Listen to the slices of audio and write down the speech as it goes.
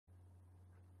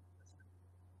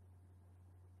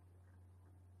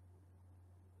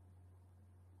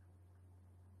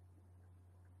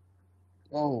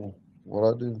Oh,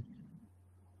 what I do?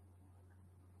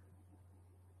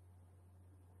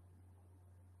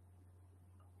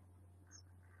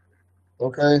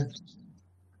 Okay.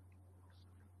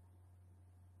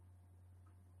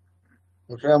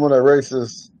 Okay, I'm gonna erase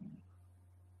this.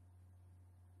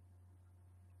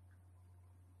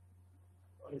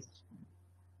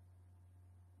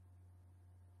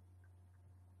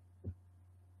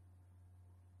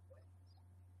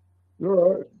 You're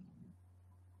all right.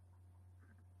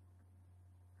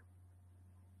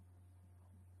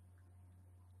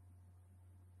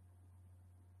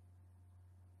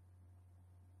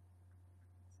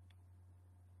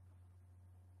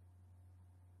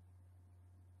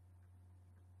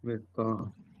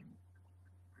 Meta,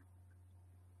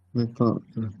 meta.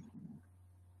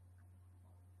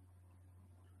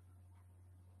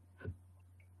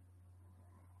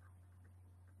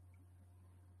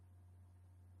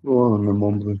 Go on,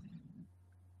 hombre.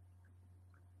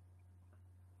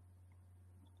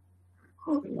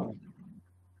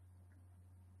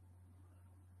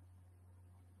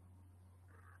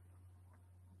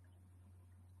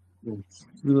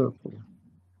 Beautiful.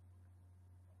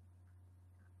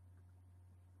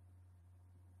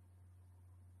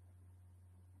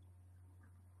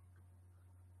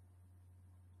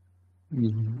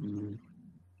 Mhm.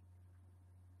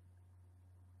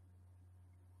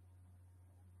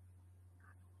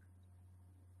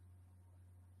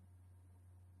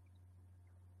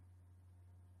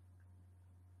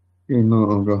 You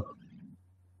know,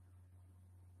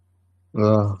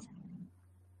 uh,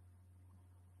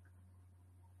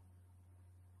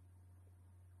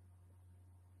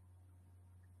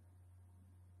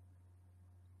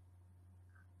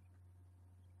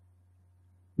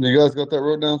 you guys got that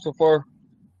wrote down so far?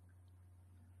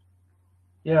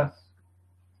 Yes.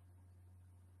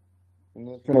 I'm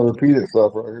just gonna repeat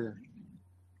itself right here.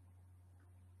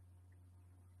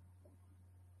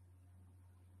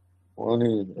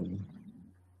 Juanita,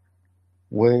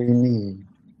 Wayne,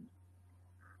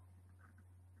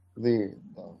 Lee,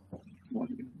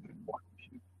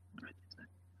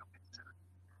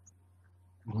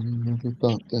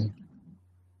 Juanita,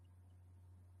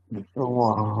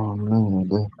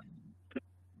 Juanita.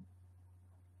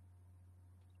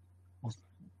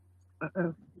 Uh-oh. I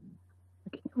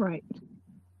can't write.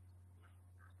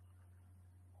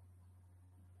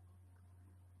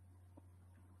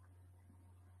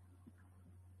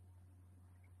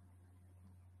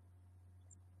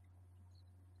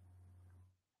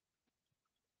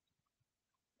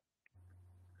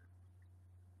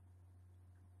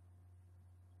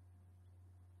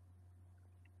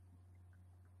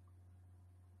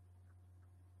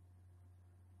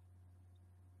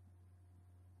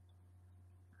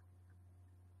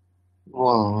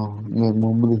 Wow,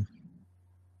 hombre.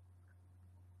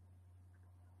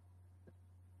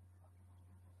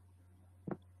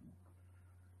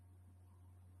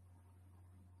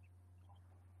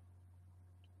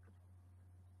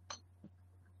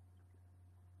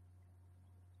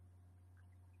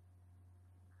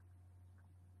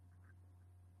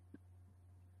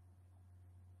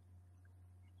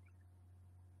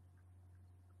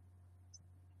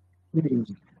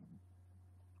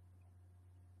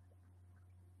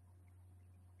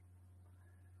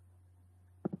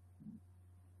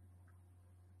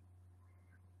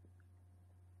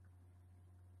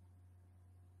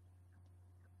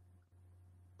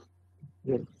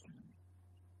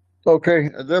 Okay,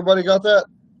 has everybody got that?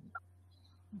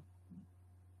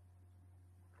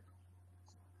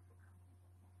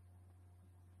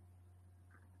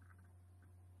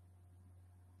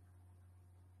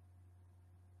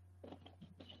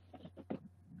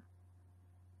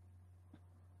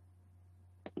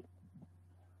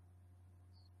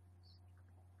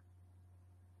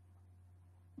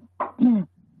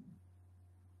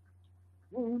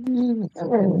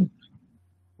 Juanita,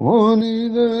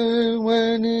 Juanita,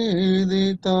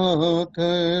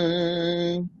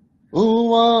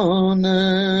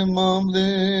 Uwane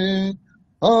mamle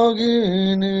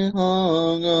agini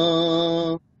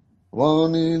haga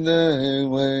wani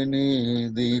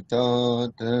di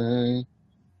tate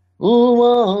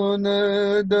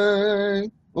uwane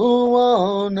de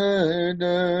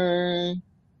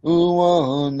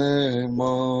uwane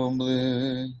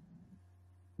mamle.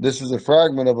 This is a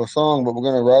fragment of a song, but we're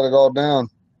gonna write it all down.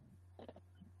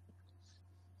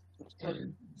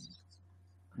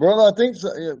 Brother, I think so,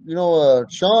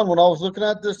 Sean. When I was looking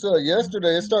at this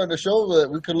yesterday, it's starting to show that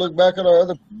we could look back at our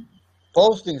other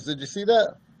postings. Did you see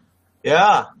that?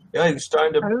 Yeah. Yeah, you're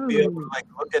starting to be able to Oh. like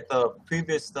look at the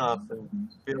previous stuff and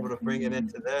be able to bring it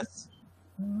into this.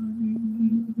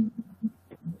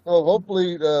 Oh,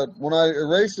 hopefully, when I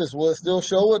erase this, will it still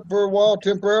show it for a while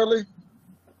temporarily?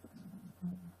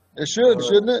 It should,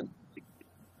 shouldn't it?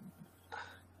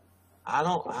 I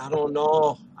don't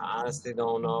know. I honestly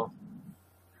don't know.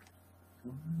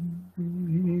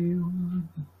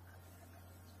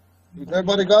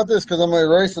 Everybody got this? Because I'm going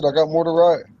to erase it. I got more to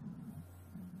write.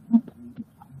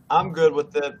 I'm good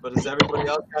with it, but does everybody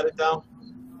else got it down?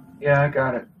 Yeah, I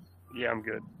got it. Yeah, I'm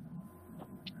good.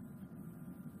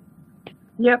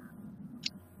 Yep.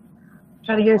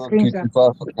 Try to get a screenshot.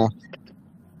 225 now.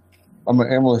 I'm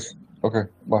an analyst. Okay,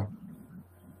 bye.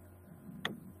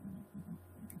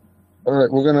 All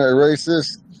right, we're going to erase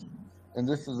this. And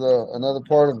this is another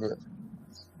part of it.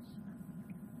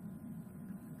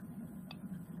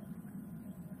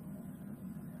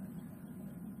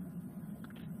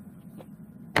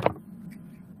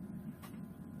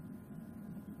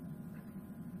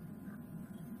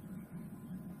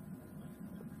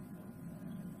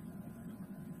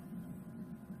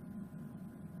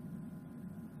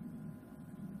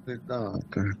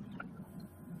 Okay.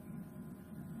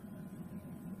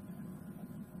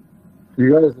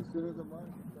 You guys, as soon as I'm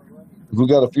running, we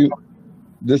got a few.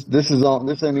 This is on.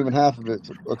 This ain't even half of it.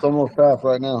 It's almost half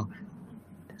right now.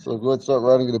 So go ahead and start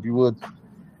writing it if you would.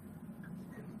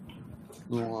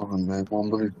 Go on, man. Come on,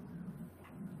 buddy.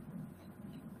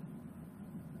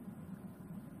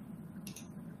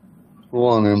 Go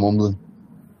on, man, Mumbly.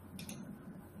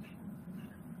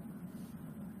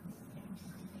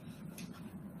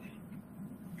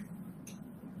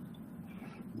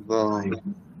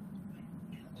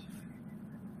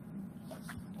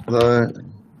 Right.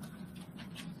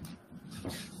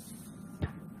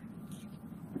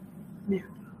 Yeah.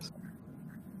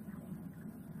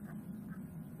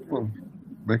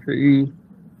 Make an E.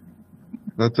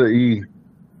 That's an E.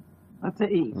 That's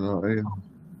an E. Oh, yeah.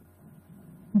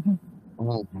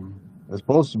 Oh, it's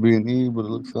supposed to be an E, but it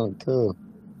looks like tough.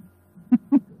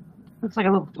 Looks like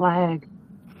a little flag.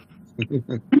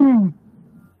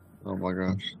 Oh my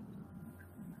gosh.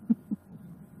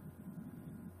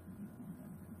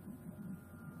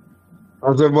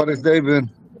 How's everybody's day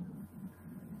been?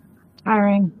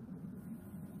 Tiring.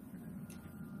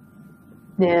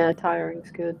 Yeah,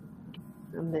 tiring's good.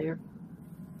 I'm there.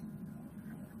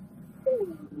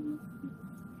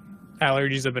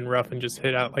 Allergies have been rough and just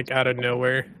hit out like out of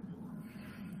nowhere.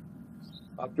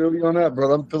 I feel you on that,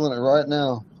 brother. I'm feeling it right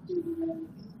now.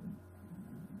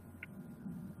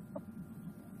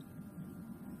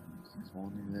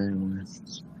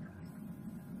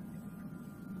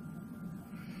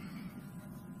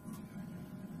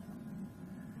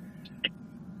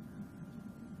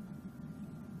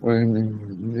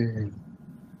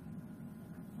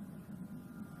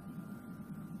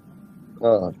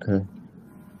 Oh, okay.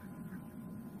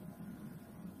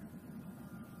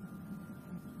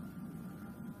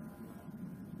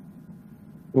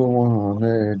 Go on,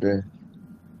 every day.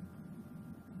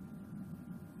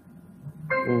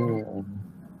 Oh,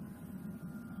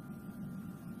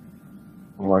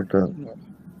 I like that.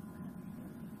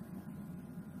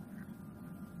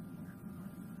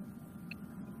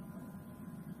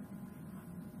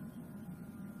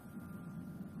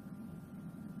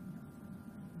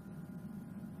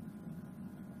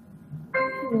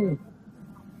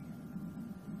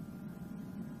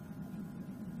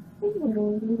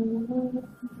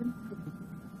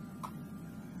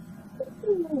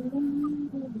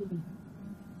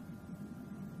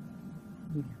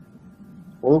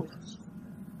 Oops.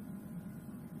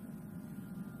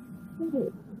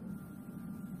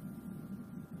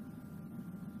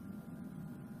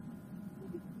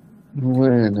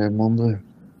 Bueno, mundo.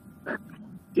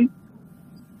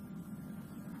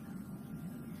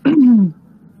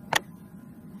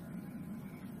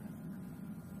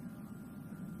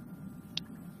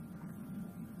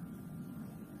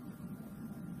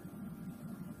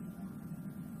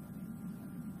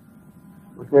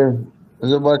 Okay.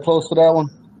 Is everybody close to that one?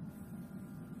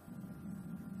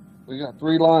 We got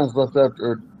 3 lines left after,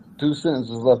 or 2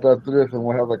 sentences left after this, and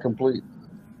we'll have it complete.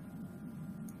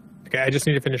 Okay, I just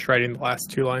need to finish writing the last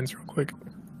 2 lines real quick.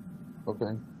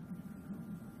 Okay.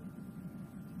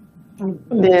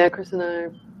 Yeah, Chris and I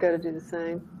got to do the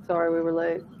same. Sorry we were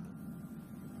late.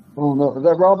 Oh no, is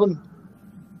that Robin?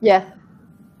 Yeah.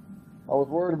 I was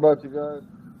worried about you guys.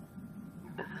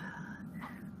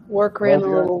 Work ran a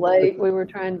little late. We were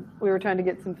trying to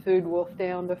get some food wolfed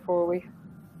down before we.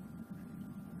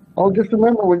 Oh, just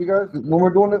remember when we're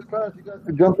doing this class, you guys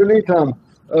can jump in anytime.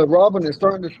 Robin is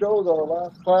starting to show our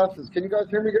last classes. Can you guys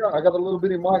hear me? I got a little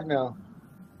bitty mic now.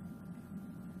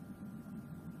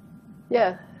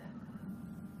 Yeah.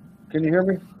 Can you hear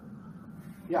me?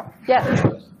 Yeah.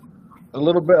 Yeah. A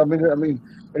little bit. I mean,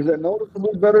 is it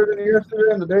noticeably better than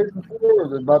yesterday and the days before, or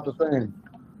is it about the same?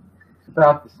 It's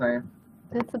about the same.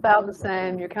 It's about the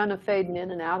same. You're kind of fading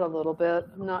in and out a little bit.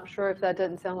 I'm not sure if that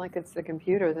doesn't sound like it's the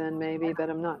computer then maybe, but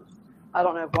I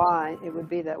don't know why it would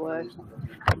be that way.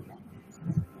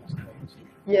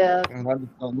 Yeah. And I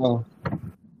just don't know.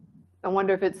 I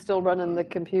wonder if it's still running the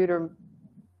computer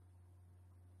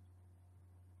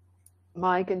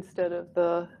mic instead of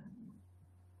the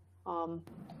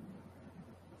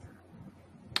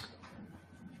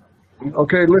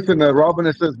Okay, listen, Robin,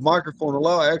 it says microphone.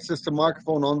 Allow access to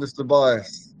microphone on this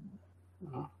device.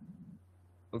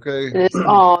 Okay. it's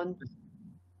on.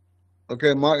 Okay,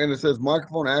 and it says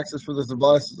microphone access for this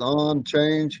device is on.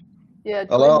 Change. Yeah,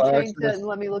 go ahead Allow and change that access. and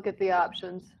let me look at the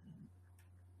options.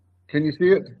 Can you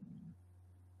see it?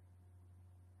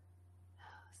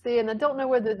 See, and I don't know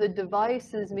whether the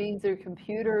devices means their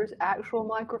computer's actual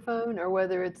microphone or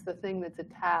whether it's the thing that's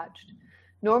attached.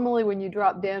 Normally when you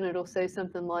drop down, it'll say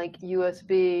something like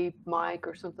USB mic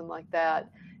or something like that.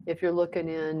 If you're looking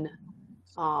in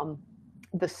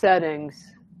the settings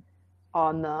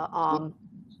on the,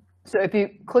 so if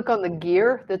you click on the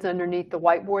gear that's underneath the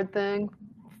whiteboard thing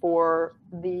for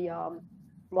the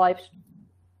life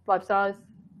size.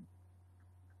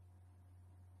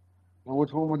 Well,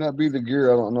 which one would that be? The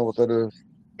gear? I don't know what that is.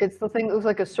 It's the thing that looks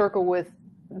like a circle with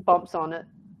bumps on it.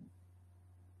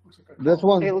 This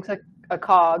one? It looks like a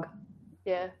cog.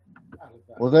 Yeah.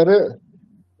 Was that it?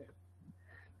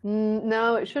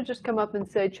 No, it should just come up and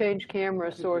say change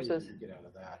camera sources.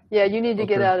 Yeah, you need to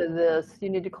get out of this.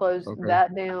 You need to close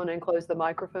that down and close the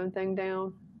microphone thing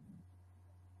down.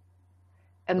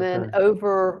 And then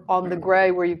over on the gray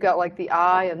where you've got like the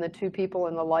eye and the two people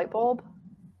and the light bulb.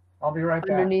 I'll be right back.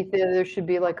 Underneath there should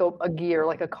be like a gear,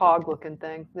 like a cog looking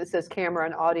thing that says camera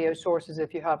and audio sources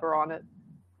if you hover on it.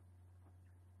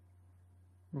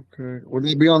 Okay. Would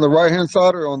it be on the right hand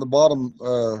side or on the bottom?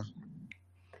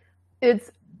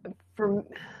 It's from.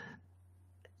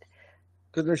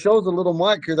 Because it shows a little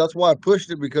mic here. That's why I pushed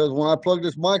it, because when I plugged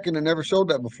this mic in, it never showed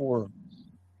that before.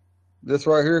 This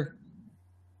right here.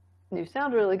 You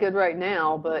sound really good right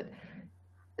now, but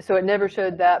so it never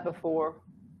showed that before.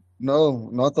 No,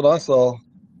 not that I saw.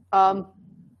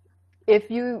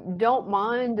 If you don't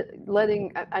mind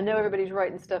letting, I know everybody's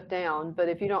writing stuff down, but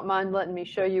if you don't mind letting me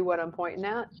show you what I'm pointing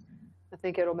at, I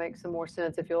think it'll make some more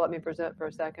sense if you'll let me present for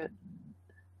a second.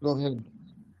 Go ahead.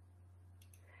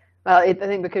 I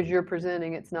think because you're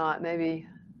presenting, it's not. Maybe,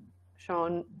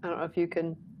 Sean, I don't know if you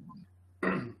can.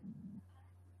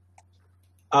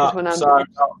 Sorry,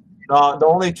 no, the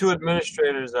only two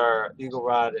administrators are Eagle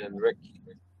Rod and Ricky.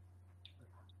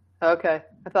 Okay,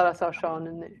 I thought I saw Sean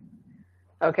in there.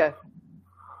 Okay.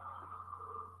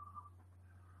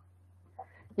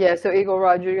 Yeah, so Eagle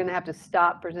Rod, you're going to have to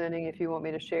stop presenting if you want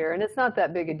me to share. And it's not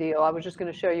that big a deal. I was just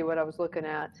going to show you what I was looking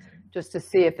at just to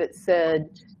see if it said,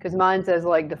 because mine says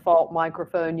like default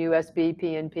microphone, USB,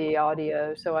 PNP,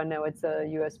 audio. So I know it's a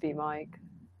USB mic.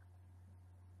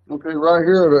 Okay, right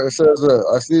here it says,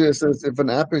 I see it says if an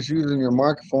app is using your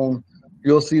microphone,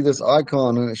 you'll see this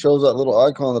icon, and it shows that little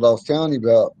icon that I was telling you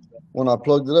about. When I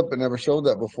plugged it up, it never showed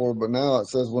that before, but now it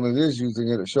says when it is using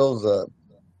it, it shows that.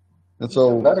 And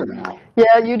so,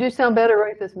 yeah, you do sound better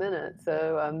right this minute.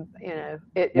 So, you know,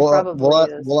 it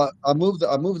probably is. I moved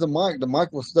the mic. The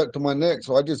mic was stuck to my neck,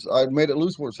 so I made it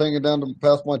loose where it's hanging down to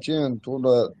past my chin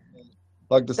toward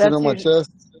like the center of my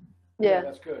chest. Yeah,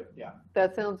 that's good. Yeah,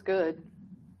 that sounds good.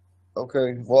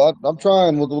 Okay, well, I'm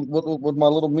trying with my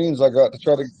little means I got to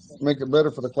try to make it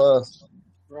better for the class.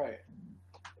 right.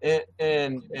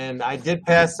 And I did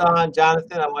pass on,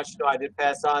 Jonathan, I want you to know I did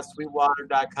pass on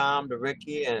sweetwater.com to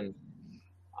Ricky, and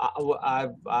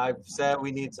I've said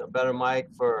we need a better mic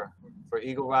for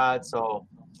Eagle Rod. So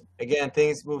again,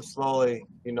 things move slowly,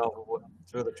 you know,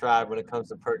 through the tribe when it comes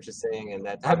to purchasing and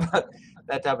that type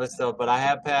of stuff. But I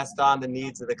have passed on the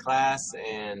needs of the class,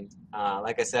 and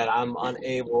like I said, I'm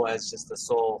unable as just a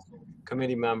sole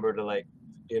committee member to, like,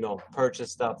 you know,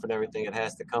 purchase stuff and everything. It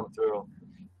has to come through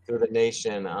the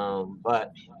nation.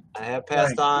 But I have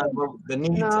passed on the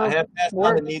needs. No, I have passed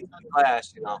on the needs of the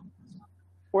class, you know.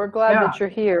 We're glad that you're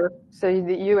here, so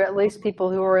that you, at least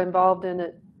people who are involved in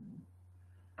it,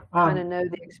 kind of know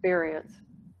the experience.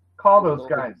 Call those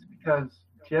guys, because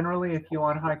generally if you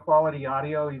want high quality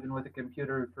audio, even with a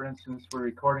computer, for instance, for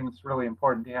recording, it's really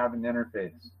important to have an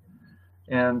interface.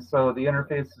 And so the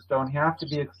interfaces don't have to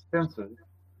be expensive.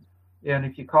 And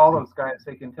if you call those guys,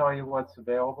 they can tell you what's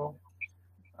available.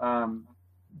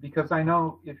 Because I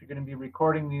know if you're going to be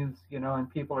recording these, you know, and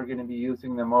people are going to be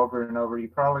using them over and over, you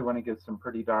probably want to get some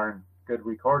pretty darn good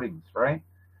recordings, right?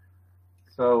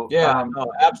 So Yeah, no,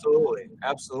 absolutely,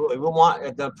 absolutely. We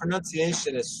want the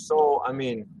pronunciation is so. I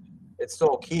mean, it's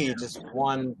so key. Just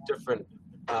one different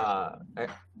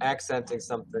accenting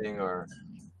something, or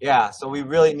yeah. So we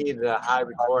really need a high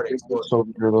recording. So So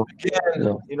here though. again,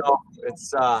 Yeah. you know,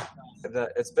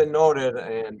 it's been noted,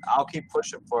 and I'll keep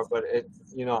pushing for it. But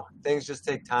things just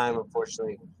take time,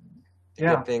 unfortunately, to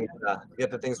Yeah.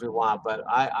 get the things we want. But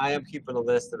I am keeping a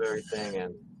list of everything,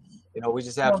 and we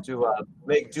just have Well, to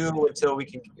make do until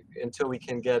we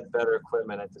can get better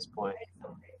equipment at this point.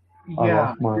 I yeah,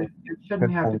 lost my it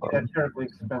shouldn't have to be headphones, that terribly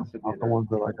expensive not the either. ones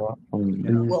that I got from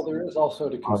Yeah. these. Well, there is also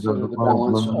to I did consider the the phone,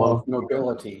 balance remember, of Mark?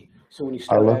 mobility. So when you I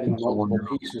start left adding them somewhere.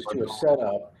 multiple pieces to a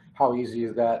setup, how easy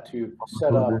is that to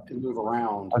set up and move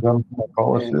around, I got them from my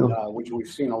college and too. which we've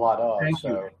seen a lot of. Thank you,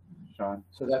 So, Sean.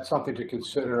 so that's something to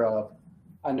consider.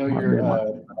 I know Might you're, be my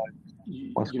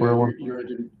you, my you know, square one. you're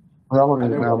But I'm I gonna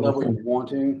get know it now. what level Listen. you're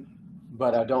wanting,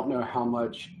 but I don't know how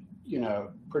much,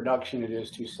 production it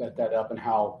is to set that up, and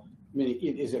how many,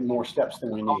 is it more steps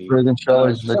than we need? Reagan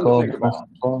Shelley, It's they something to call think it. about.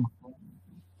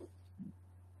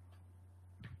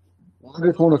 Well, I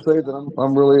just want to say that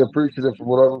I'm really appreciative for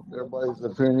whatever everybody's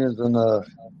opinions and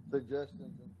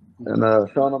suggestions. And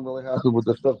Sean, I'm really happy with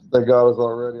the stuff that they got us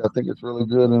already. I think it's really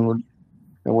good. And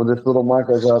with this little mic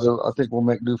I got, I think we'll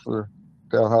make do for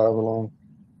however long.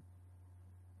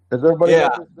 Has everybody Yeah,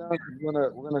 got this down?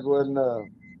 We're gonna go ahead and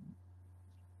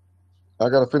I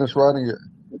gotta finish writing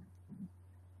it.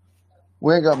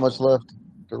 We ain't got much left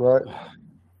to write.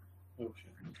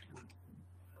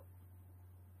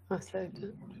 I saved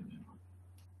it.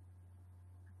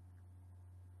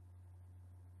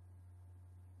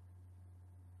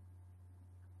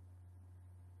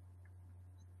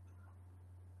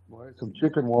 Well, I ate some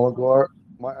chicken a while ago.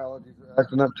 My allergies are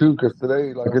acting up too because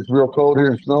today, like, it's real cold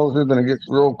here and snows here, then it gets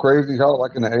real crazy hot,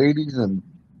 like in the 80s, and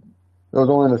it was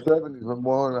only in the 70s. But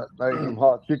boy, I ate some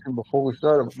hot chicken before we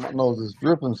started. But my nose is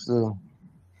dripping still.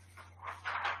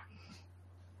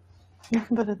 You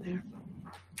can put it there.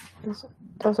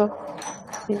 Those are,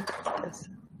 yeah, yes.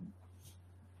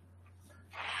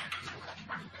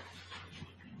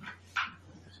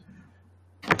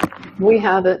 We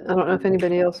have it. I don't know if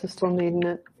anybody else is still needing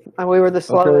it. We were the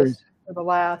slowest for the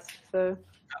last, so.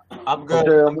 I'm good.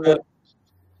 Okay, I'm good.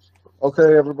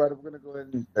 Okay, everybody, we're gonna go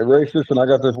ahead and erase this, and I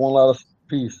got this one last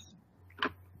piece.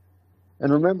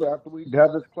 And remember, after we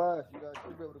have this class, you guys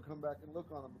should be able to come back and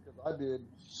look on them because I did.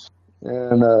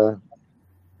 And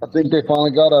I think they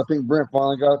finally got it. I think Brent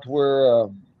finally got to where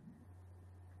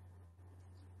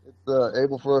it's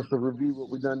able for us to review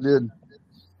what we done did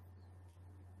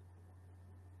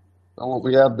on what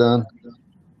we have done.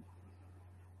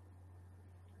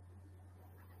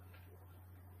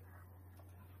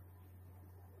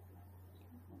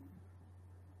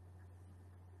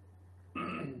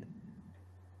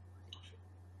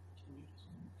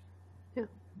 Yeah.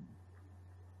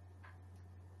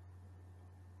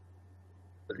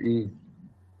 E.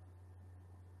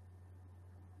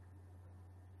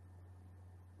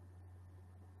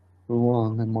 Go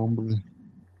on, and mumbling.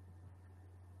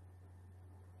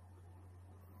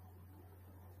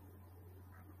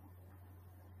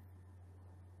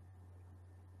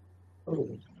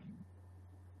 Oh.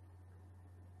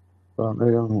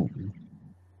 They don't.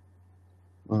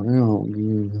 They don't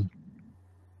give.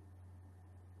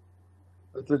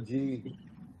 It's a G.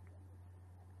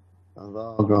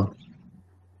 Alaga.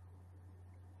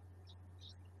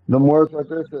 The words right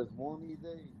there says Woni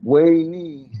de Way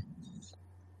ni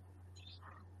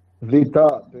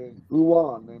Vitate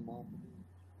Uwan de Montpellier.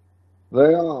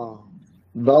 They are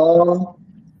Da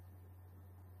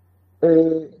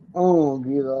E On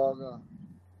Giraga.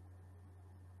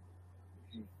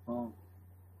 Oh,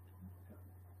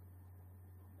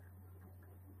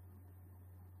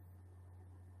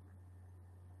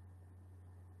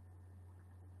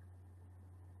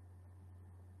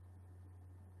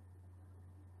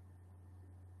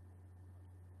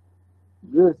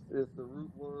 This is the root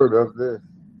word of this.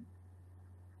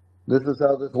 This is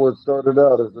how this word started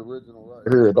out as the original right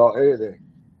here. Da Ede.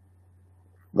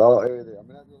 Da Ede. I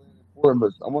mean, that's really important,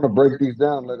 but I want to break these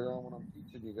down later on when I'm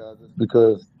teaching you guys this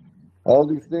because all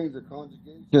these things are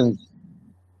conjugations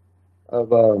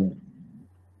of,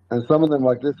 and some of them,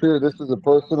 like this here, this is a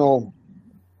personal,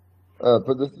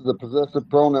 but this is a possessive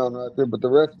pronoun right there, but the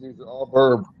rest of these are all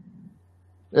verb.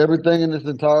 Everything in this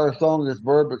entire song is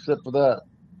verb except for that.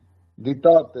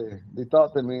 Ditate.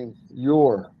 Ditate means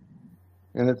your,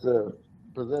 and it's a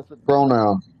possessive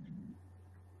pronoun.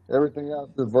 Everything else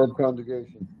is verb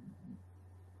conjugation.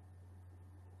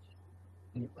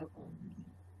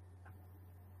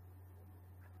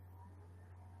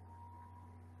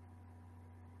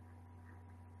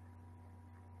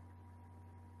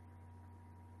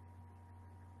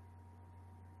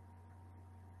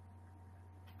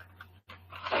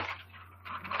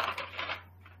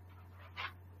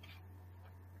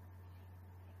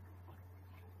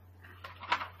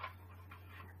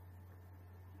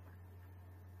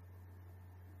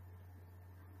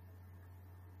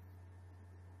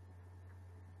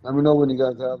 Let me know when you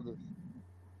guys have this.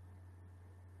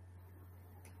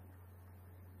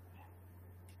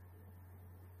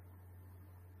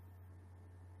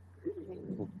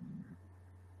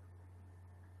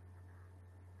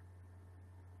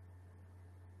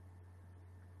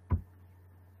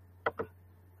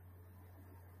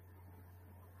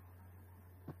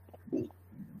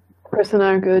 Chris and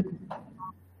I are good.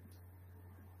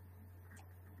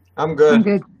 I'm good. I'm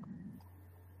good.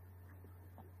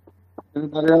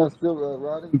 Anybody else still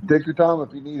writing? Take your time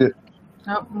if you need it.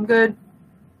 Nope, I'm good.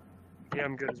 Yeah,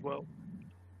 I'm good as well.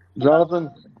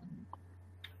 Jonathan?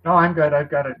 No, I'm good. I've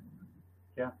got it.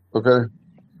 Okay.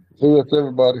 See you,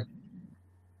 everybody.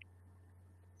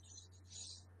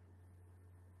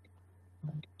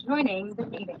 Joining the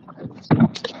meeting.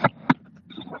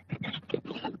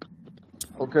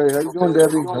 Okay, how you doing,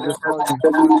 Debbie? I just saw you.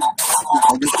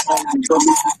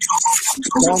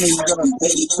 Tony, you got a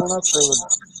phone up there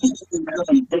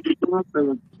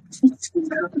with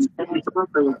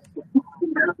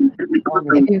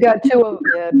If you've got two of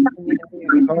them, yeah. You need to hear.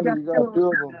 Connie, you got two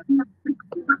of them.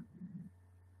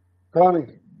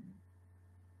 Connie.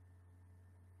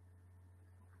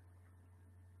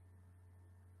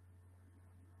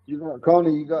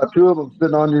 Connie, you got two of them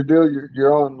sitting on your deal.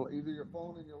 You're on either your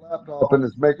phone and your laptop, and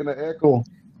it's making an echo,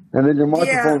 and then your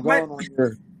microphone's on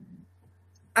your.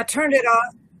 I turned it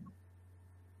off.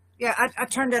 Yeah, I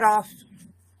turned it off.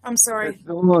 I'm sorry. It's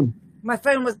still on. My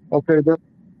phone was Okay,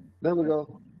 there we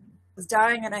go.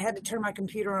 dying, and I had to turn my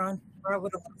computer on, or I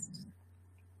would have lost.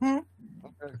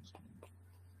 Okay.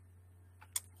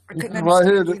 I couldn't Right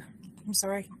understand here. you. I'm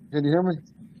sorry. Can you hear me?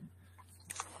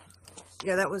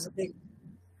 Yeah, that was a big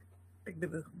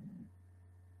boo-boo.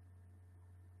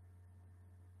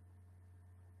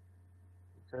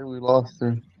 Okay, we lost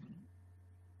her.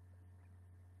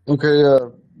 Okay,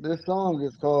 this song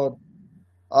is called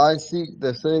I Seek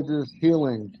the Savior's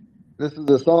Healing. This is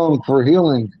a song for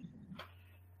healing.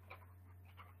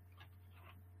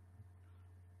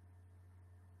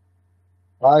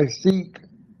 I seek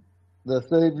the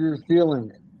Savior's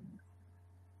healing.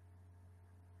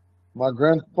 My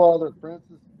grandfather,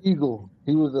 Francis Eagle,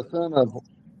 he was the son of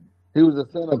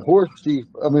Horse Chief.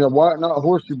 I mean, not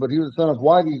Horse Chief, but he was the son of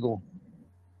White Eagle.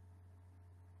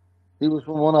 He was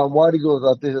from one of White Eagle's,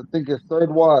 I think his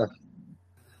third wife.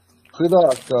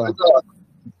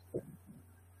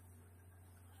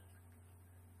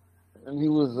 And he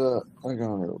was, hang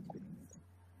on real quick.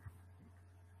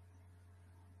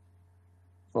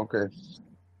 Okay.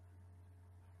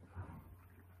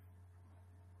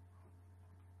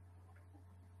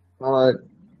 All right.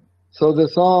 So the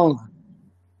song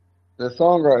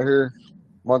right here,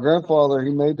 my grandfather,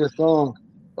 he made this song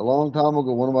a long time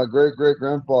ago. One of my great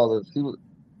grandfathers. He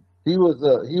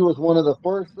was one of the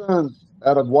first sons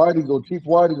out of White Eagle, Chief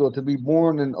White Eagle, to be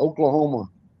born in Oklahoma.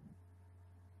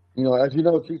 You know, as you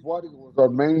know, Chief White Eagle was our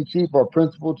main chief, our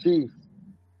principal chief.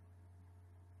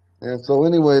 And so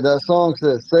anyway, that song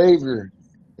says, Savior.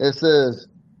 It says,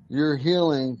 your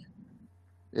healing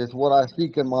is what I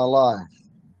seek in my life.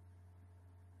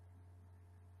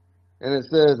 And it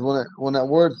says, when that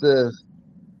word says,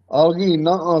 Agi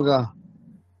na'aga,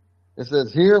 it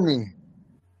says, hear me.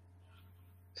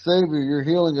 Savior, your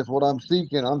healing is what I'm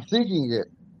seeking. I'm seeking it.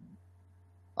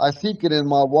 I seek it in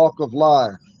my walk of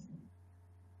life.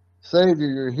 Savior,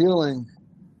 your healing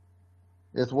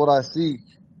is what I seek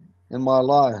in my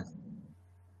life.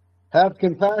 Have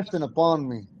compassion upon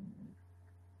me.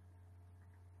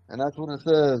 And that's what it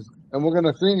says. And we're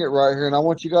gonna sing it right here, and I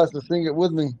want you guys to sing it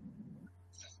with me.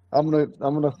 I'm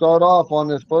gonna start off on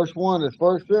this first one. This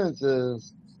first sentence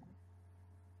is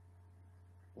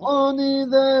Wani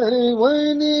de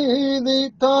weni di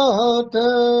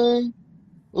tate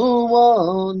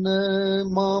uwane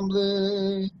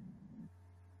mamle.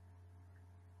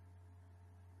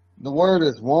 The word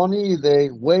is Wani de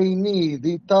weni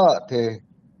di tate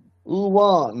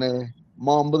uwane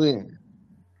mamle.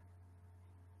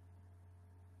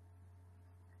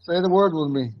 Say the word with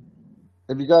me.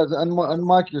 If you guys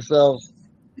unmic yourselves.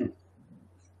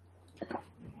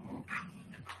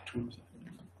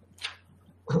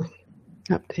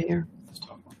 Up to here.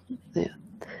 Yeah.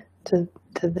 To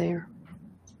there.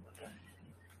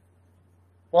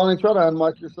 Connie, try to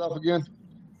unmic yourself again.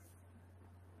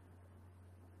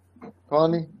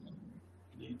 Connie?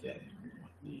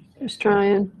 Just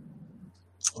trying.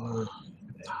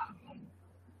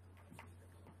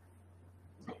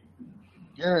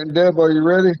 Garrett and Deb, are you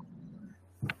ready?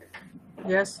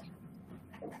 Yes.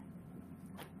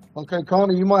 Okay,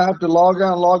 Connie, you might have to log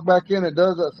out and log back in. It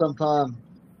does that sometime.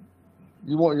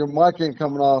 Your mic ain't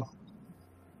coming off.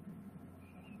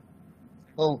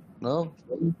 Oh, no?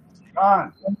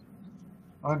 John.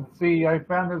 See, I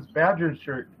found this Badger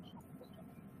shirt.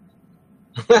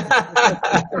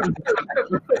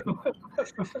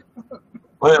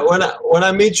 when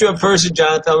I meet you in person,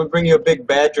 Jonathan, I'm gonna bring you a big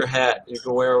Badger hat you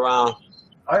can wear around.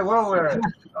 I will wear it.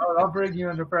 I'll bring you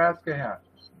a Nebraska hat.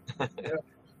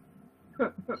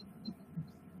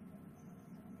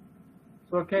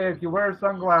 It's okay if you wear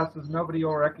sunglasses. Nobody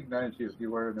will recognize you if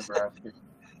you wear a Nebraska.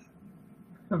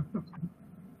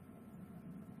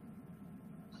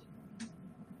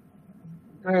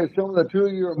 Hey, show me the two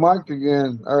of you are mic'd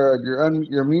again, or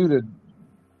you're muted.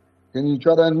 Can you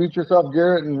try to unmute yourself,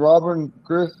 Garrett and Robert and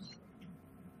Chris?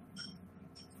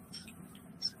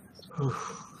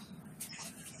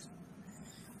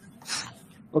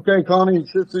 Okay, Connie,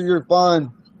 sister, you're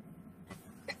fine.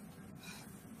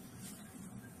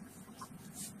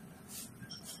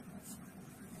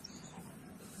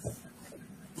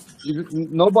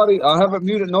 Nobody, I haven't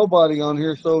muted nobody on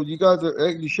here, so you guys are,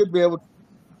 you should be able to.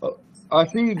 I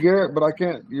see you, Garrett, but I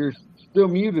can't. You're still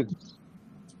muted.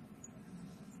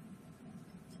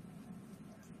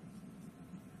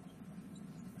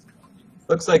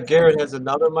 Looks like Garrett has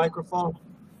another microphone.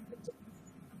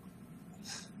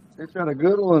 It's got a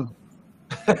good one.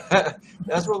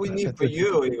 That's what we need for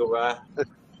you, Eagle Rod.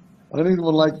 I need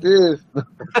one like this.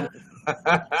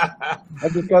 I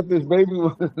just got this baby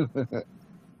one.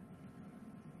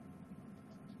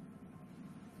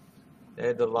 They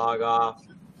had to log off.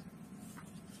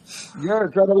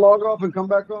 Garrett, try to log off and come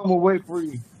back on. We'll wait for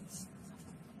you.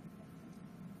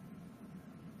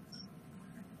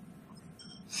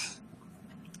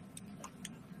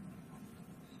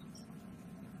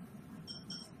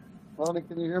 Connie,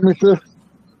 can you hear me, sis?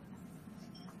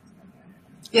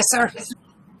 Yes, sir.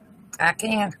 I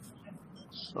can.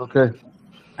 Okay.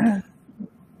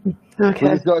 We Okay.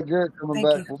 just got Garrett coming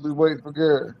Thank back. We'll be waiting for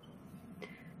Garrett.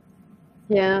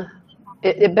 Yeah.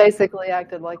 It basically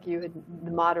acted like the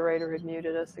moderator had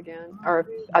muted us again. Or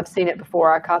I've seen it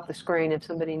before. I caught the screen if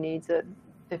somebody needs it.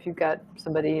 If you've got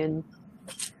somebody in,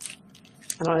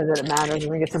 I don't know that it matters. I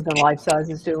think it's something Life Size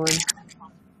is doing.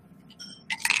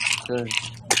 Okay.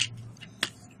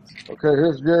 Okay,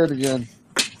 here's Garrett again.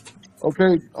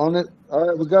 Okay, on it. All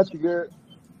right, we got you, Garrett.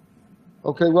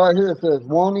 Okay, right here it says,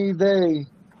 Wani de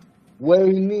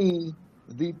we ni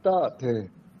ditate.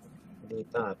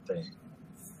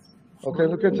 Okay,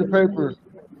 look at your papers.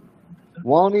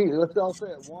 Wani, let's all say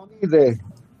it. Wani de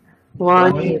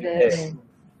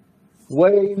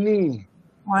we ni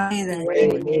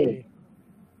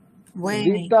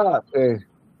Wayne. ditate.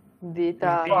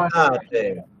 Dita.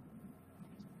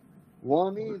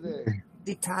 Wani de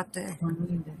Ditate.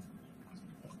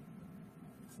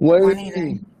 we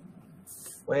ni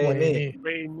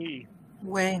Wayne.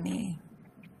 Wayne.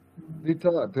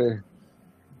 ditate.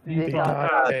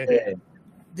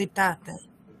 Ditate.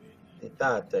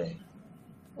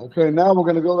 Okay, now we're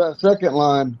gonna go that second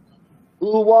line.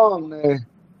 Uwane.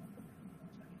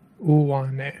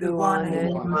 Uwane.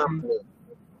 Uwane.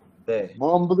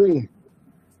 Mombli.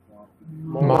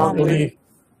 Mambli.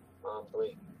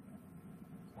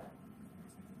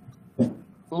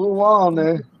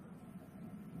 Uwane.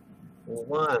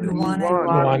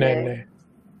 Uwane.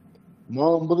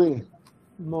 Mombli.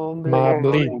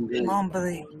 Mabli.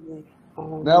 Mombly.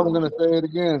 Now we're gonna say it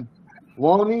again.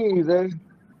 Wani de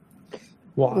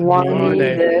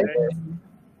Wane.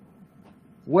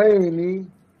 Weni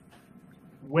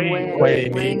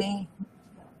Wayne.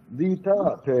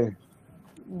 ditate.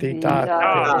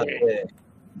 Ditate.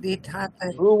 Ditate.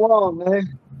 Uwane.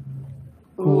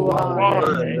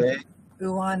 Uwane.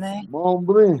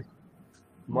 Mombli.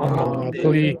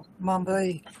 Mabli.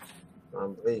 Mombly.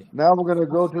 Now we're gonna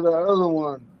go to the other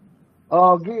one.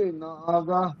 Agina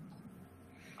aga.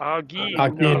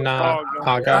 Agina.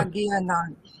 Aga.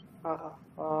 Agianan.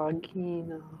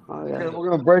 Okay, we're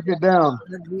gonna break it down.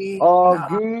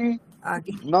 Agi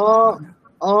Agi. na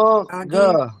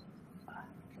aga.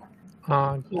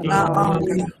 Agina.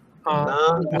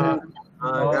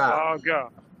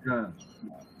 Yeah.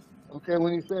 Okay,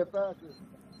 when you say it faster.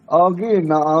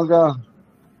 Agina aga.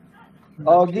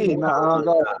 Agina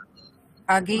aga.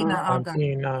 Agina. Aga.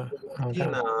 Agina.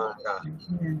 Aga.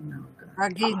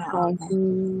 Agina.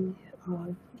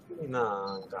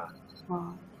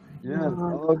 Yes.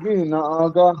 Agina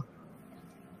aga.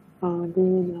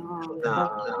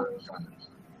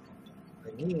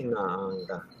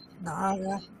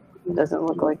 Naga. Doesn't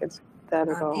look like it's that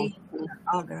at all. Agi.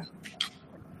 Aga.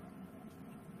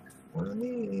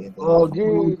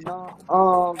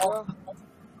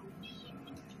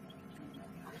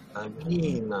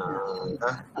 Agina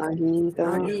aga. Agita.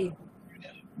 Agi.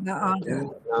 Naaga.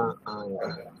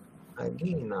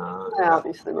 I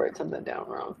obviously wrote something down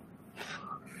wrong.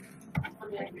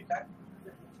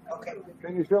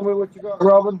 Can you show me what you got,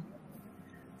 Robin?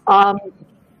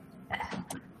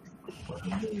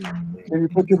 Can you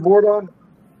put your board on?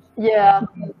 Yeah.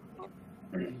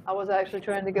 I was actually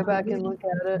trying to go back and look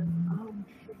at it.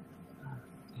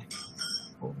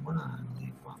 All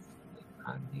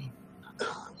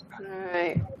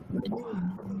right.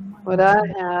 What I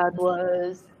had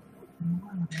was,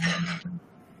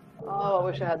 oh, I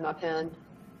wish I had my pen.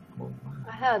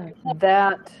 I had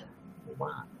that. Oh,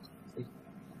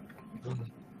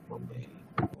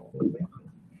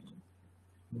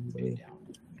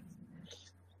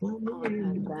 I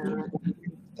had that.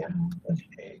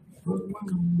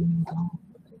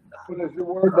 What is your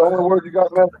word? The only word you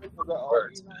got left is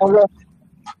that.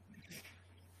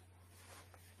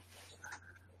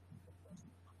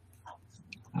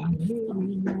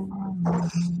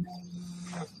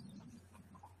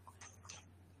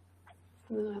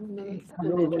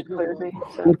 Cleared me,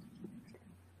 so.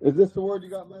 Is this the word you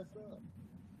got messed up?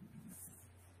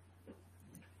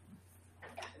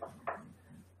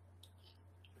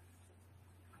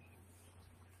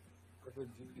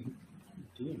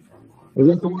 Is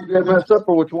this the word you got messed up,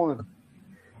 or which one?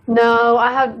 No,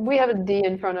 we have a D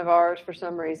in front of ours for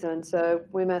some reason, so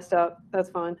we messed up. That's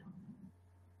fine.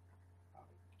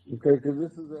 Okay, because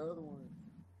this is the other one.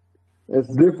 It's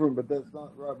different, but that's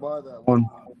not right by that one.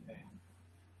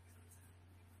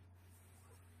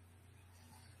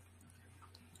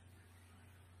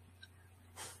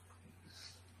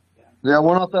 Yeah,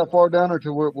 we're not that far down there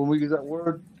to where when we use that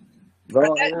word.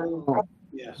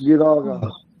 Yes. Get all gone.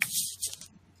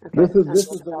 Okay, This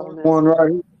is the one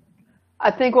right here. I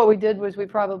think what we did was we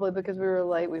probably, because we were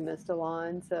late, we missed a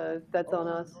line, so that's on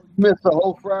us. Missed the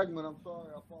whole fragment. I'm sorry.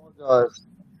 I apologize.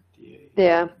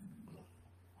 Yeah.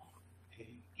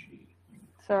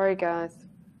 Sorry, guys.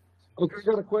 Okay, I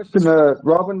got a question.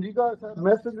 Robin, do you guys have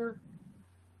Messenger?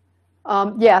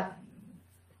 Yeah.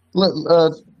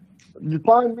 You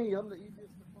find me. I'm the easiest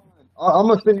to find. I'm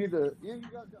gonna send you the. Yeah, you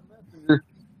guys got Messenger.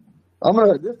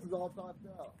 This is all typed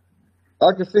out.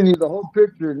 I can send you the whole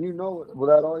picture, and you know it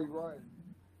without all you writing.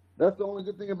 That's the only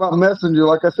good thing about Messenger.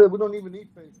 Like I said, we don't even need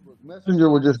Facebook. Messenger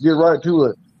will just get right to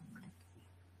it.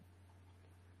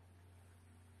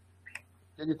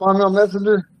 Can you find me on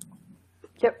Messenger?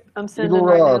 Yep, I'm sending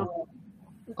right now.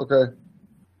 Okay.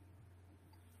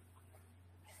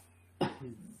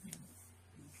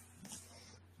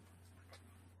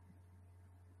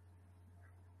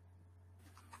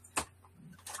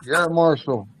 Yeah,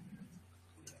 Marshall.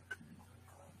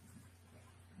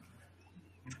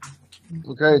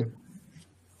 Okay.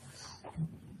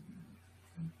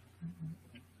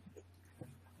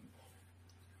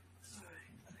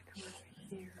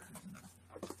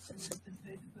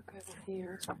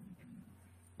 Here.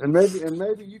 And maybe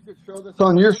you could show this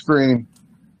on your screen.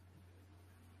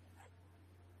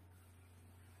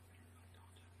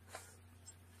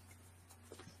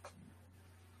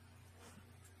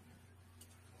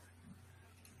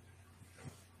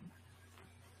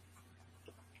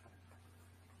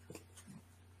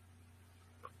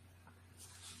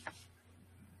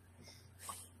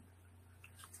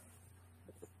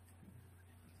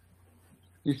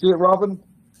 You see it, Robin?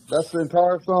 That's the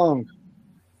entire song.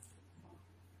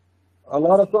 A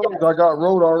lot of songs I got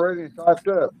wrote already and typed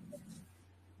up.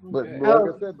 But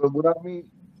like I said, but without me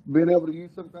being able to use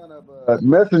some kind of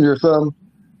messenger or something.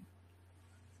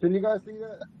 Can you guys see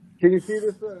that? Can you see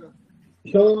this,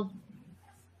 Sean?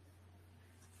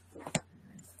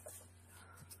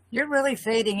 You're really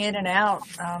fading in and out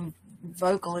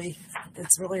vocally.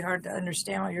 It's really hard to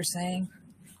understand what you're saying.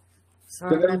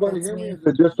 Sorry. Can everybody hear me? Is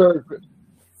it just our,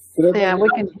 yeah, we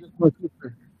can.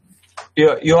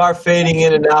 You are fading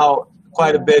in and out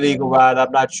quite a bit, Eagle Rod.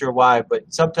 I'm not sure why, but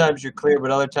sometimes you're clear,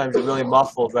 but other times you're really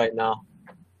muffled right now.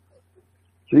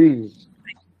 Jeez.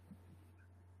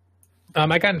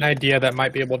 I got an idea that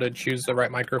might be able to choose the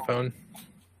right microphone.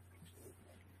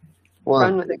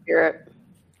 Run with it, Garrett.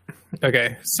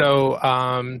 Okay, so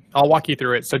I'll walk you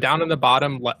through it. So down in the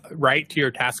bottom right to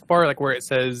your taskbar, like where it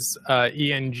says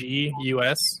ENG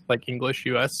US, like English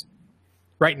US,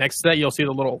 right next to that, you'll see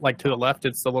the little, like to the left,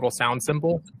 it's the little sound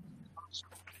symbol.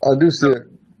 I do see it.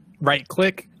 Right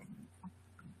click.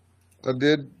 I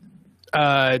did.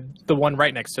 The one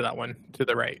right next to that one, to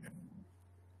the right.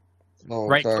 Oh,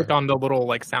 right sorry. click on the little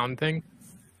like sound thing.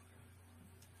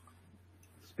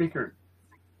 Speaker.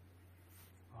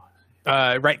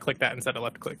 Right click that instead of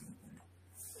left click.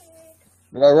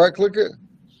 Did I right click it?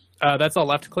 That's a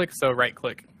left click, so right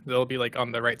click. They'll be like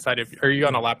on the right side of. Are you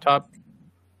on a laptop?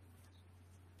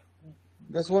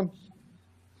 This one?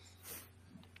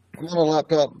 I'm on a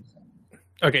laptop.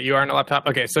 Okay, you are on a laptop.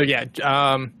 Okay, so yeah,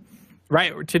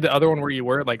 right to the other one where you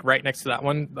were, like right next to that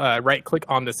one, right click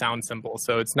on the sound symbol.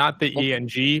 So it's not the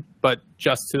ENG, but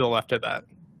just to the left of that.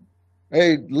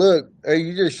 Hey, look. Hey,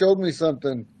 you just showed me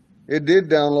something. It did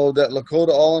download that Lakota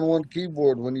all-in-one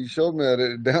keyboard. When you showed me that,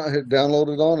 it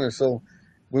downloaded on there. So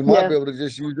we might be able to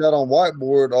just use that on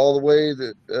whiteboard all the way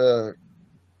that,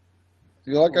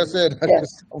 like I said, I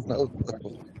just don't know.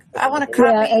 I want to copy.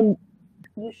 Yeah, and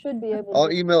you should be able I'll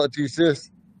to. email it to you,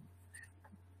 sis.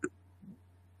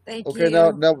 Thank Okay,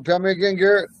 you. now tell me again,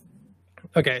 Garrett.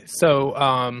 Okay,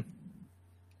 so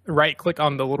right click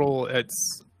on the little,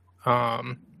 it's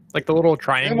like the little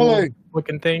triangle Emily.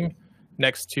 looking thing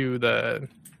next to the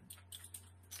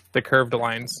curved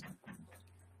lines.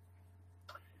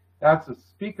 That's a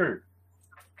speaker.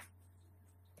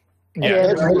 Yeah,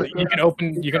 that's right. you can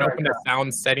open the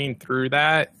sound setting through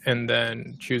that, and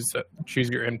then choose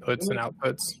your inputs and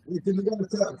outputs. Can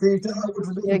you tell me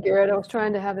what to do? Yeah, Garrett, I was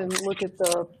trying to have him look at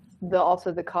the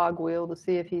also the cog wheel to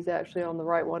see if he's actually on the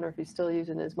right one or if he's still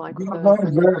using his microphone Tell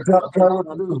from me what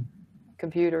to do.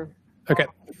 computer. Okay.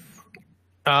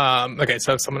 Okay,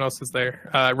 so someone else is there.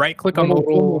 Right click on the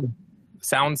little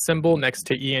sound symbol next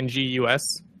to ENG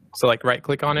US. So like right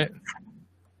click on it.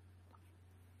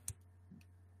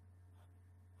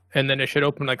 And then it should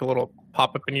open like a little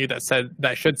pop-up menu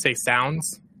that should say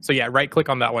sounds. So yeah, right click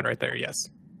on that one right there, yes.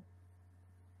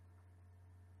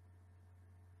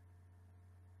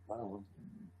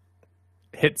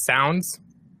 Hit sounds.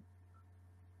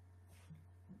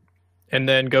 And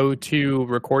then go to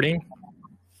recording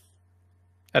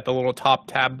at the little top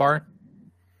tab bar.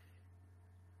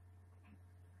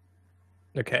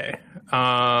 Okay.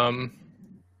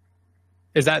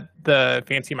 Is that the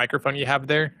fancy microphone you have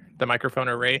there? The microphone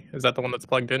array? Is that the one that's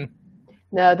plugged in?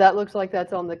 No, that looks like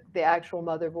that's on the actual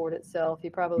motherboard itself. He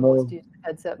probably wants to use a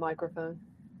headset microphone.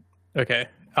 Okay.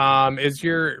 Is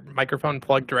your microphone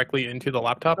plugged directly into the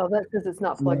laptop? Oh, that's because it's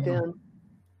not plugged in.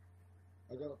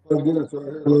 I got to plug in. It's right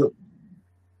here. Look.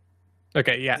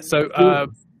 Okay, yeah. So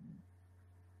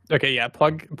okay, yeah,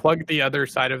 plug the other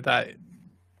side of that.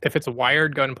 If it's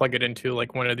wired, go ahead and plug it into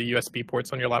like one of the USB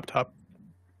ports on your laptop.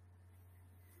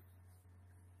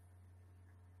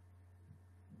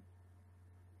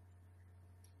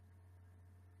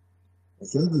 I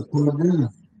said it's plugged in.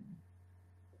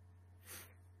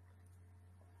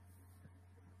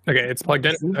 Okay, it's plugged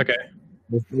in. Okay.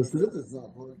 It says it's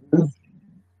not plugged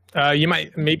in. You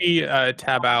might maybe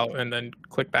tab out and then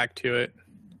click back to it.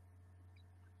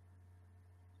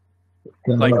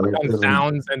 Like click on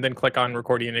sounds and then click on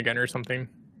recording again or something.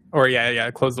 Or yeah,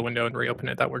 close the window and reopen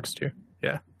it. That works too.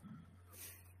 Yeah.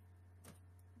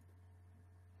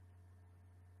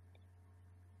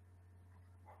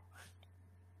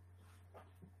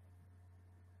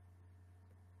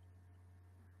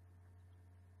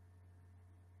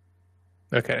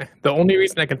 Okay. The only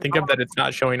reason I can think of that it's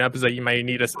not showing up is that you might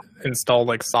need to install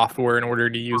like software in order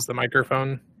to use the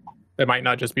microphone. It might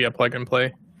not just be a plug and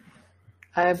play.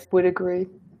 I would agree.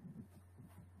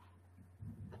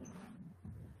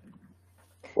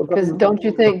 Because don't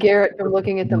you think, Garrett, from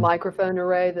looking at the microphone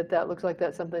array, that looks like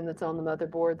that's something that's on the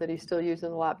motherboard, that he's still using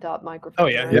the laptop microphone? Oh,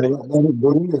 yeah. array?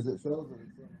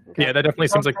 Yeah, that definitely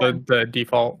seems like the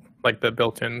default, like the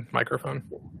built-in microphone.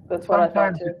 That's what I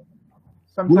thought too.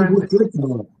 Sometimes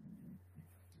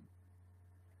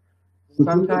you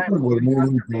have to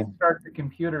restart the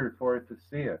computer for it to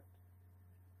see it.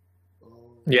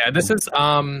 Yeah, this is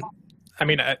I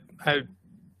mean,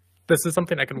 this is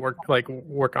something I can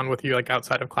work on with you like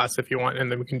outside of class if you want,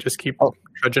 and then we can just keep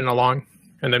trudging along,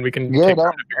 and then we can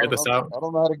figure this out. I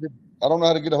don't know how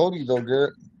to get a hold of you though,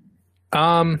 Garrett.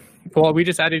 Well, we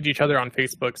just added each other on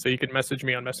Facebook, so you can message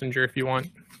me on Messenger if you want,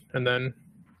 and then.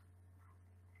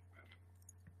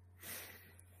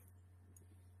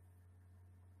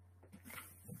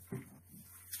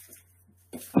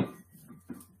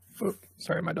 Oh,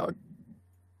 sorry, my dog.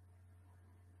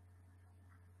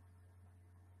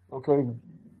 Okay.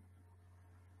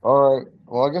 All right.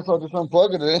 Well, I guess I'll just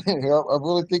unplug it in here. I'm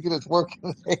really thinking it's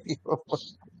working.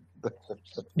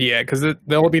 Yeah, because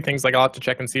there will be things like I'll have to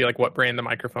check and see like what brand the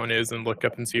microphone is and look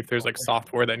up and see if there's like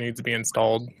software that needs to be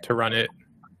installed to run it.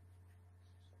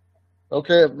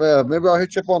 Okay, maybe I'll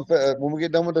hit you up on when we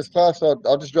get done with this class.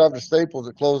 I'll just drive to Staples.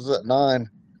 It closes at 9,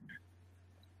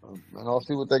 and I'll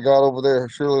see what they got over there.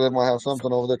 Surely they might have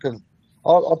something over there because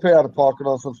I'll pay out of pocket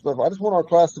on some stuff. I just want our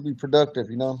class to be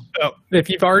productive, you know. So if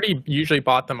you've already usually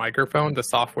bought the microphone, the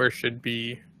software should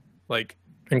be like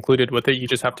included with it. You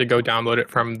just have to go download it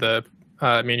from the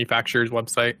manufacturer's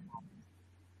website.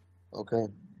 Okay,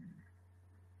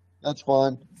 that's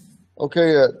fine.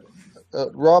 Okay,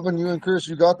 Robin, you and Chris,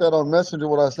 you got that on Messenger,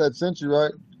 what I said sent you,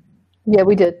 right? Yeah,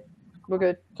 we did. We're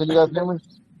good. Can you guys hear me?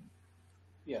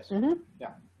 Yes. Mm-hmm.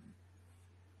 Yeah.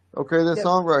 Okay, this Yep.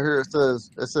 song right here, it says,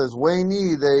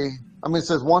 Waini de, I mean, it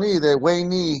says, Wani de,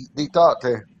 Waini di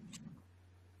tate.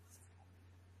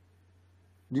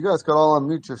 You guys could all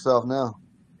unmute yourself now.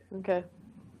 Okay.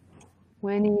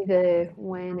 Wene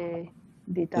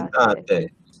ditate. Ditate.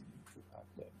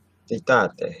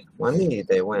 Ditate.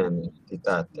 Juanide, when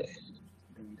ditate.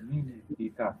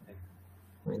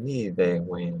 Juanide,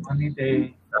 when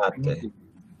ditate.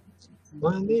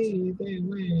 Juanide,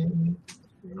 when.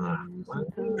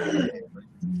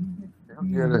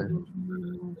 Get it.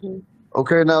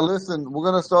 Okay, now listen, we're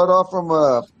gonna start off from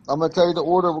I'm gonna tell you the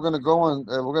order we're gonna go in.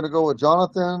 We're gonna go with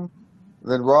Jonathan,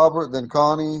 then Robert, then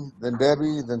Connie, then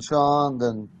Debbie, then Sean,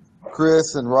 then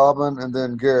Chris and Robin, and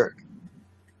then Garrett.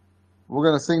 We're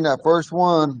gonna sing that first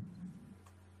one.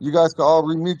 You guys can all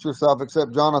remute yourself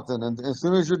except Jonathan. And as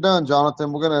soon as you're done,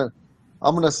 Jonathan,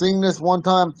 I'm gonna sing this one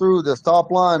time through this top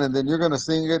line, and then you're gonna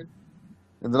sing it,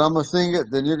 and then I'm gonna sing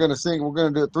it, then you're gonna sing. We're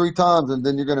gonna do it 3 times, and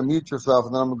then you're gonna mute yourself,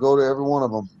 and then I'm gonna go to every one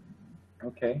of them.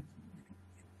 Okay.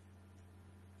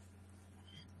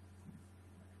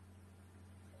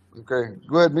 Okay,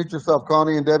 go ahead, mute yourself,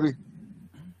 Connie and Debbie.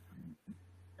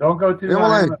 Don't go too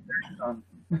high. On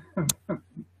the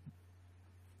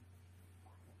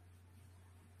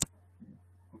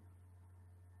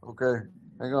Okay,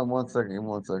 hang on 1 second. Give me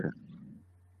 1 second.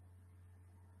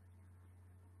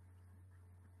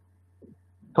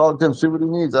 Talk to him, see what he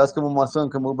needs. Ask him when my son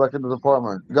can move back into the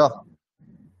apartment. Go.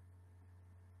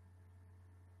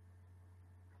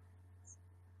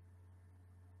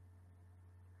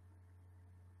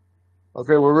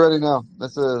 Okay, we're ready now.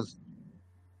 This is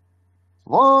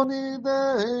Wani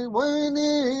de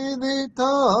Wani di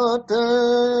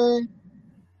tate.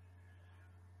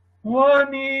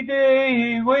 Wani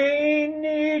de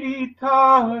Wani di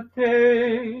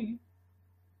tate.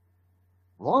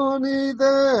 Wani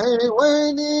de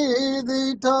Wani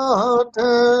di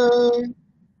tate.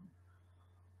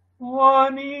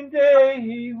 Wani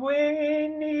de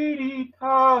Wani di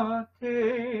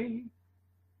tate.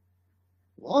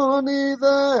 Wani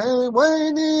de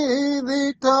Wani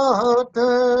di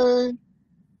tate.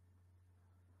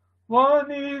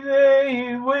 Wani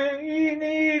de Wani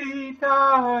di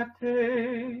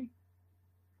tate.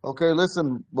 Okay,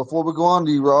 listen, before we go on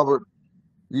to you, Robert,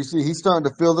 you see he's starting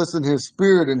to feel this in his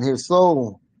spirit and his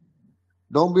soul.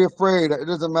 Don't be afraid. It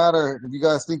doesn't matter if you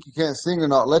guys think you can't sing or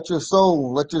not. Let your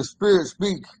soul, let your spirit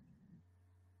speak.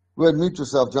 Go ahead and mute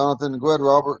yourself, Jonathan. Go ahead,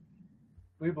 Robert.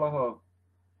 We blow.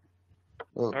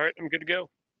 All right, I'm good to go.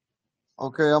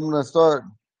 Okay, I'm going to start.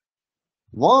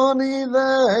 Wani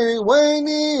le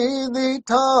Wani di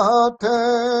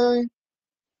tate.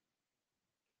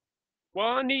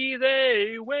 Wani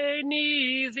de we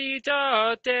ni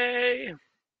zitate.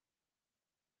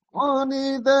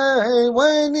 Wani de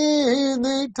Wani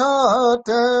di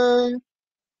tate.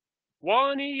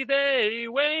 Wani de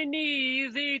we ni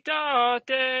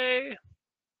zitate.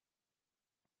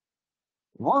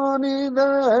 Wani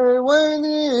de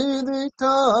Wani di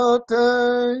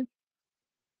tate.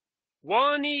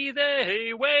 Wani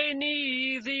de we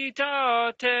ni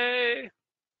zitate.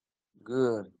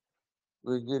 Good.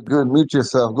 Good. Mute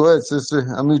yourself. Go ahead, sister.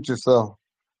 Unmute yourself.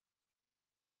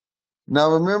 Now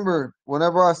remember,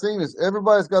 whenever I sing this,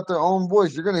 everybody's got their own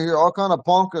voice. You're gonna hear all kind of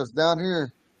ponkas down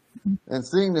here and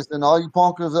sing this, and all you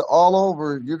ponkas all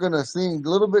over, you're gonna sing a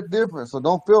little bit different. So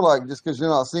don't feel like just because you're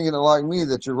not singing it like me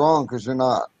that you're wrong, because you're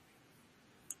not.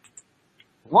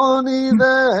 Wani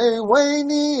de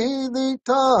Wani di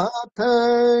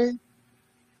tate.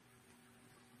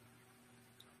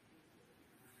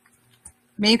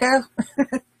 Me go?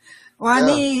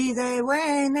 Wani de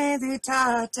Wani di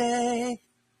tate.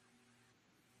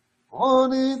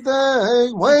 Wani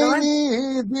de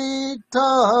Wani di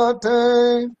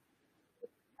tate.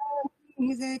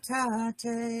 Di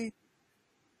tate.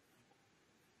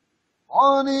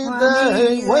 Wani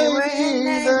de Wani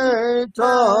di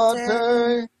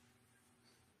tate.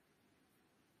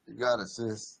 You got it,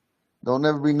 sis. Don't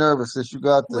ever be nervous, sis. You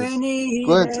got this.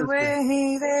 Go ahead, sister.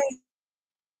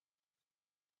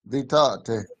 Di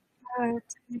tate.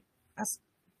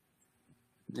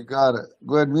 You got it.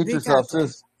 Go ahead, mute yourself,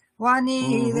 sis.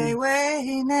 Wani de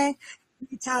Wani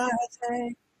di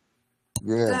tate.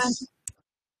 Yes.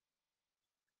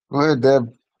 Go ahead,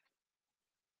 Deb.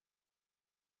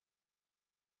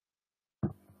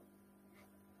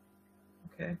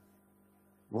 Okay.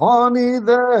 Wani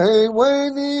de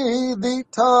Wani di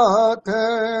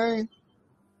tate.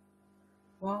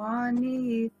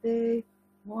 Wani de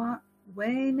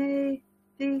Wani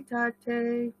di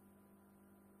tate.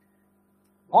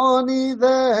 Wani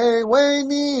they,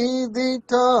 weni the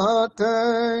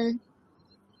tate.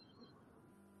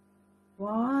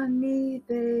 Wani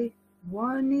they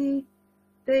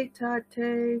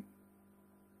tate.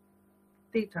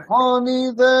 The tate.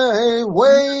 Wani they,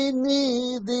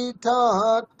 weni the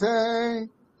tate.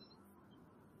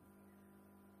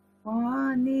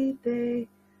 Wani they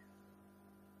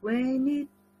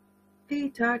the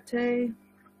tate.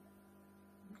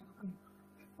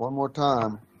 One more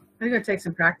time. I'm gonna take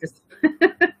some practice.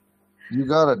 You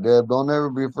got it, Deb. Don't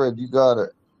ever be afraid. You got it.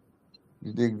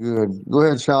 You did good. Go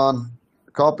ahead, Sean.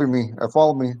 Copy me or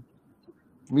follow me.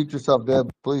 Mute yourself, Deb,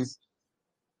 please.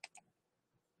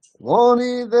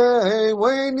 Wani they,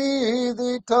 weni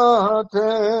the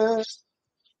tate.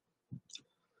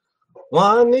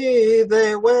 Wani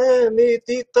they weni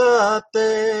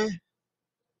titate.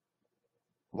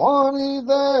 Wani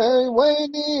they,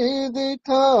 weni the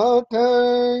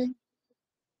tate.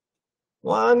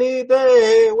 Wani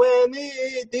they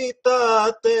weni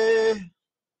titate.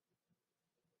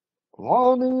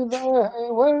 Wani they,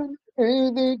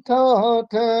 weni the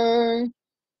tate.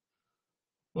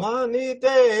 Wani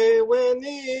they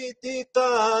weni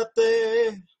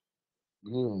titate.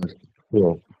 Good.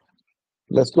 Good.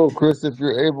 Let's go, Chris, if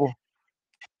you're able.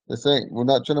 We're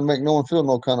not trying to make no one feel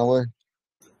no kind of way.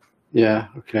 Yeah,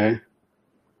 okay.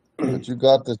 But you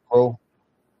got this, bro.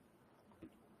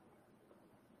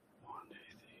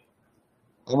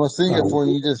 I'm gonna sing it for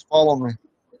you. You just follow me.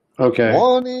 Okay.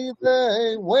 Wani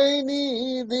they,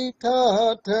 weni the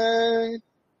tate.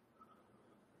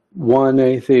 One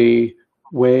the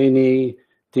weni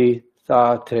di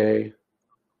thate.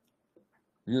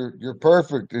 You're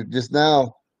perfect. Just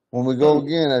now, when we go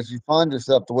again, as you find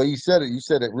yourself, the way you said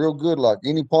it real good. Like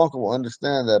any Ponca will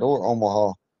understand that, or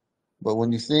Omaha. But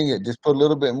when you sing it, just put a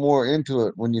little bit more into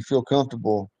it when you feel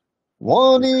comfortable.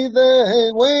 Wani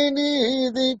they,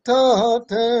 weni the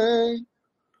tate.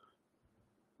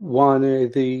 One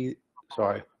the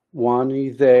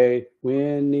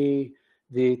weni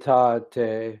the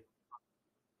tate.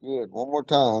 Good. One more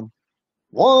time.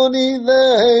 Wani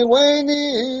they,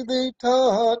 weni the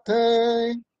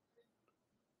tate.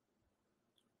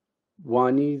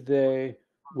 One the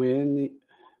weni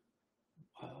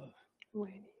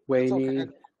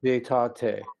weni the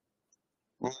tate.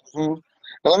 Mhm.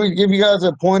 Let me give you guys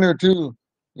a pointer too.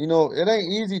 You know, it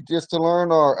ain't easy just to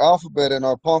learn our alphabet and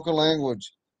our Ponca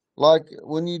language. Like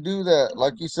when you do that,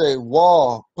 like you say,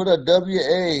 wa, put a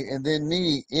W-A and then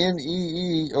knee,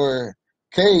 N-E-E or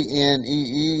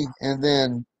K-N-E-E, and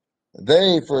then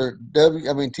they for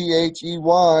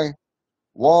T-H-E-Y,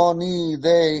 wa, knee,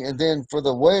 they, and then for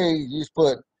the way, you just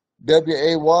put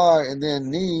W-A-Y and then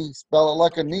knee, spell it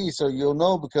like a knee so you'll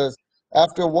know, because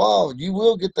after a while, you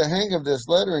will get the hang of this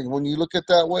lettering. When you look at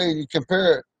that way and you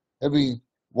compare it, it'll be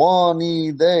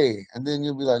wani they, and then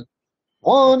you'll be like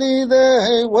wani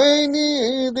they,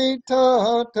 weni the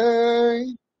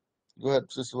tate. Go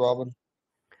ahead, Sister Robin.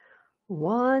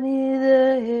 Wani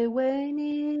de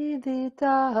weni di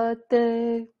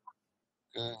tate.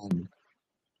 Good.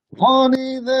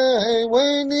 Wani they,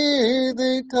 weni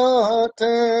the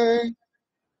tate.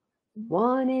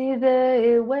 Wani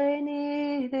de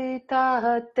weni di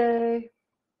tate.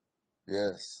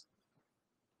 Yes.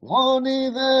 Wani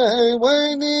they,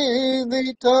 weni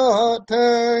the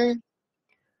tate.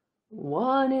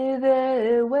 Wani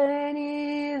de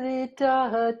weni di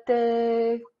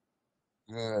tate.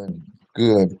 Good.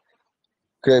 Good.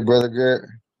 Okay, Brother Garrett.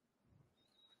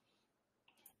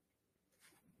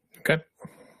 Okay.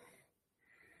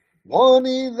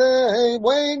 Wani they,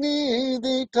 weni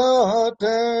the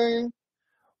tate.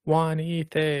 Wani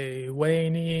te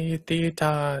weni ti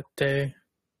tate.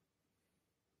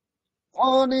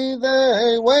 Wani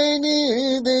they,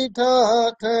 weni the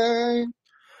tate.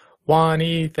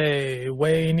 Wani te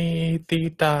weni ti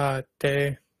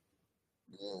tate.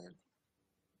 Good.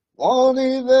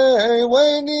 Wani they,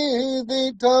 weni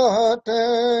the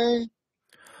tate.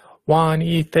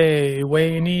 Wani te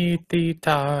weni ti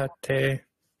tate.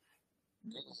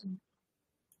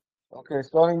 Okay,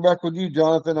 starting back with you,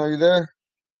 Jonathan. Are you there?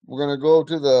 We're gonna go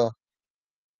to the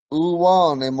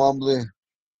Uwane Mumbly.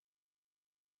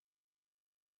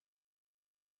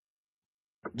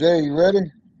 Jay, you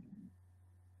ready?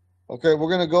 Okay, we're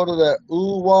gonna go to that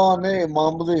Uwane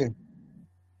Mumbly.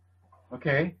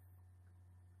 Okay.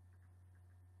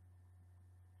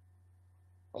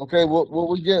 Okay, what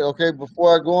we get? Okay,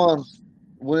 before I go on,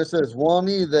 when it says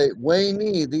Wani they,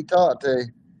 Weni the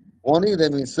tate. Wani they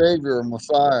mean savior or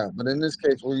Messiah, but in this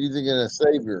case we're using it as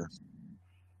savior.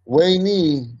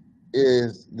 Weni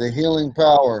is the healing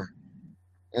power.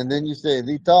 And then you say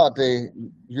the tate,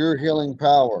 your healing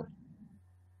power.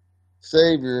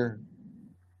 Savior.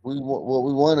 What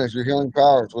we want is your healing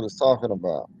power. Is what it's talking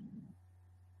about.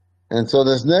 And so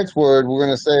this next word we're going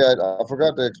to say, I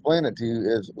forgot to explain it to you,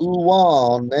 is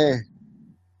uwane.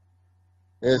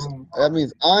 That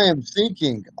means I am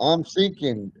seeking. I'm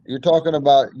seeking. You're talking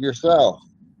about yourself.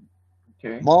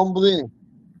 Okay. Mumbly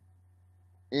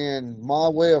in my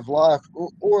way of life,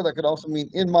 or that could also mean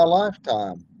in my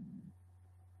lifetime.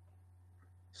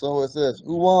 So it says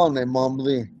uwane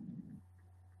mumbly.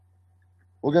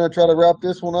 We're going to try to wrap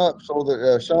this one up so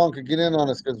that Sean could get in on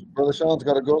us because Brother Sean's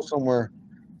got to go somewhere.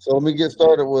 So let me get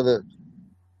started with it.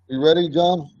 You ready,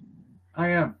 John? I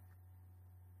am.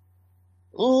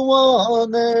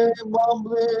 Uwane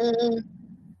mumbly.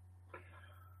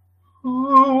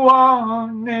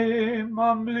 Uwane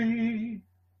mumbly.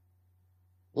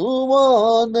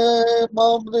 Uwane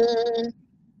mumbly.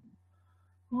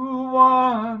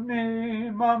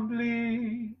 Uwane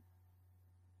mumbly.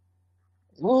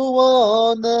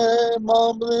 Uwane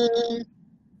mumbly.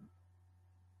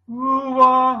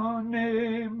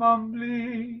 Uwane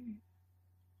mumbly.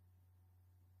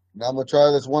 Now I'm gonna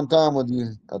try this one time with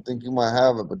you. I think you might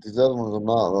have it, but these other ones I'm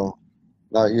not though.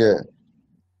 Not yet.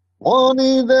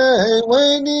 Wani de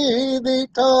weni di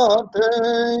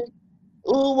tate.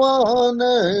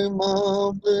 Uwane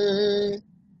mumbly.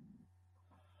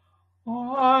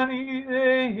 Wani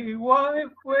de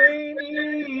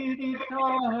weni di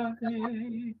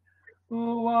tate.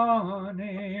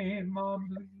 Uwane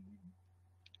mumbly.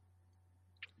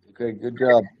 Okay, good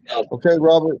job. Okay,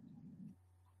 Robert.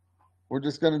 We're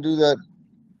just gonna do that.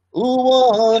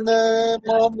 Uwane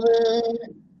mumbly.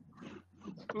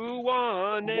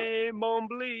 Uwane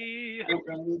Mombly.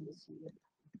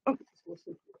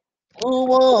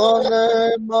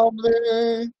 Uwane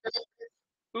mumbly.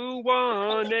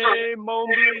 Uwane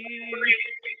Mombly.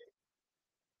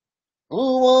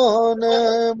 Uwane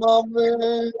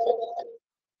mumbly.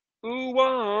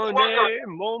 Uwane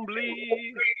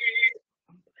Mombly.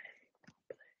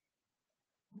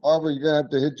 Barbara, you're gonna have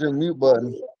to hit your mute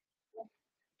button.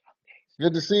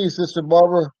 Good to see you, Sister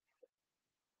Barbara.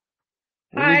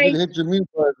 We need you to Hi. hit your mute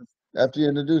button after you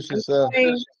introduce yourself.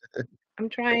 I'm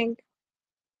trying.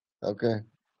 Okay.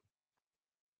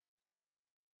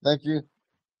 Thank you.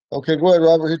 Okay, go ahead,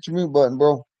 Robert. Hit your mute button,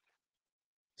 bro.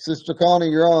 Sister Connie,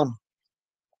 you're on.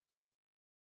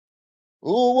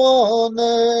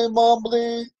 Uwane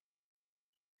mumbly.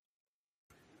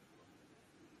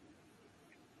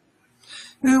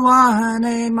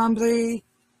 Uwane mumbly.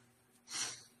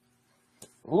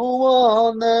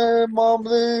 Uwane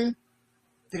mumbly.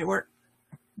 Did it work?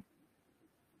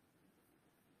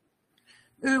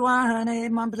 Uwane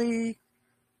mumbly.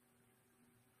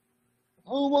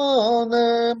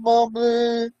 Uwane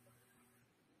mumbly.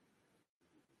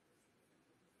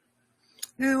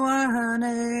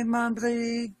 Uwane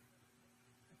mumbly.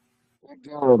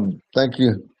 Thank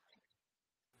you.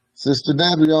 Sister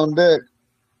Debbie on deck.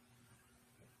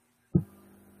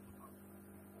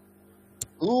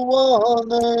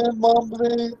 Uwane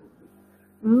mumbly.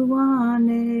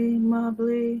 Uwane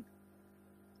mumbly.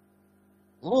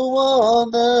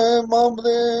 Uwane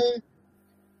mumbly.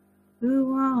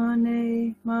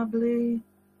 Uwane mumbly.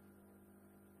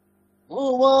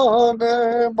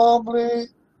 Uwane mumbly.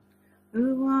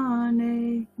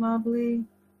 Uwane mumbly.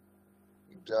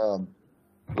 Good job.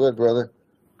 Good, brother.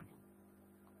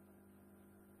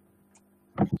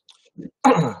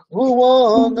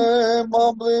 Uwane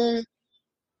mumbly.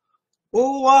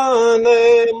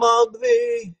 Uwane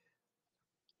mumbly.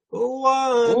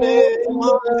 Uwane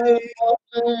mumbly.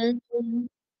 Mumbly.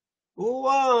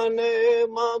 Uwane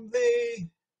mumbly.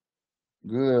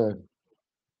 Good.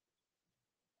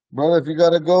 Brother, if you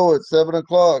got to go at 7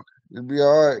 o'clock, you'll be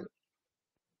all right.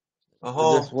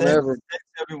 Or just whenever. Thanks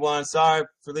everyone. Sorry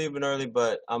for leaving early,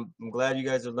 but I'm glad you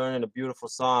guys are learning a beautiful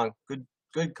song.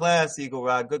 Good class, Eagle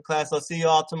Rod. Good class. I'll see you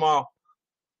all tomorrow.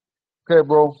 Okay,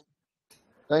 bro.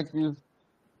 Thank you.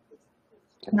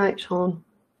 Good night, Sean.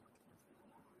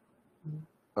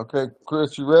 Okay,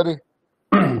 Chris, you ready?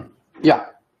 Yeah.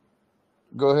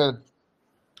 Go ahead.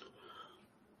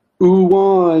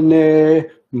 Uwane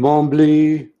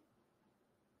mumbly.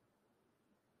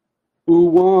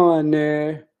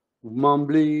 Uwane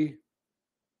mumbly.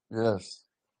 Yes.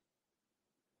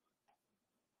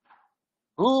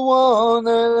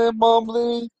 Uwane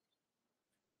mumbly.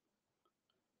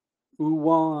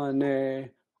 Uwane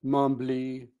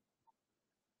mumbly.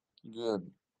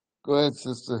 Good. Go ahead,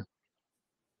 sister.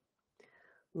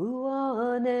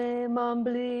 Uwane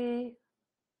mumbly.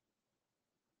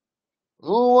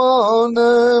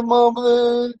 Uwane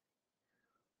mumbly.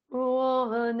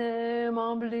 Uwane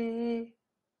mumbly.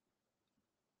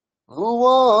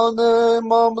 Uwane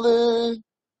mumbly.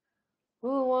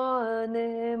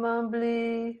 Uwane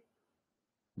mumbly.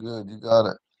 Good, you got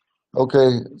it.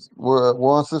 Okay, we're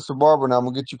on Sister Barbara now. I'm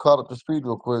gonna get you caught up to speed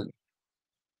real quick.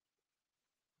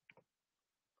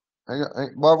 Hey,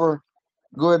 Barbara,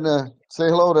 go ahead and say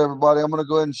hello to everybody. I'm gonna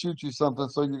go ahead and shoot you something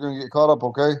so you're gonna get caught up,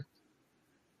 okay?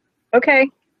 Okay.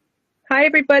 Hi,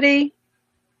 everybody.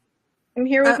 I'm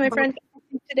here with my Barb. friend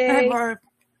Hi, today. Barb.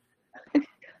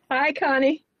 Hi,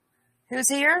 Connie. Who's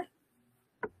here?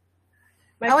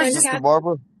 My I was friend just Sister Kat.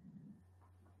 Barbara.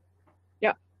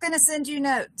 going to send you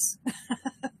notes.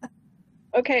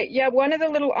 Okay, yeah, one of the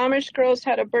little Amish girls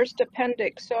had a burst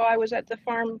appendix, so I was at the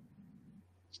farm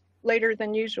later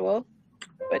than usual,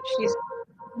 but she's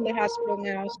in the hospital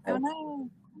now, Oh, so no.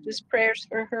 just prayers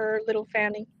for her little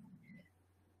Fanny.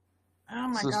 Oh,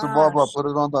 my Sister Barbara, I gosh. put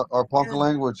it on our Ponca Good.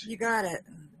 Language. You got it.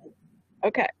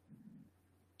 Okay,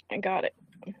 I got it.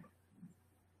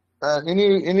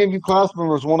 Any of you class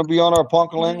members want to be on our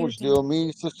Ponca You Language do. deal?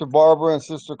 Me, Sister Barbara, and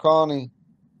Sister Connie,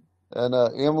 and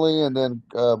Emily, and then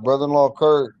brother-in-law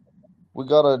Kurt. We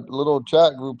got a little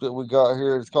chat group that we got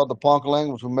here. It's called the Ponca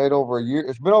Language. We made over a year.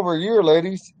 It's been over a year,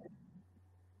 ladies.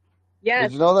 Yes,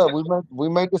 Did you know that we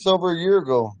made this over a year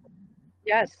ago?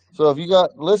 yes. So if any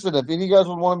of you guys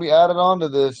would want to be added on to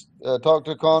this, talk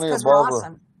to It's Connie or because we're Barbara.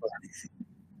 awesome.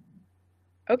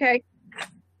 Okay,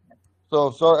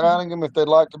 So start adding them if they'd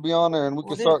like to be on there, and we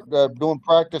We'll can do. start doing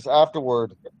practice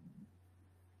afterward.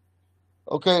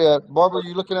 Okay, Barbara,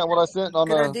 you looking at what I sent on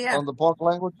Good idea. the Ponca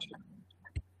Language?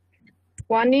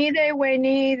 Juanide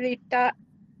weni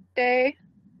ritate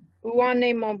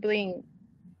uane mombling.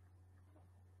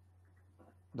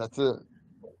 That's it.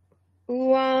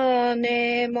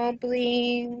 Uane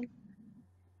mombling.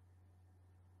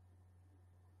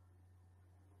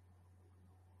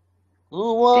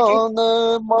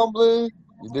 Uwane mumbly.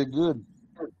 You did good.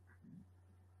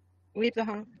 Leave the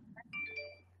home.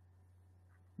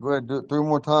 Go ahead, do it 3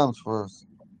 more times for us.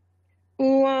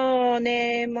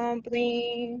 Uane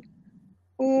mombling.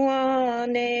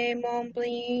 Uane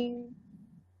mombling.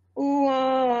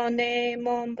 Uane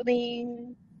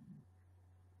mombling.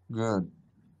 Good.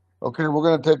 Okay, we're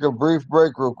gonna take a brief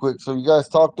break real quick. So you guys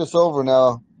talk this over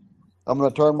now. I'm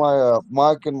gonna turn my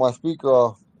mic and my speaker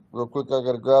off real quick. I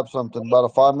gotta grab something. About a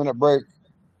 5-minute break.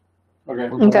 Okay.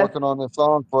 We've been Okay. working on this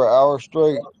song for an hour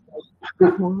straight.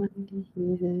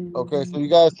 Okay, so you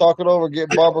guys talk it over, get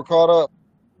Barbara caught up.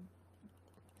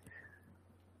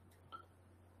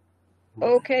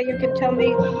 Okay, you can tell me.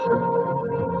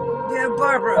 Yeah,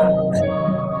 Barbara.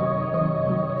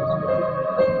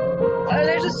 Oh,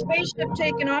 there's a spaceship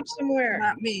taking off somewhere.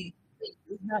 Not me.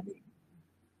 Not me.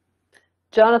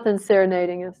 Jonathan's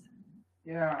serenading us.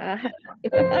 Yeah.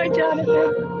 Hi,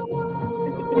 Jonathan.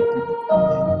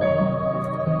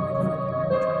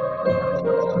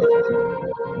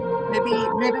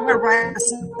 Maybe we'll write a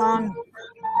song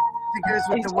that goes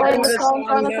with the Explain words. the song,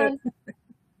 Jonathan.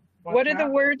 What do the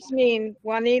words mean?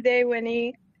 Juanide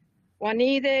weni.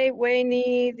 Juanide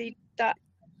weni the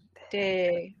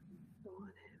tate.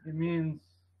 It means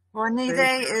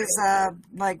Juanide is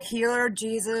like healer,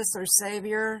 Jesus, or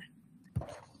Savior.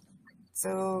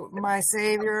 So my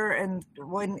Savior, and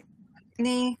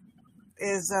Juani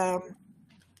is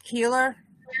healer,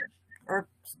 or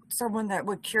someone that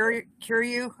would cure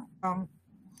you.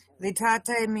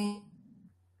 Litate means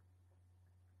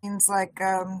like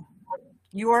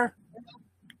your.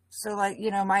 So like,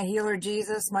 my healer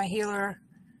Jesus, my healer,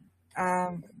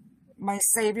 my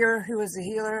Savior who is a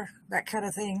healer, that kind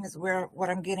of thing is what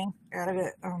I'm getting out of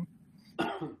it.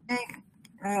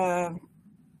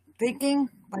 Thinking,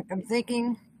 like I'm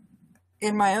thinking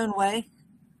in my own way,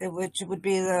 which would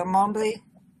be the Mombly.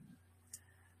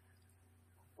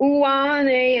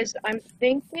 Uane is I'm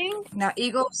thinking. Now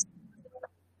eagles.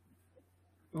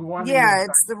 Uwane Yeah, is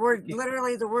it's the word, thinking.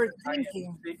 literally the word I am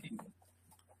thinking. thinking.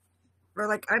 Or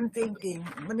like I'm thinking.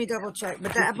 Let me double check.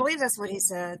 But I believe that's what he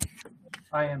said.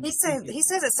 I am He thinking.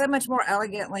 says it so much more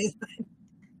elegantly,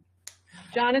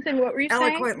 Jonathan, what were you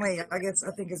saying? eloquently. I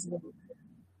think is.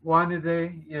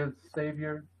 Wanide is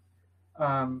Savior.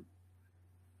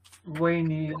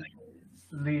 Weni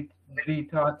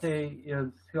Vitate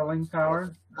is healing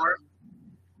power.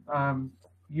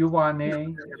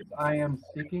 Uwane is I am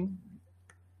seeking.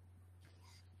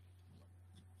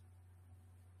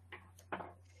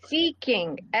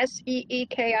 Seeking.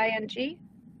 Seeking.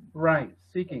 Right,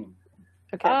 seeking.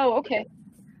 Okay. Oh, okay.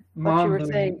 What you were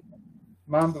saying.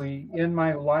 Mumbly, in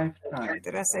my lifetime.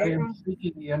 Did I say I it am wrong?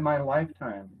 seeking in my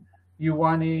lifetime.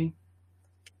 Yuwani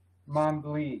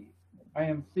Mumbly. I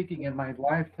am seeking in my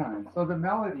lifetime. So the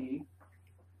melody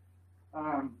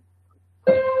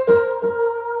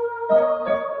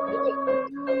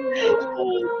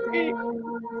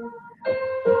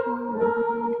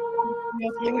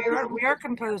We are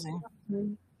composing.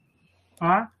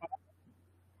 Huh?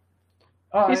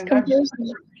 Oh, He's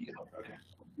composing.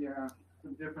 yeah,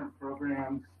 some different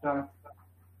program stuff.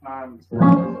 I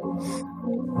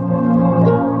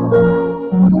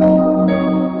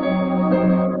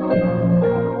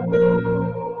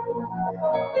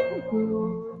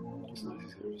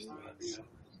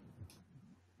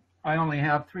only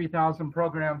have 3,000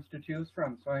 programs to choose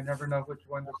from, so I never know which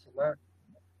one to select.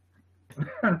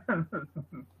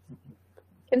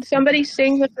 Can somebody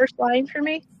sing the first line for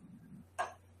me?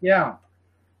 Yeah.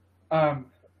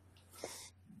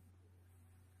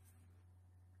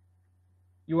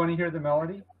 You want to hear the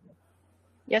melody?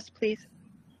 Yes, please.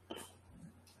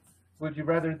 Would you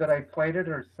rather that I played it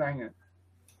or sang it?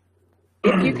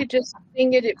 You could just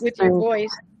sing it with your voice.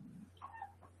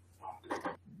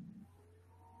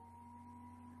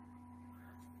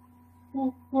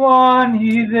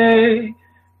 Wanide,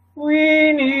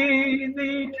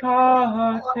 Winnie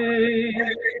Tate.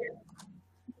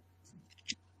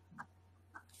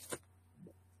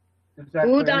 Is that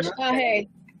clear enough? Udachahe.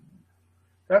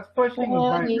 That's pushing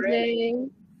my range. Wanide.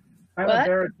 I'm a What?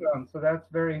 baritone, so that's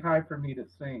very high for me to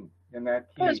sing in that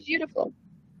key. Oh, it's beautiful.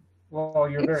 Well,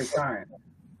 you're very kind.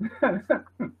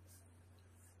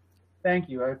 Thank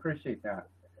you. I appreciate that.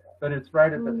 But it's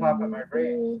right at the top of my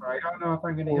range. So I don't know if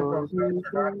I'm going to hit those notes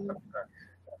or not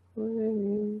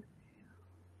sometimes.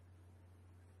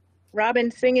 Robin,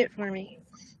 sing it for me.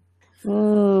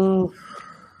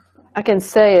 I can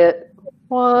say it.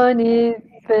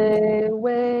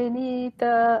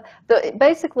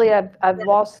 Basically, I've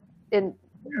lost in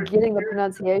getting the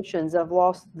pronunciations. I've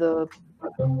lost the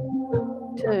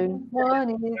tune.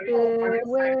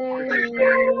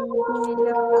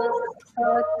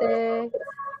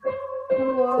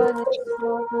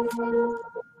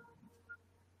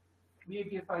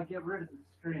 Maybe if I get rid of the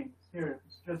strings. Here,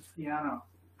 it's just piano.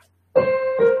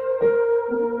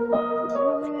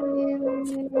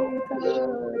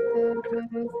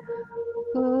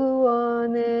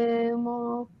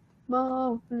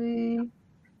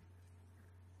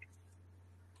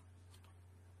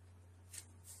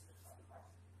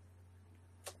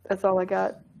 That's all I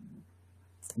got.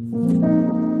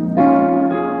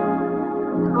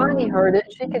 Connie heard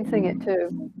it. She can sing it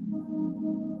too.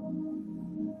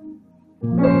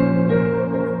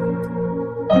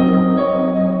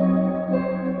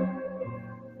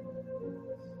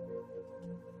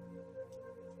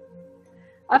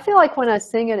 I feel like when I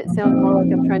sing it, it sounds more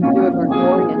like I'm trying to do a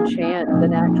Gregorian chant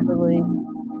than actually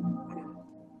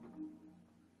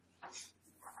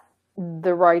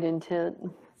the right intent.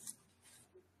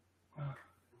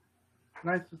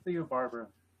 Nice to see you, Barbara.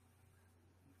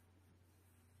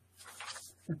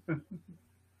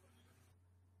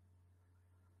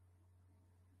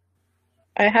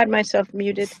 I had myself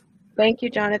muted. Thank you,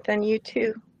 Jonathan. You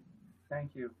too.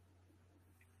 Thank you.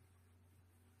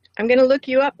 I'm going to look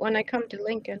you up when I come to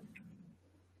Lincoln.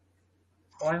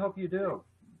 Well, I hope you do.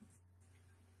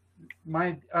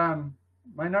 My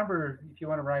number, if you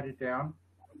want to write it down.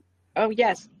 Oh,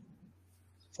 yes.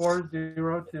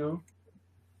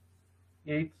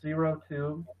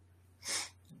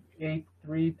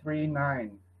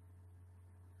 402-802-8339.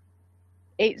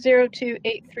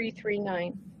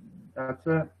 802-8339. That's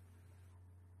it.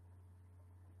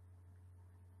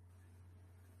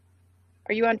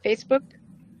 Are you on Facebook?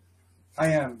 I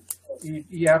am.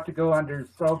 You have to go under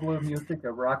So Blue Music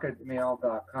at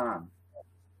rocketmail.com.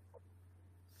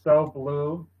 So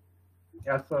Blue,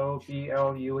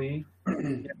 SOBLUE,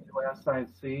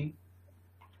 MUSIC,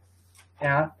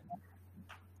 at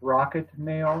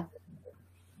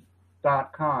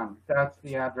rocketmail.com. That's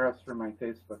the address for my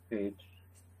Facebook page.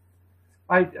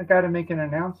 I got to make an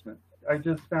announcement. I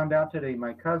just found out today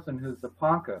my cousin, who's a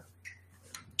Ponca,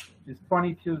 she's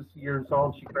 22 years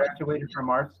old. She graduated from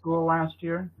art school last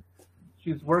year.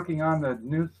 She's working on the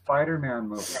new Spider-Man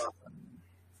movie.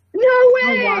 No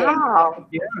way! Wow.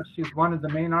 Yeah, she's one of the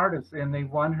main artists, and they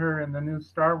won her in the new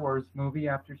Star Wars movie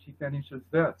after she finishes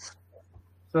this.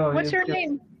 So What's her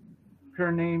name?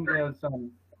 Her name is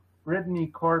Brittany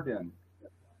Corbin.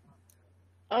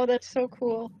 Oh, that's so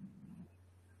cool.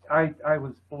 I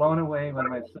was blown away when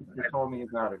my sister told me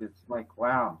about it. It's like,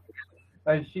 wow.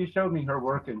 She showed me her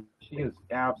work, and she is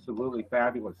absolutely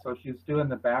fabulous. So she's doing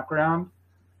the background,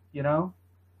 you know,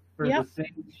 for the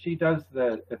scene. She does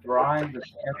the drawing, the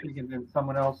sketching, and then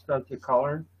someone else does the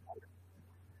color.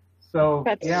 So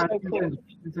That's yeah, so cool.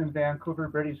 she's in Vancouver,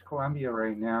 British Columbia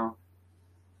right now,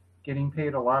 getting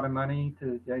paid a lot of money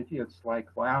to. It's like,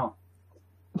 wow.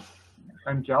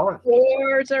 I'm jealous.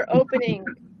 Doors are opening.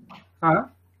 Huh?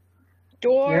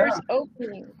 Doors Yeah.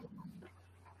 opening.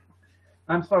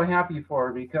 I'm so happy for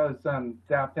her because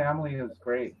that family is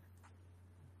great.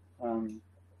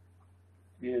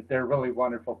 Yeah, they're really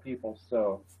wonderful people,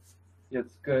 so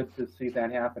it's good to see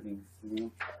that happening. You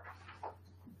know?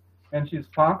 And she's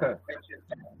Ponca.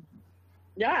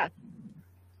 Yeah.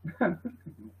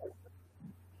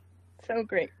 So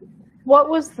great. What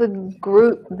was the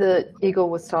group that Eagle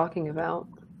was talking about?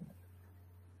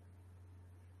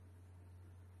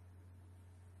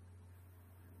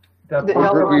 The The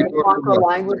What group are you talking Ponca about?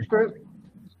 Language group?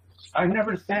 I've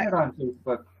never seen it on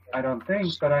Facebook, I don't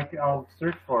think, but I'll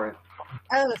search for it.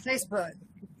 Oh, the Facebook.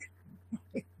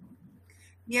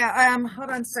 Yeah, hold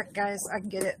on a sec, guys. I can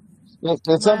get it.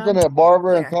 It's something that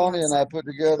Barbara and Yeah, hold on Connie a and I put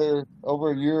together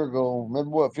over a year ago. Maybe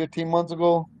what, 15 months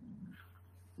ago?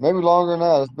 Maybe longer than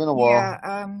that. It's been a while.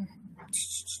 Yeah,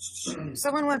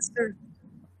 someone wants to.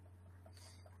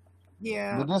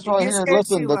 Yeah, But this you right just here, go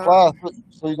listen, to the class,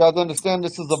 so you guys understand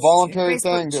this is a voluntary Facebook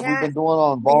thing that we've chat. been doing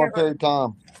on We have voluntary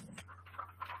time.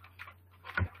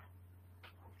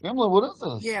 Emily, what is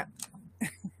this? Yeah.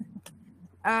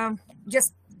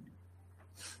 Just.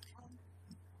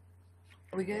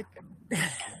 Are we good?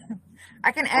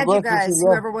 I can add go you ahead, guys, Chrissy, go.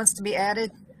 whoever wants to be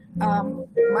added.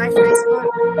 My Facebook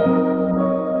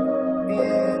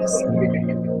is.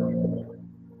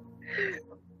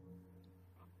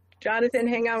 Jonathan,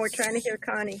 hang on. We're trying to hear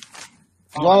Connie.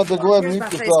 Jonathan, go ahead and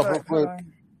Here's mute my yourself real Facebook. Hold quick.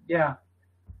 on. Yeah.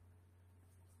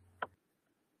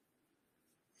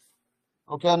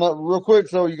 Okay, now, real quick,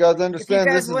 so you guys If you understand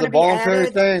guys this is want a to be voluntary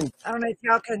added, thing. I don't know if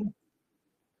y'all can.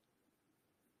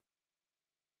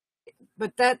 But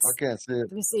I that's. can't see it.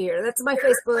 Let me see here. That's my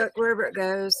Facebook, wherever it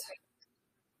goes.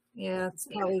 Yeah, it's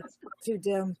probably too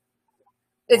dim.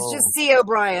 It's Oh. just C.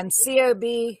 O'Brien.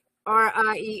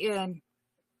 COBRIEN.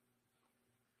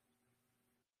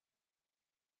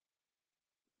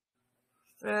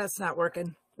 That's not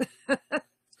working.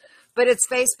 But it's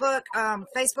Facebook,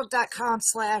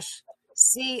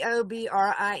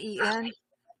 facebook.com/COBRIEN.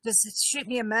 Just shoot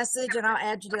me a message and I'll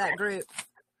add you to that group.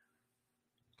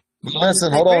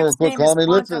 Listen, The hold on real group's quick, name is Connie.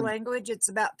 Ponca Listen, Language. It's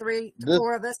about this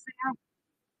 4 of us now.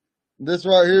 this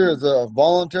right here is a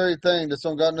voluntary thing. This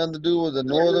don't got nothing to do with the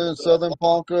northern, southern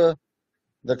Ponca,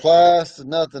 the class,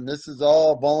 nothing. This is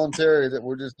all voluntary that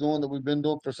we're just doing, that we've been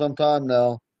doing for some time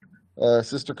now.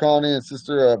 Sister Connie and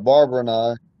Sister Barbara and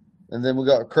I. And then we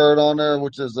got Kurt on there,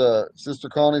 which is Sister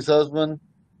Connie's husband,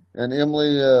 and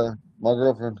Emily, my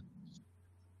girlfriend.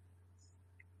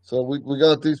 So we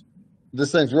got this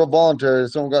thing's real voluntary.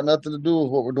 It's don't got nothing to do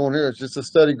with what we're doing here. It's just a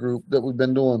study group that we've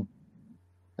been doing.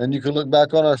 And you can look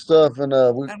back on our stuff, and I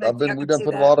don't know if y'all we can done see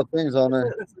put a that. lot of things on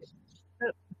there.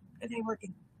 It ain't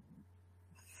working.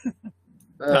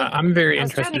 I'm very I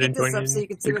was trying to interested in get this up joining so you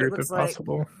can see the what it group looks if like.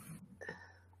 possible.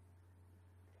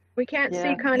 We can't Yeah.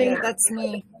 see Connie. Yeah, that's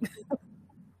me.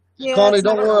 Yeah, Connie, it's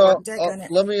not don't gonna worry. work. Daggone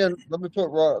it.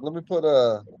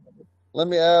 Let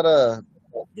me add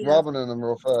Yeah. Robin in them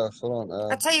real fast. Hold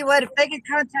on. I tell you what, if they can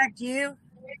contact you,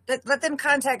 let them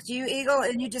contact you, Eagle,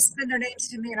 and you just send their names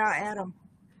to me and I'll add them.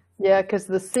 Yeah, because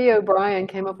the C. O'Brien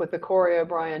came up with the Corey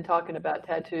O'Brien talking about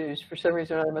tattoos. For some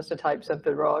reason, I must have typed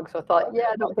something wrong. So I thought, yeah,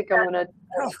 I don't think I want to.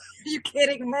 Oh, are you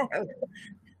kidding? No.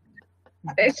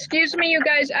 Excuse me, you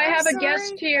guys. I I'm have a guest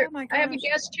sorry. here. Oh my I have a gosh.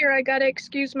 guest here. I gotta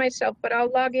excuse myself, but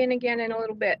I'll log in again in a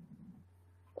little bit.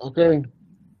 Okay.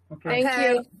 Okay. Thank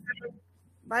you.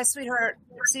 Bye, sweetheart.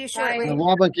 See you Bye. shortly. Now,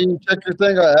 Robin, can you check your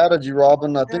thing? I added you,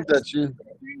 Robin. I think that's you.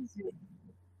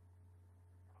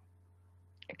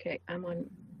 Okay, I'm on.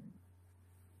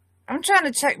 I'm trying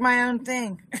to check my own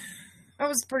thing. I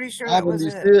was pretty sure that Robin, was do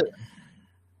you it. see it?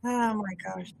 Oh my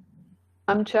gosh.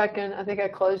 I'm checking. I think I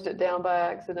closed it down by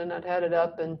accident. I'd had it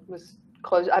up and was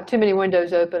closed. I have too many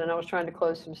windows open, and I was trying to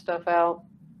close some stuff out.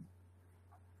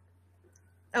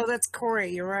 Oh, that's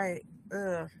Corey. You're right.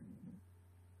 Ugh.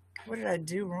 What did I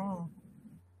do wrong?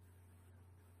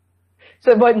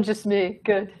 So it wasn't just me.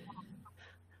 Good.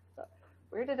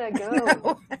 Where did I go?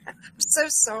 No, I'm so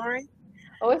sorry.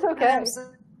 Oh, it's okay. I'm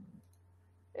so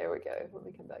There we go. Let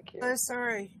me come back here.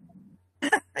 sorry.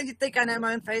 You think I know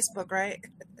my own Facebook, right?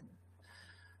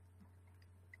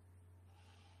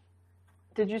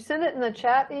 Did you send it in the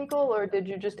chat, Eagle, or did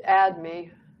you just add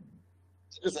me?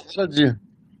 Just added you.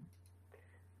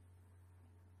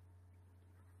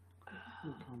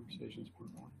 Conversations per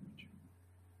language.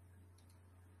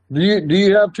 Do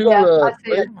you have two? Yeah, I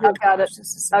see it. Oh my I've got it. gosh,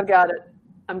 this is so I've got it.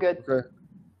 I'm good. Okay.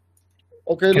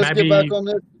 Okay, Can let's I get back be- on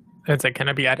this. It's like, can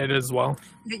I be added as well?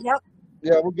 Yep.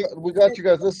 Yeah, we got you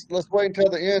guys. Let's wait until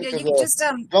the end. Yeah, you 'Cause, can just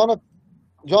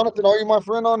Jonathan, are you my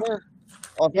friend on here?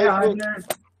 on Yeah, I'm Facebook? here.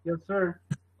 Yes, sir.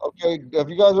 Okay, if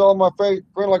you guys are on my friend,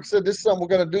 like I said, this is something we're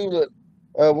gonna do that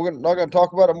not gonna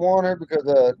talk about it more on here because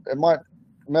it might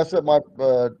mess up my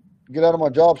get out of my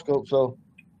job scope. So,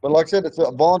 but like I said, it's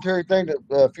a voluntary thing that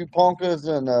a few Ponkas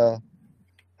and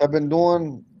have been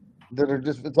doing that are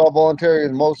just it's all voluntary,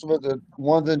 and most of it,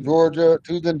 one's in Georgia,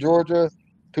 two's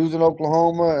in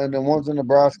Oklahoma, and then one's in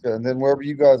Nebraska, and then wherever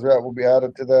you guys are at will be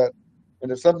added to that.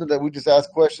 And it's something that we just ask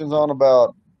questions on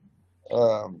about.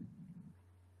 Um,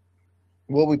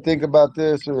 what we think about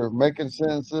this or making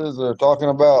sentences or talking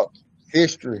about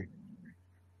history.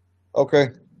 Okay.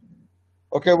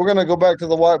 Okay, we're gonna go back to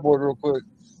the whiteboard real quick.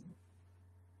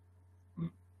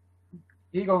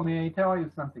 Eagle, may I tell you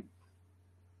something?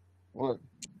 What?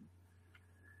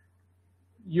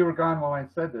 You were gone while I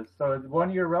said this. So one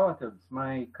of your relatives,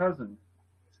 my cousin,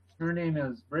 her name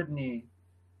is Brittany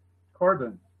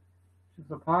Corbin. She's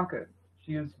a Ponca.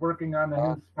 She is working on the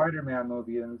new Spider-Man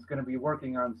movie and is going to be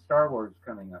working on Star Wars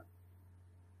coming up.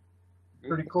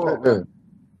 Pretty cool. Huh?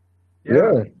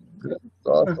 Yeah. That's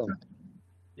awesome.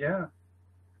 Yeah.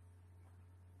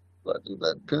 Let's do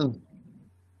that pin.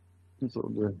 It's so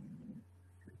good.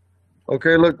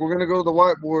 Okay, look, we're gonna go to the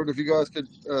whiteboard if you guys could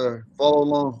follow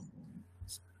along.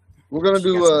 We're gonna She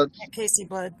do got some Casey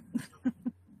blood.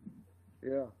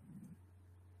 yeah.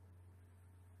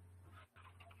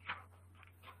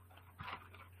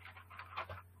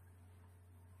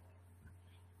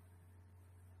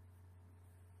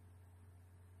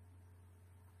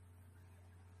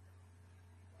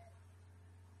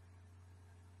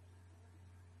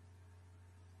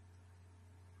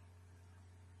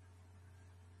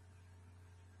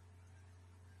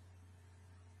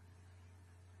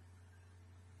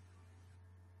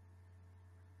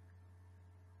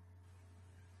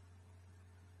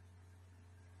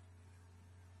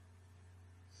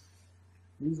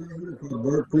 These are called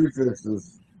verb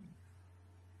prefixes.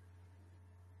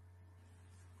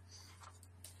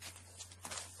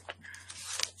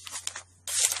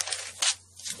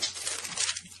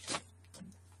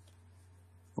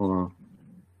 Hold on.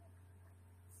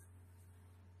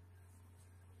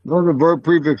 Those are verb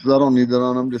prefixes. I don't need that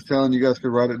on. I'm just telling you guys to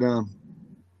write it down.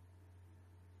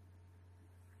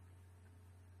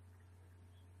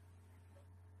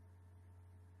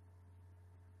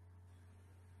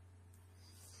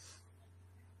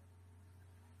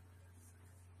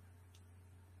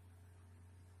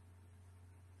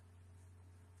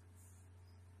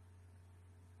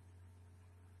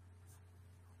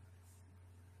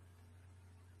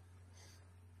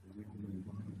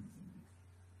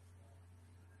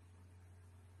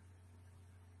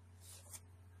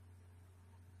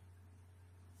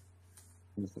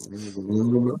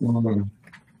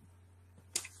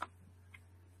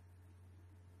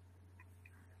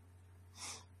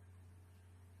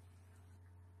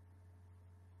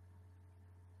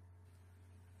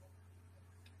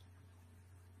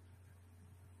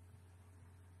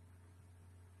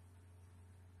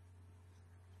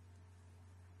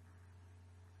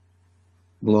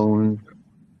 Blowing.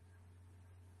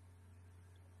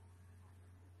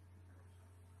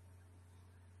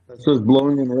 It says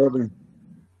blowing and rubbing.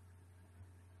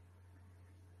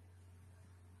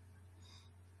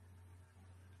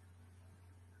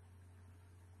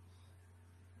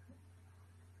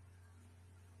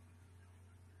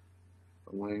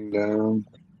 Laying down,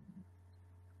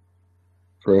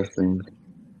 pressing.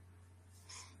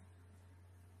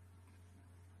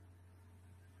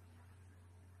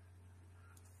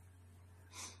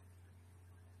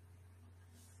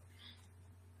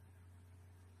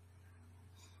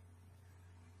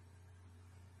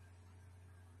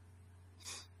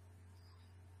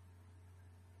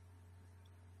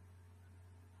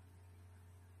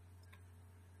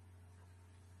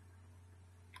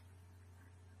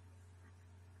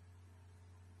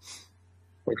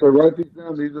 Okay, write these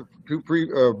down. These are two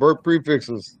verb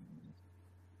prefixes.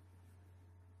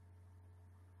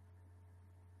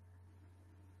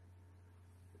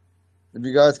 If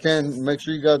you guys can, make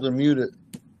sure you guys are muted.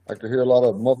 I can hear a lot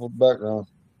of muffled background.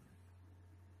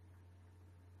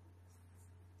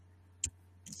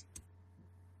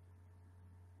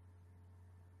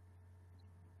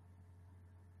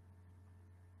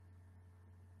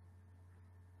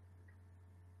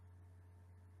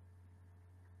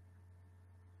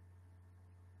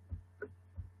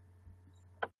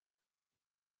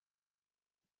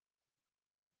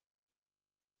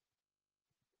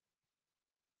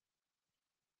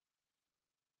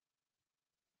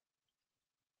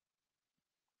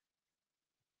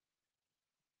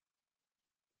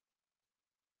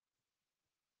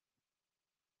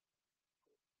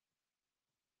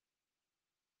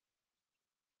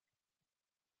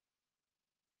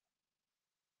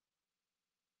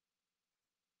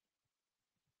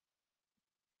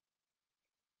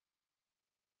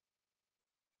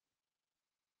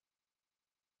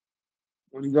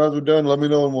 When you guys are done, let me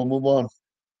know and we'll move on.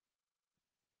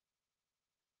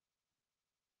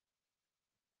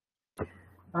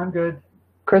 I'm good.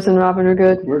 Chris and Robin are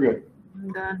good. We're good.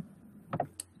 I'm done.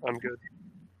 I'm good.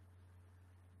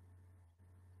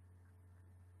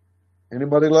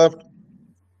 Anybody left?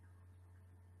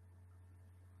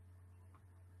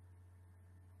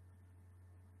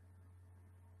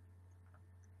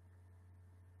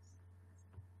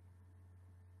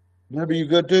 Maybe you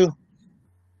good too?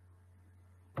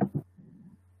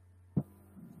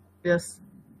 Yes.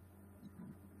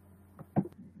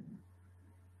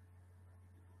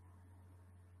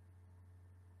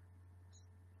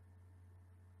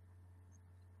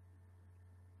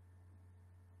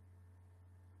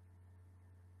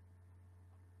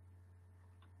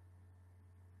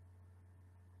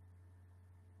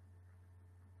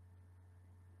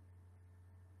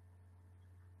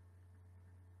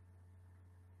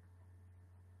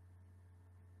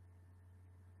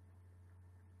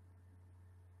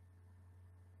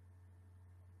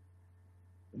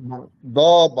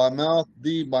 Daw by mouth,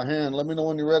 D by hand. Let me know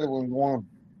when you're ready when we go on.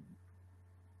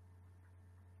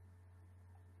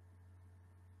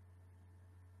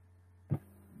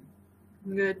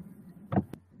 I'm good.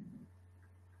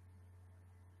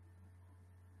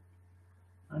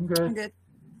 I'm I'm good. good.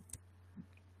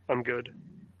 I'm good.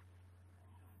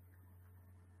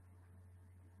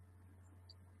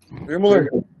 Emily.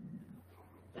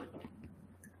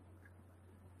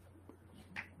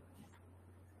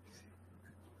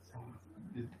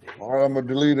 All right, I'm gonna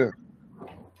delete it.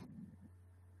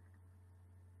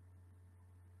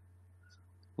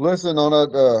 Listen, on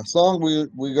that song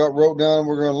we got wrote down,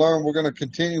 we're gonna learn. We're gonna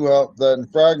continue out that in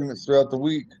fragments throughout the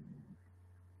week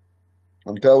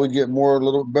until we get more a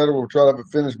little better. We'll try to have it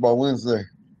finished by Wednesday.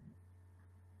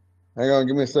 Hang on,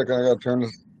 give me a second. I gotta turn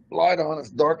this light on. It's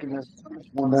dark in here. Turn this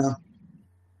one down.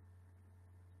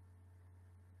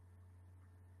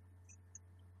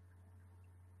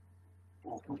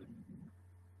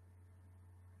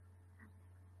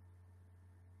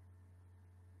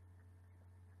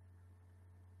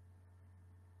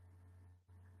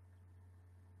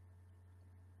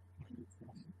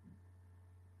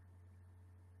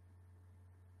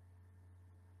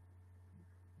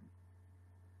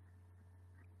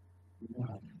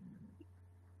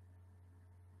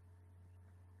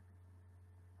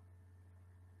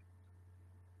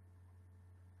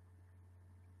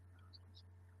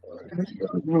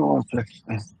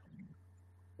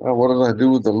 What did I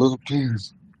do with the little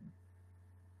pins?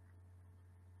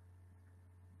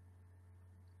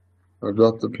 I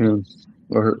dropped the pins.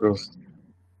 Oh, here it goes.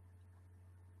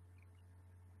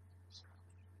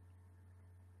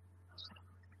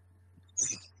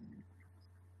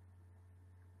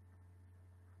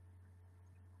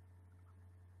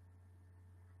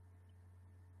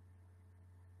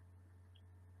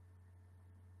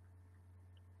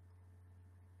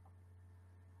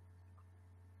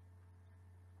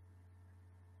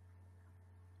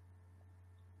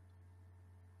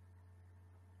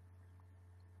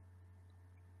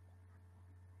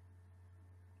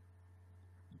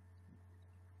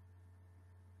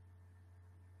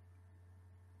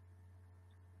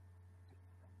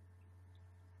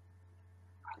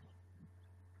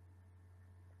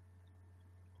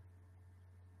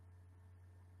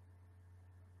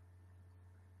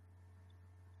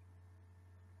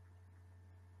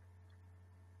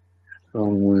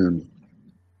 Strong wind.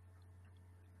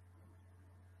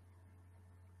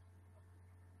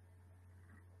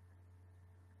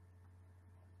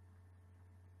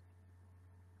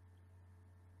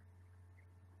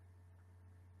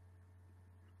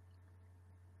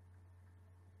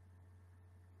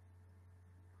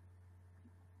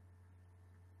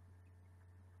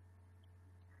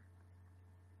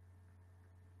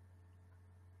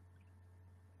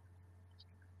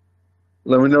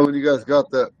 Let me know when you guys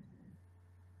got that.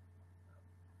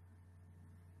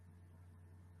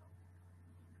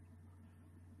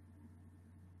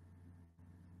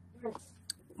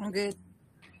 I'm good.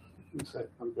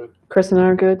 I'm good. Chris and I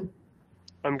are good.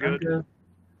 I'm I'm good. good.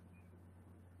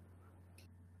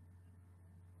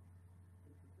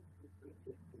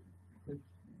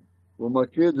 Well, my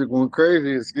kids are going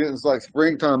crazy. It's like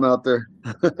springtime out there.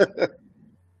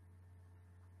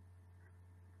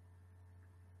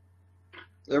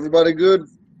 Everybody good?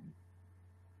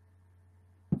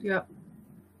 Yep.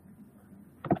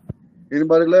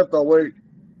 Anybody left? I'll wait.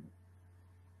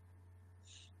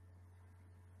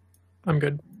 I'm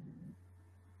good.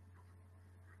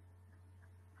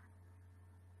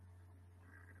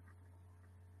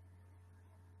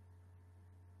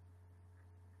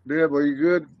 Deb, are you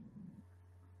good?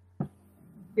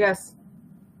 Yes.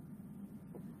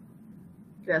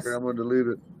 Yes. Okay, I'm gonna delete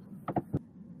it.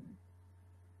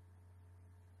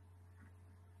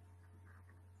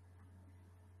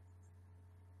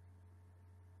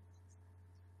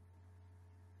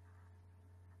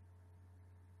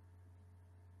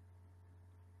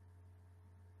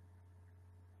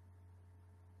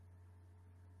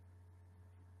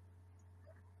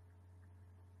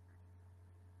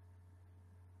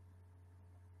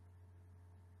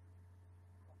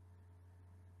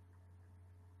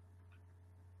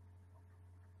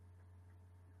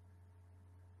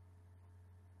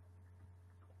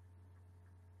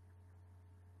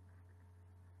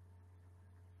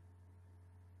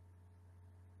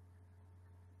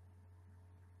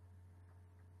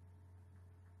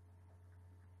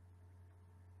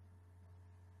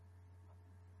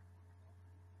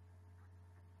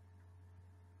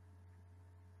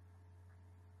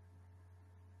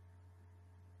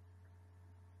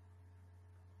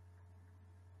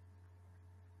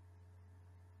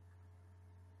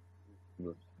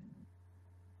 Let's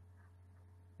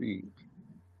see.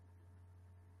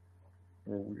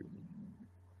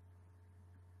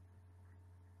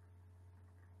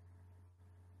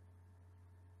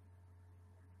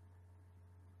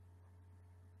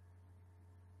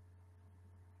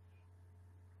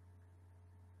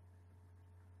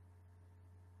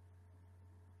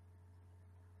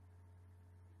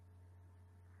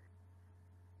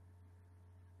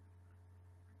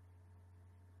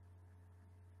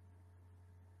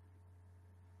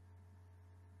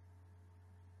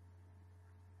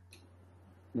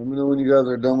 Let me know when you guys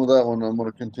are done with that one. I'm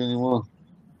gonna continue on.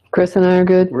 Chris and I are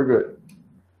good. We're good.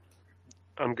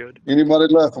 I'm good.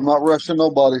 Anybody left? I'm not rushing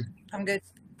nobody. I'm good.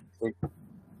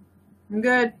 I'm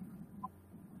good.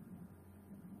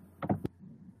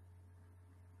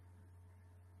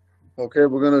 Okay,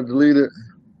 we're gonna delete it.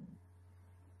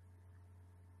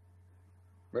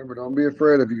 Remember, don't be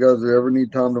afraid if you guys ever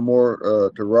need time to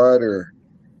write or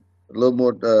a little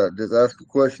more. Just ask a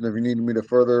question if you need me to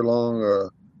further along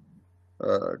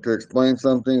to explain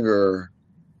something, or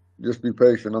just be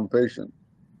patient. I'm patient.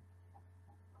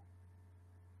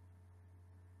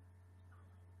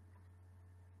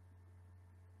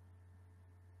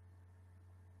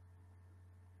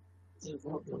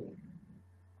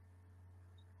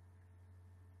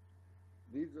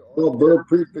 These are all verb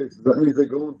prefixes. That means they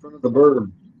go in front of the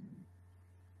verb.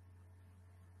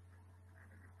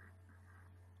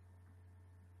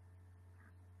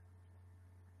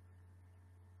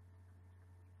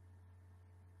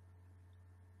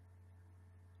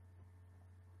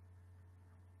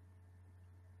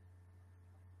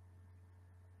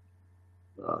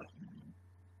 Ah,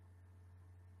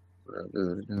 I'll do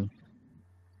it again.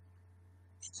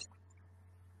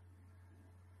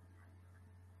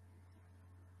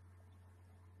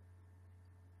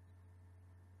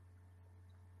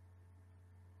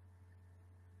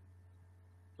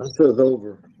 That says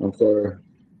over. I'm sorry.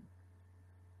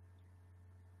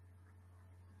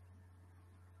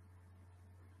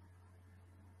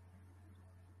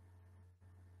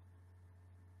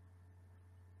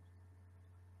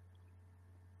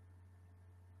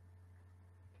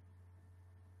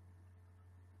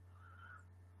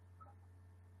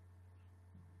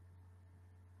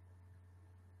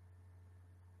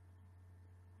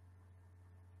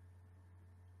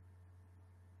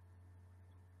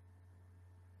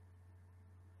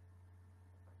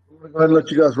 I'm gonna go ahead and let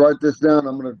you guys write this down.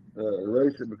 I'm gonna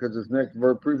erase it because this next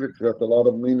verb prefix got a lot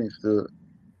of meanings to it.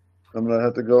 I'm gonna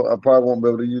have to go. I probably won't be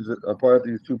able to use it. I probably have to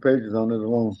use 2 pages on it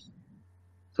alone.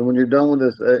 So when you're done with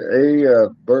this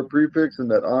verb prefix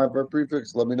and that I verb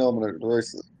prefix, let me know. I'm gonna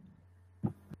erase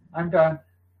it. I'm done.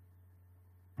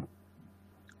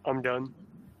 I'm done.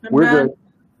 We're done. good.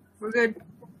 We're good.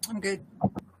 I'm good.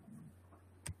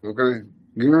 Okay.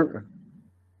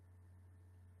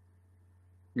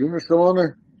 You're still on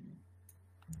there?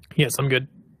 Yes, I'm good.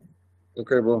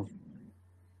 Okay, bro.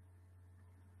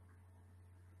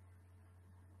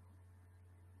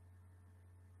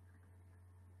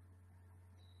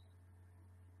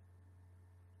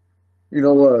 You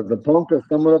know what? The Ponca's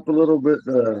coming up a little bit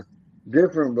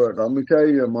different, but let me tell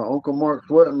you, my Uncle Mark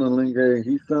Sweating,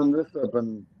 he summed this up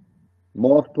in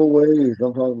multiple ways.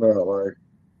 I'm talking about, like,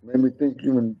 made me think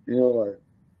even, like,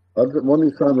 one of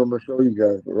these times I'm going to show you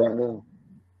guys, but right now,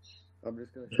 I'm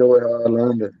just going to show you how I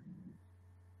learned it.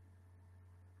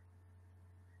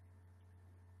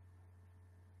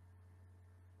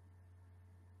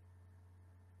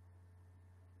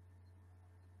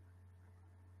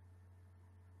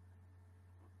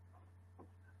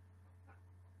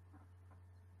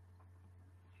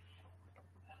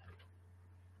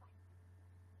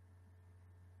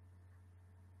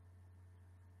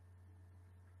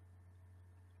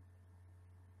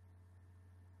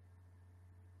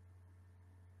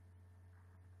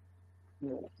 Oh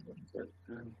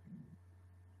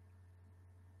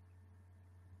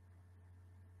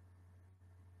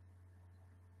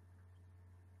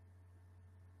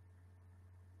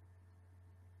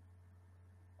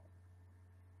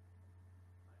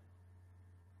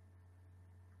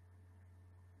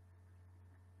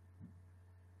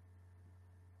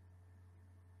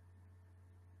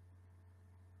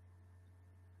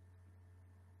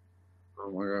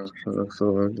my gosh, that looks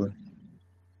so ugly.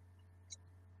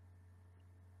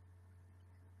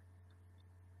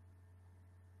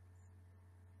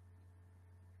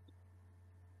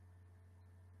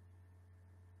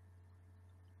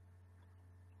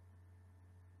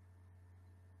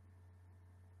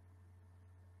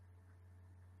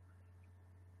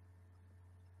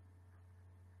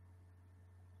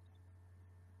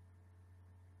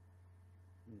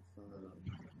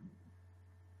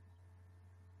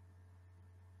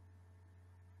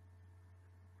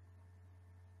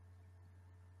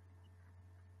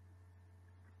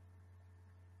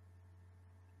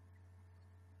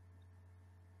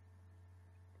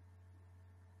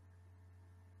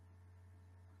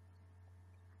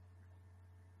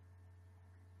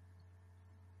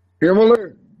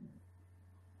 Himmler.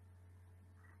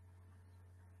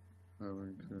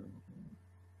 Having to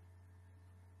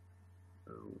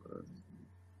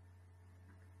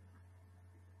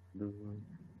do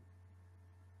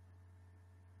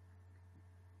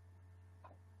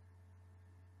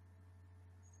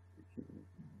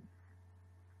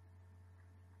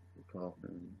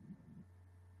talking.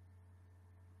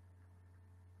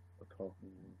 Talking.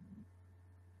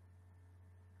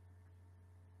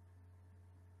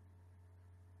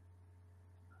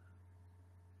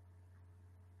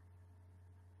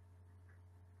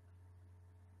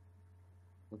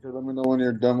 Okay, let me know when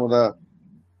you're done with that.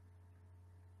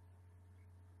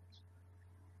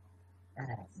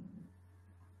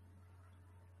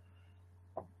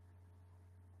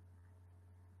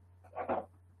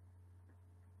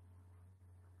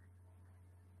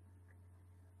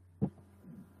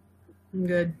 I'm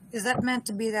good. Is that meant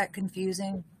to be that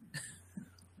confusing?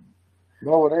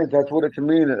 No, it ain't. That's what it can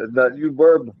mean. That you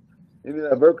verb, any of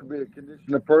that verb could be a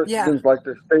condition of persons, Yeah. like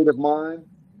their state of mind.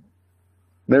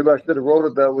 Maybe I should have wrote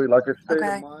it that way, like a state of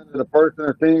Okay. mind that a person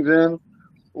or thing's in,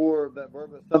 or that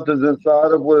verb that something's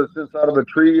inside of, whether it's inside of a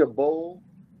tree, a bowl,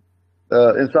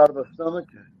 inside of a stomach,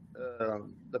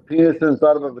 the penis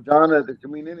inside of a vagina. It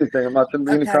can mean anything. I'm not saying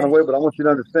any kind of Okay. way, but I want you to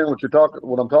understand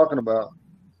what I'm talking about,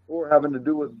 or having to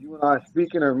do with you and I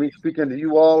speaking, or me speaking to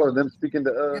you all, or them speaking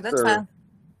to Yeah, us, that's or fine.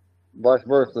 vice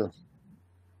versa.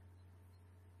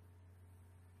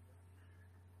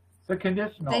 It's a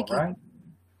conditional, Thank you. right?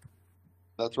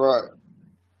 That's right.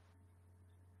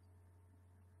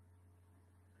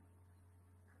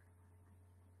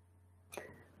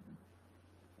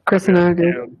 Chris and I are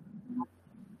good. Yeah.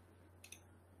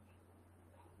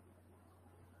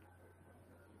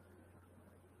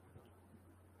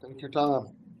 Take your time.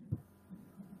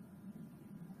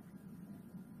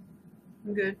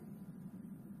 I'm good.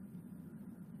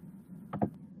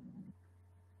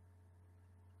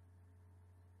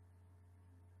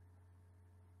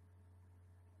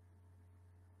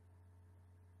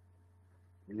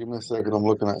 Give me a second. I'm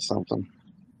looking at something.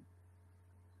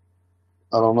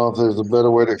 I don't know if there's a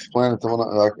better way to explain it than what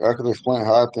I could explain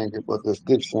how I think it, but this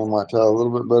dictionary might tell a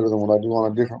little bit better than what I do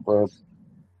on a different verb.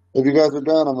 If you guys are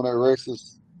done, I'm going to erase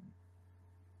this.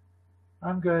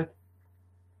 I'm good.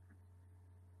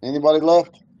 Anybody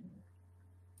left?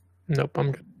 Nope,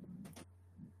 I'm good.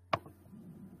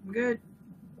 I'm good.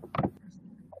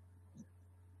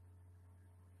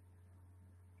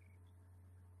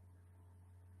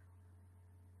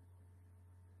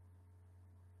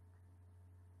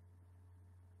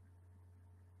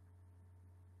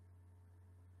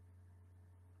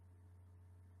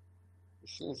 I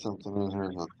see something in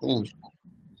here, I think,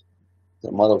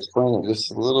 that might explain it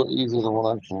just a little easier than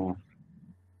what I can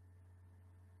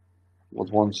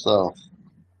with oneself.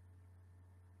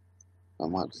 I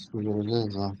might see what it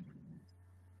is, huh?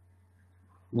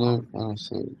 No, I don't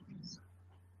see it.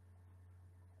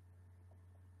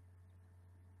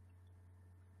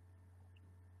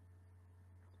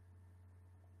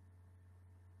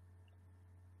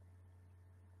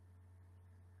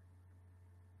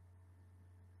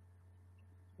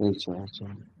 Reach out,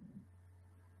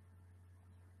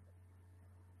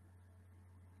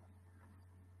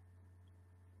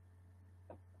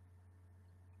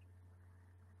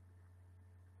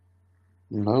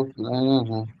 Nope, it ain't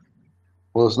in here.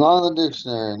 Well, it's not in the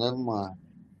dictionary. Never mind.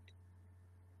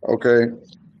 Okay,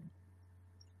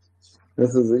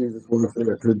 this is the easiest one to say.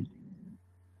 To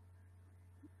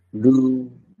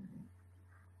do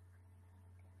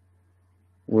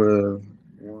with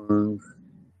one's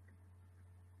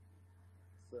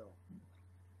self.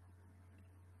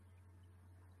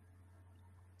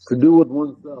 To do with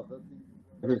oneself. That's the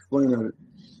easiest way to explain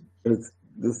it.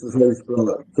 This is how you spell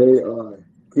it. K-I.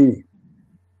 Key.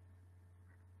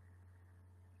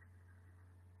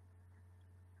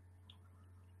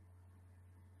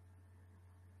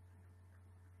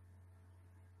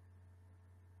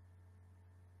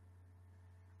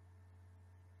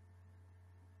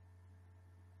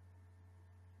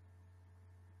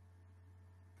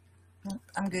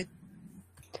 I'm good.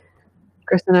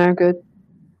 Chris and I are good.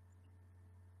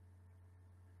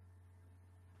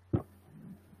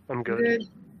 I'm I'm good. good.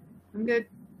 I'm good.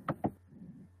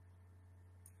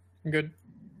 Good.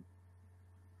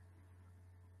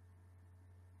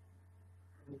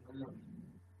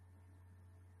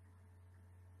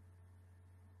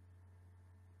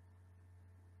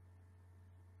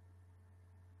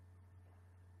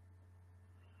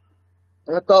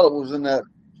 I thought it was in that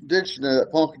dictionary,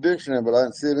 that Ponca dictionary, but I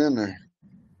didn't see it in there.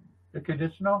 The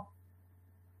conditional?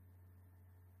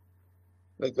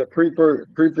 That's a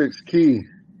prefix key.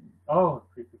 Oh,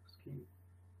 prefix key.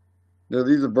 Yeah,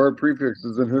 these are verb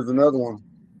prefixes, and here's another one.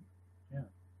 Yeah.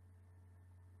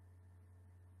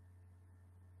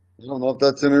 I don't know if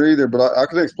that's in there either, but I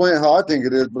can explain how I think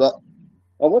it is, but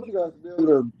I want you guys to be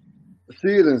able to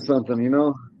see it in something, you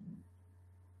know?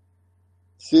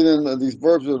 See it in these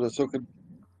verbs so it could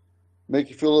make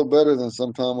you feel a little better than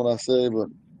sometime what I say, but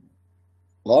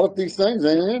a lot of these things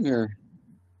ain't in here.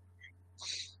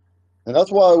 And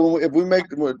that's why if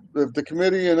the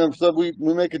committee and them stuff, we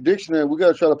make a dictionary, we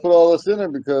got to try to put all this in there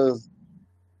because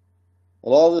a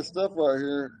lot of this stuff right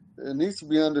here, it needs to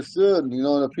be understood, you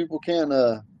know, and if people can't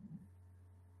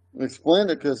explain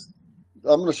it, because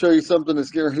I'm going to show you something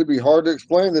that's going to be hard to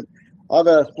explain that I've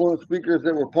asked fluent speakers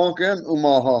that were Ponca and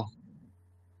Umaha.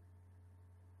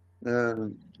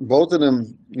 And both of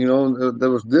them, you know, that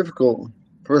was difficult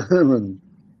for them. And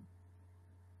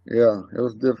yeah, it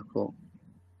was difficult.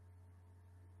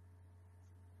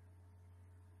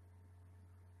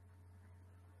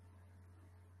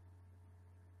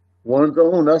 One's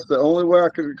own, that's the only way I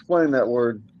could explain that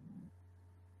word.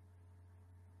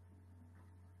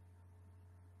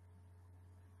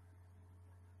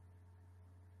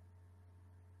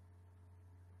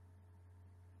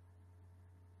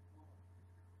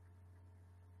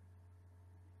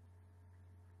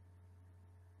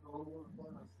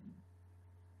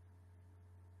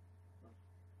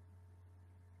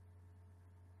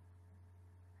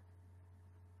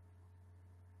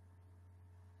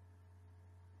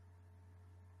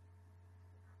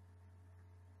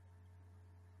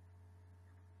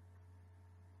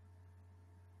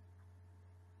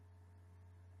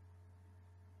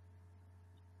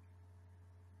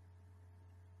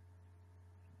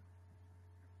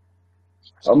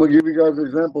 I'm gonna give you guys an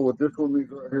example what this one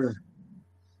means right here.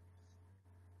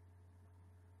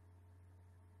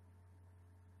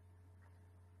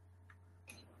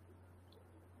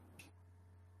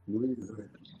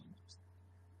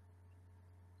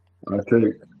 I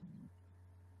take,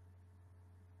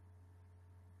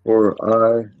 or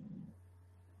I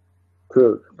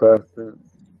took, past tense.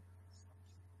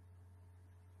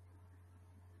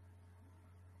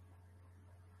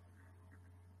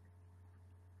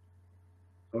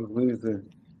 I was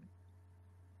losing.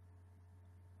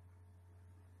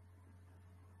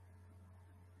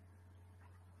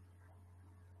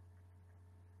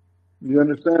 You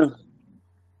understand?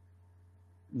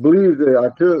 Believe it, I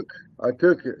took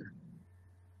it.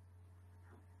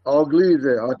 I'll believe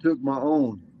it, I took my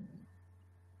own.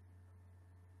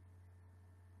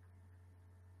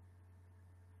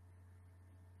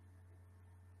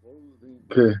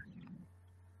 Okay.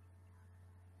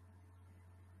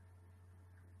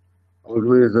 I'll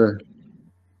believe it.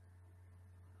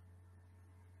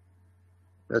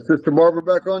 Is Sister Barbara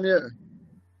back on yet?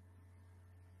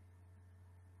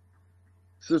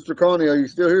 Sister Connie, are you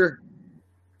still here?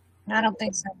 I don't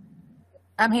think so.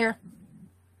 I'm here.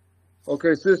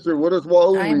 Okay, sister, what does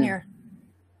Wa'u I am mean? here.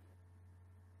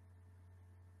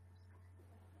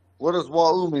 What does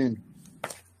Wa'u mean?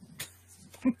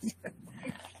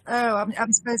 Oh,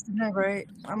 I'm supposed to know, right?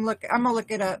 I'm gonna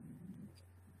look it up.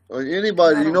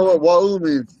 Anybody, I you don't know know. what Wa'u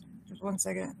means? Just 1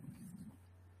 second.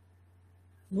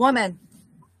 Woman.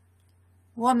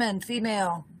 Woman,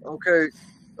 female. Okay.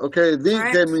 Okay,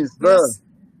 Dike Correct? means the. Yes.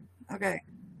 Okay.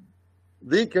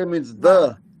 Dike means The.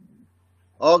 the.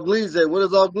 Auglize, what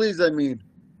does Auglize mean?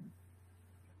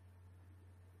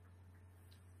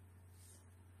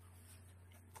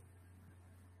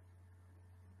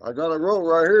 I got it wrote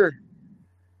right here.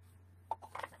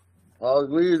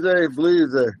 Auglize,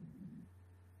 Blize.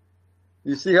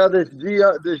 You see how this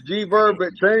G verb,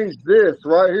 it changed this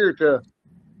right here to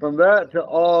from that to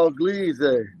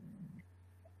aglize.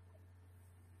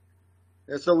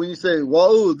 And so when you say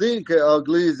wa'udin ke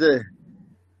aglize,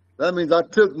 that means I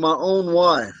took my own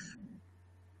wife,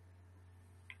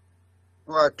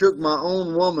 or I took my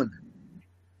own woman.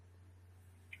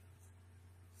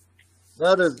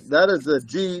 That is a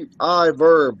GI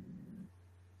verb.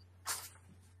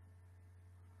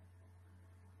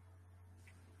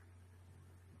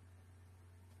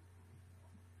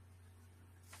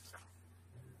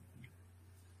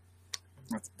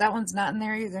 That one's not in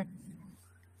there either.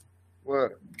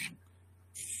 What?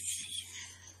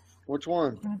 Which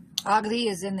one? Agli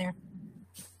is in there.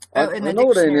 I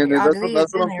know it ain't in there.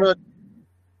 That's what I'm trying.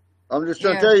 I'm just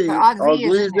trying to tell you,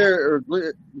 aglize or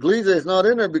glize is not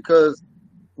in there because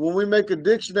when we make a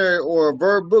dictionary or a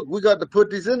verb book, we got to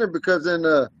put these in there because in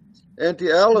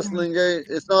Auntie Alice Linge,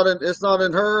 it's not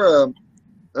in her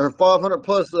 500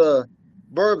 plus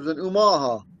verbs in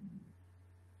Umaha.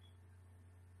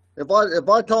 If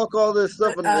I talk all this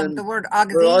stuff and the word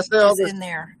agli is in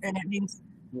there, and it means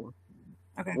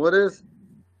okay. What is?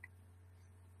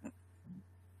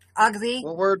 Agli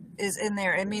What word is in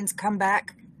there. It means come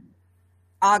back.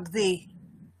 Agli.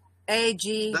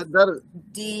 A-G-D. That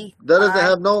doesn't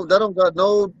have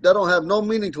that don't have no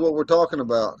meaning to what we're talking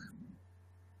about.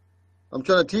 I'm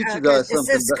trying to teach you guys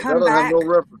something. That doesn't have no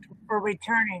reference. For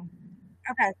returning.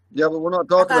 Okay. Yeah, but we're not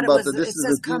talking about that. It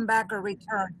says come back or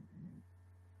return.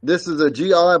 This is a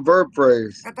GI verb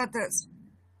phrase. I thought that's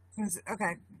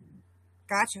okay.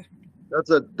 Gotcha.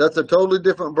 That's a totally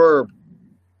different verb.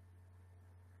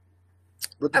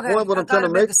 But the point what I'm trying to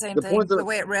make the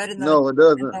way it read in the no, it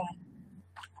doesn't.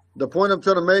 The point I'm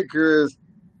trying to make here is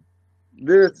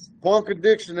this Ponca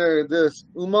dictionary, this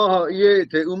Umaha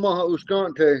Iete, Umaha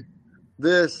Uskante,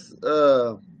 this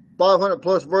 500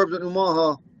 plus verbs in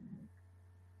Umaha.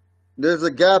 There's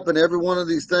a gap in every one of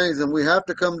these things, and we have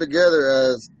to come together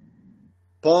as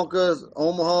Poncas,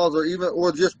 Omahas,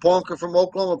 or just Ponca from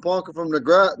Oklahoma, Ponca from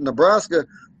Nebraska.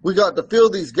 We got to fill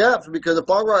these gaps because if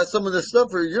I write some of this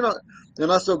stuff for you, you're not.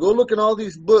 And I said, go look at all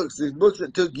these books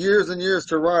that took years and years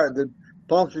to write. The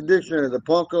Ponca dictionary, the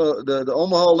Ponca, the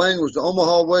Omaha language, the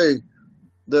Omaha way,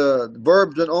 the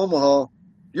verbs in Omaha.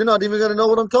 You're not even going to know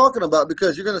what I'm talking about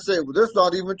because you're going to say, well, that's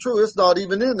not even true. It's not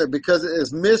even in there because it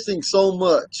is missing so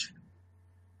much.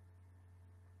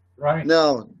 Right.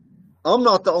 Now, I'm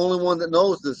not the only one that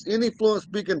knows this. Any fluent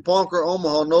speaking Ponca or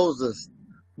Omaha knows this.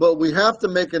 But we have to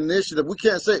make an initiative. We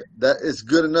can't say that it's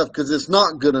good enough because it's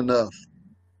not good enough.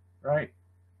 Right.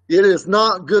 It is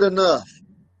not good enough.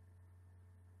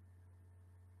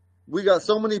 We got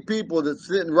so many people that's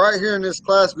sitting right here in this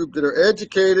class group that are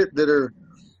educated, that are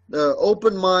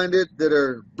open-minded, that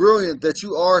are brilliant, that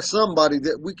you are somebody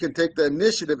that we can take the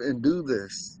initiative and do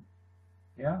this.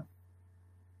 Yeah.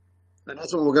 And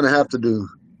that's what we're going to have to do.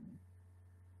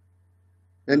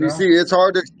 And you see, it's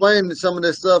hard to explain some of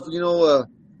this stuff,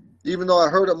 even though I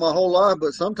heard it my whole life,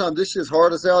 but sometimes it's just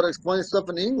hard as hell to explain stuff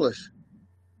in English.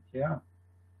 Yeah.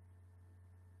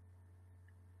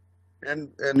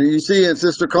 And you see in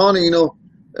Sister Connie,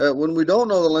 when we don't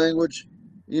know the language,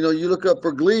 you look up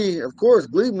for glee. Of course,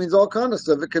 glee means all kind of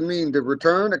stuff. It can mean to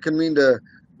return. It can mean to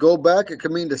go back. It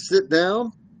can mean to sit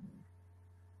down.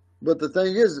 But the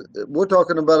thing is, we're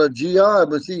talking about a GI.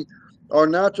 But see, our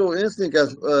natural instinct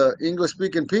as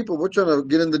English-speaking people, we're trying to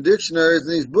get in the dictionaries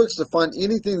and these books to find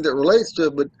anything that relates to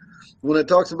it. But when it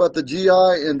talks about the GI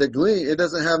and the glee, it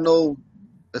doesn't have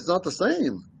it's not the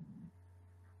same.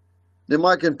 It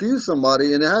might confuse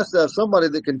somebody, and it has to have somebody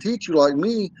that can teach you like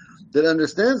me that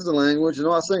understands the language. I'm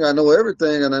not saying I know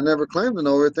everything, and I never claim to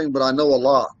know everything, but I know a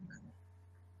lot.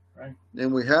 Right.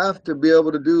 And we have to be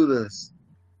able to do this.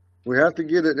 We have to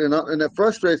get it, and it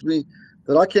frustrates me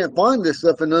that I can't find this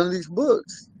stuff in none of these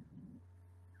books.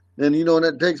 And, and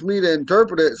it takes me to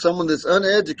interpret it, someone that's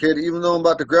uneducated, even though I'm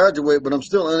about to graduate, but I'm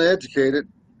still uneducated,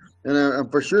 and I'm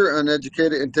for sure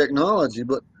uneducated in technology,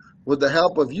 but with the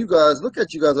help of you guys, look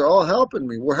at you guys are all helping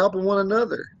me. We're helping one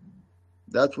another.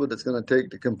 That's what it's going to take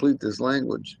to complete this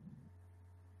language.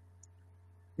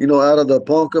 Out of the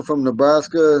Ponca from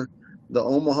Nebraska, the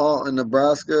Omaha in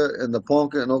Nebraska, and the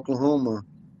Ponca in Oklahoma,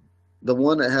 the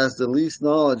one that has the least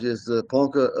knowledge is the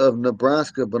Ponca of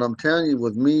Nebraska. But I'm telling you,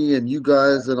 with me and you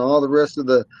guys and all the rest of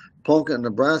the Ponca in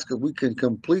Nebraska, we can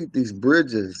complete these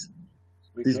bridges.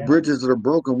 These bridges that are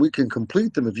broken, we can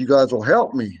complete them if you guys will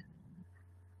help me.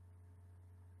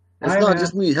 It's not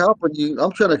just me helping you.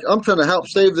 I'm trying to help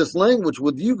save this language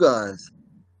with you guys.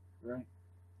 Right.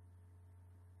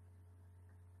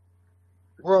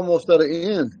 We're almost at an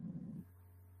end.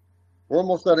 We're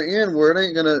almost at the end where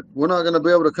we're not gonna be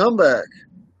able to come back.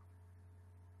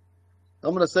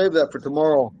 I'm gonna save that for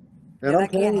tomorrow. And Yeah, I'm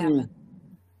that can't telling you,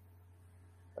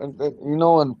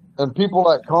 happen. and people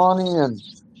like Connie and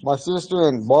my sister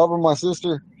and Barbara, my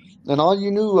sister, and all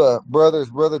you new brothers,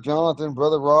 Brother Jonathan,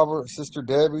 Brother Robert, Sister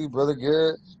Debbie, Brother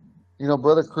Garrett,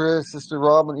 Brother Chris, Sister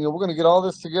Robin, we're going to get all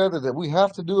this together that we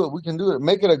have to do it. We can do it.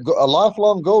 Make it a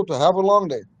lifelong goal to however long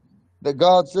that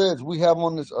God says we have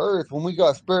on this earth when we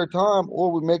got spare time,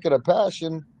 or we make it a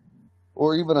passion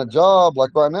or even a job.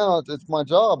 Like right now, it's my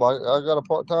job. I got a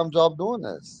part-time job doing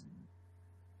this.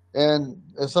 And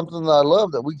it's something that I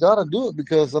love that we got to do it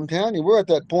because I'm telling you, we're at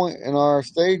that point in our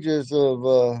stages of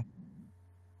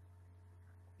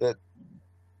that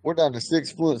we're down to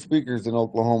 6 fluent speakers in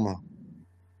Oklahoma.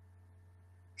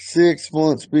 6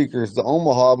 fluent speakers. The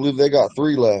Omaha, I believe they got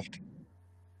 3 left.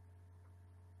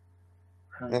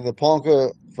 And the Ponca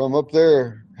from up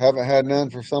there haven't had none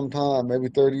for some time, maybe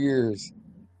 30 years.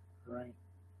 Right.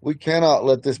 We cannot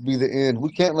let this be the end.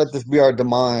 We can't let this be our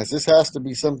demise. This has to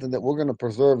be something that we're going to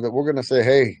preserve, that we're going to say,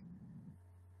 hey,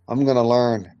 I'm going to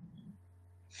learn.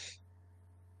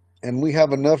 And we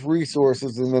have enough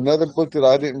resources. And another book that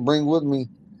I didn't bring with me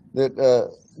that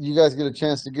you guys get a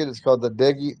chance to get, it's called the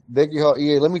Degi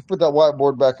EA. Let me put that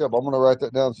whiteboard back up. I'm going to write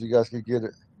that down so you guys can get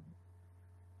it.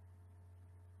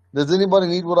 Does anybody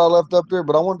need what I left up there?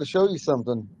 But I wanted to show you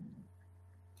something.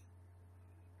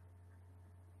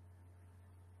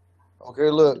 Okay,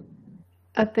 look.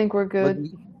 I think we're good.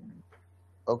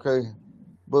 Okay.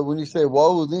 But when you say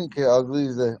 "wow,"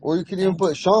 or you can even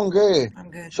put "shonge,"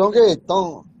 I'm good. "shonge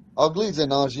ton aglize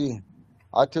naji."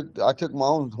 I took my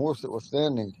own horse that was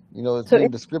standing. It's So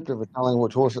being descriptive of telling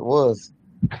which horse it was.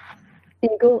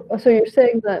 so you're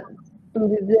saying that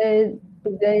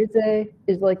Udeze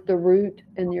is like the root,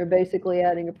 and you're basically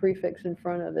adding a prefix in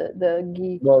front of it, the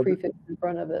gi No, prefix in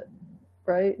front of it,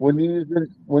 right? when you use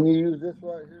this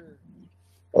right here.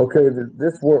 Okay,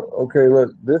 this word. Okay,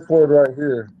 look, this word right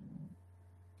here.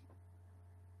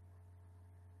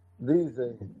 These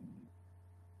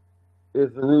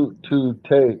is the root to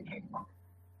take.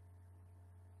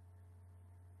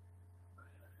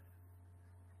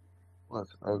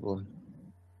 That's ugly.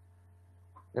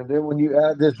 And then when you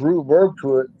add this root verb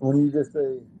to it, when you just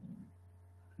say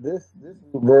this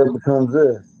root verb becomes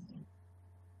this.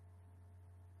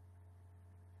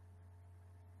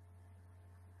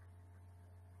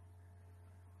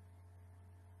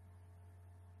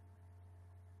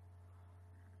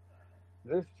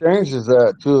 This changes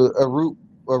that to a root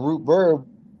verb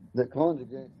that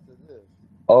conjugates to this.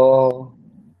 Oh,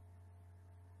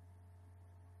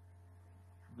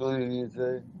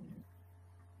 glize,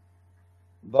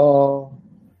 da,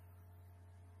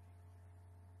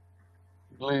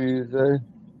 glize,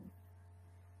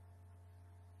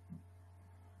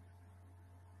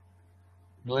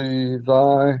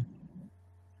 glize,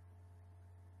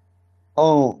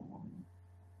 oh,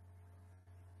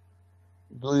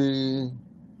 glize,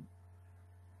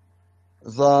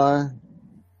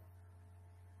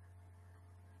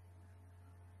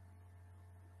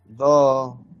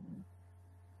 da,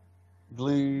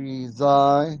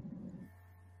 glize.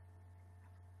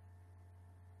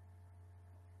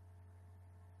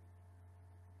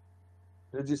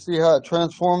 Did you see how it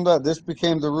transformed that? This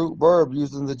became the root verb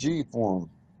using the G form.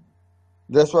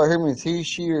 This right here means he,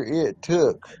 she, or it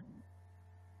took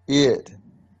it.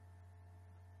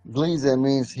 Glize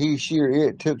means he, she, or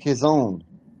it took his own.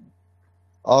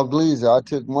 Glize, I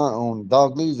took my own.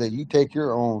 Glize, you take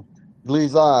your own.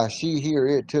 Glize, she, he, or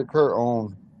it took her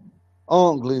own.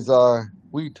 Glize,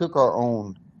 we took our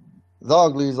own.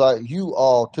 Glize, you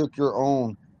all took your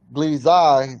own.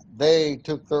 Glize, they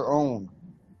took their own.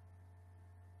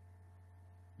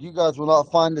 You guys will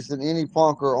not find this in any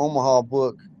Ponca or Omaha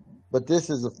book, but this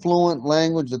is a fluent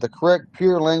language, the correct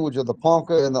pure language of the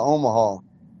Ponca and the Omaha.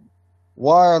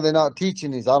 Why are they not teaching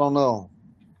these? I don't know.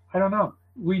 I don't know.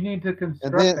 We need to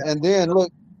construct that. And then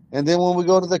look, and then when we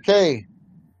go to the K,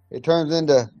 it turns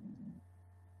into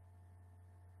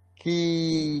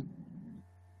ki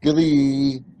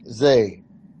glize.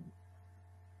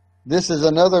 This is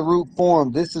another root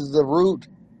form. This is the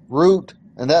root,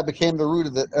 and that became the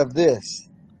root of this.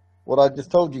 What I just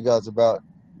told you guys about.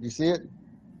 You see it?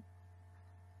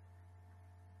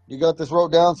 You got this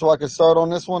wrote down so I can start on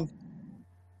this one?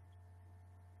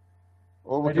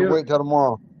 Or we can wait till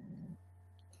tomorrow.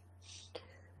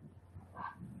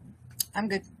 I'm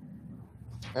good.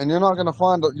 And you're not going to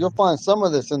find, you'll find some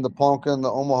of this in the Ponca and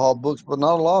the Omaha books, but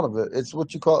not a lot of it. It's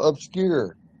what you call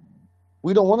obscure.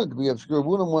 We don't want it to be obscure.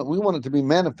 We want it to be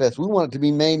manifest. We want it to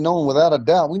be made known without a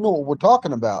doubt. We know what we're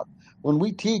talking about. When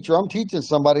we teach or I'm teaching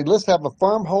somebody, let's have a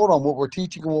firm hold on what we're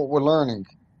teaching and what we're learning.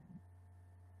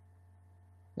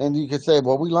 And you could say,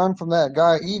 well, we learned from that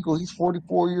guy Eagle. He's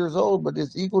 44 years old, but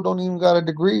this Eagle don't even got a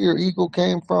degree. Or Eagle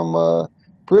came from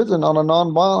prison on a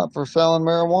nonviolent for selling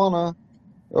marijuana.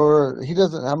 Or he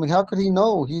doesn't. I mean, how could he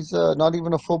know? He's not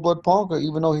even a full-blood Ponca,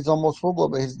 even though he's almost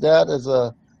full-blood. But his dad is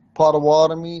a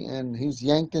Potawatomi, and he's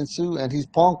Yankton Sioux, and he's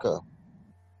Ponca.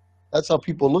 That's how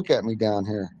people look at me down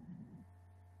here.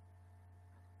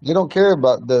 They don't care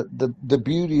about the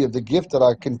beauty of the gift that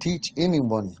I can teach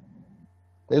anyone.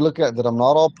 They look at that I'm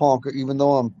not all Ponca, even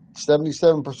though I'm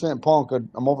 77% Ponca.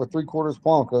 I'm over 3/4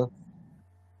 Ponca.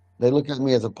 They look at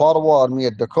me as a Potawatomi,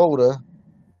 a Dakota.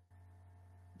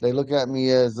 They look at me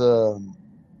as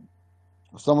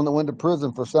someone that went to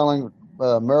prison for selling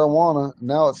marijuana.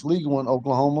 Now it's legal in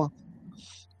Oklahoma.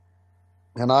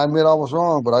 And I admit I was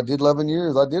wrong, but I did 11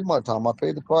 years. I did my time. I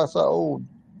paid the price I owed.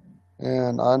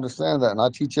 And I understand that. And I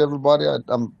teach everybody.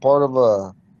 I'm part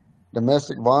of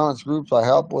domestic violence groups. I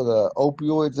help with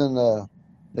opioids in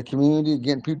the community,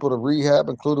 getting people to rehab,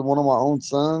 including one of my own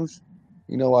sons.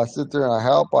 You know, I sit there and I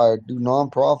help. I do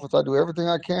nonprofits. I do everything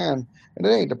I can. And it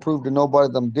ain't to prove to nobody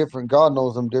that I'm different. God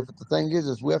knows I'm different. The thing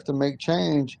is we have to make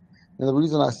change. And the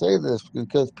reason I say this is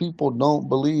because people don't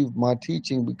believe my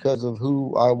teaching because of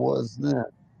who I was then.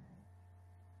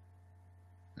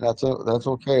 That's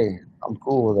okay. I'm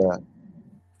cool with that.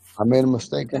 I made a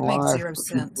mistake in That makes life. 0 But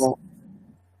sense. people,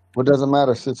 well, it doesn't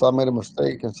matter since I made a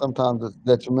mistake, and sometimes it's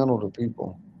detrimental to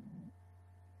people.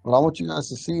 But I want you guys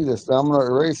to see this. Now I'm going to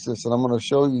erase this, and I'm going to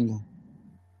show you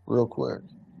real quick,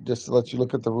 just to let you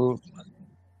look at the rules.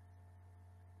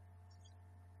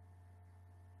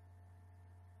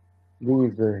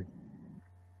 These are.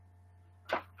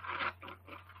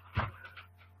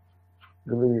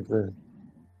 Delete this.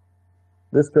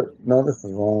 No, this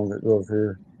is wrong. It goes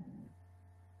here.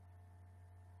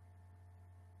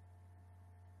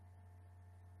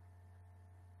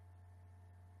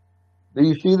 Do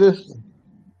you see this?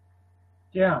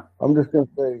 Yeah. I'm just going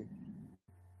to say,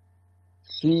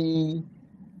 she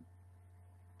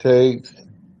takes,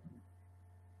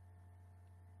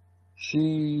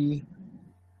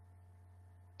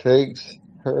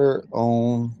 her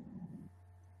own,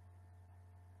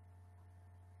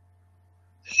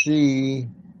 she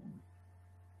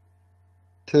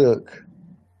took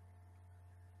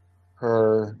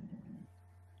herself.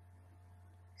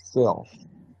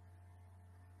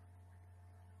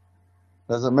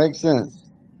 Does it make sense?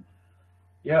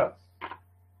 Yes.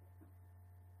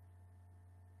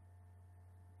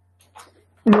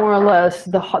 More or less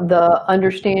the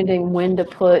understanding when to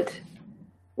put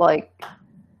the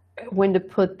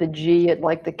G at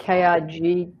like the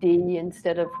KIGD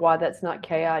instead of why that's not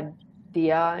KIDI.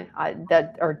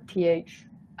 Or TH.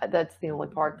 That's the only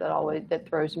part that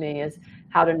throws me, is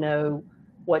how to know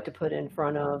what to put in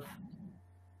front of,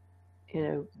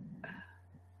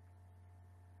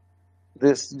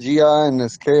 This GI and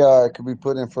this KI could be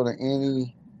put in front of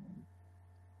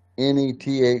any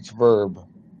TH verb.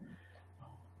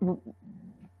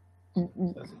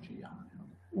 That's a GI.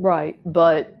 Right,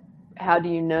 but how do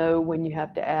you know when you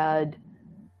have to add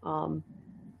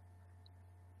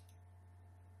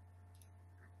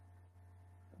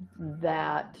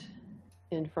that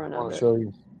in front of I'll it? show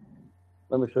you.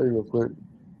 Let me show you real quick.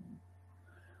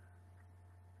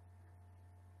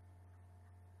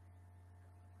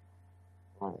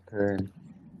 Okay.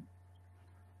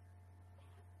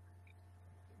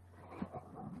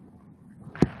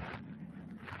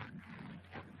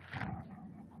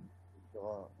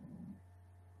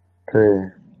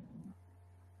 Okay.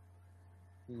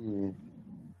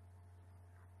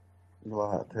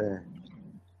 Latte.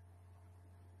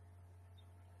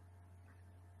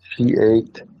 She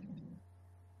ate.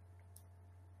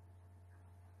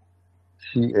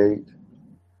 She ate.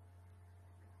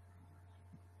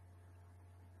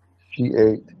 She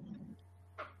ate.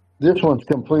 This one's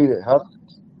completed.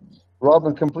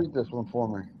 Robin, complete this one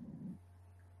for me.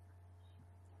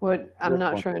 What? I'm This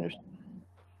not one. sure I understand.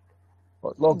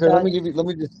 Okay, let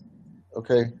me just,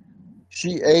 okay.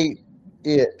 She ate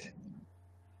it.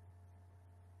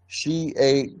 She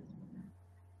ate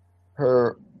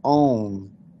her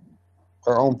own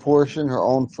portion, her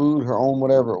own food, her own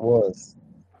whatever it was.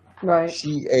 Right.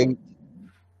 She ate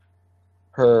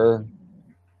herself.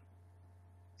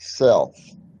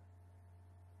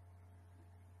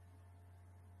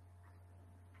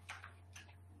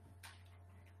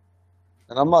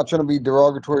 And I'm not trying to be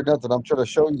derogatory or nothing. I'm trying to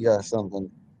show you guys something.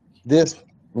 This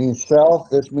means self.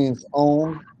 This means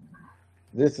own.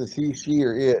 This is he, she,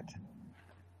 or it.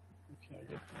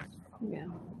 Yeah.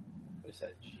 What is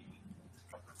that G?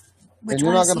 Which And you're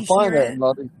one not is going he to find that sharing? in a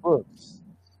lot of these books.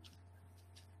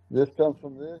 This comes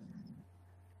from this.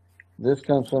 This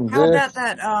comes from How about this.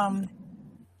 that?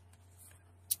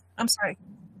 I'm sorry.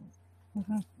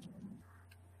 hmm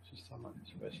She's talking about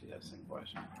she has the same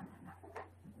question.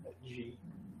 That G.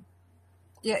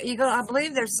 Yeah, Eagle. I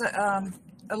believe there's a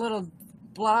little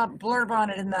blurb on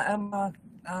it in the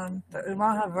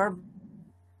Omaha verb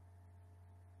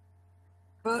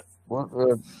book.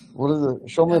 What is it?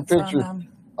 Show me a That's picture. on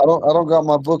I don't got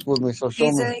my book with me, so show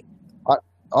me. DJ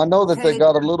I know that they page.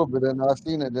 got a little bit in. I've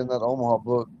seen it in that Omaha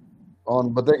book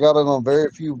but they got it on very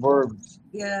few verbs,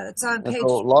 Yeah, it's on and so page. a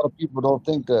lot of people don't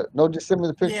think that. No, just send me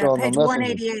the picture Yeah, on the page messenger.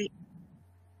 188.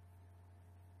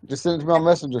 Just send it to my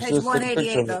messenger. Page Just take a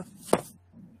picture 188 of it.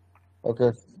 though.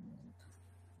 Okay,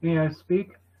 May I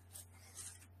speak?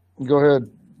 go ahead.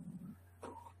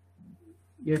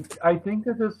 I think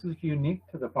that this is unique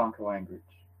to the Ponca language.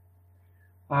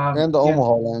 And the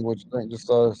Omaha language, I think, just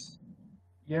us.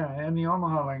 Yeah, and the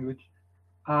Omaha language.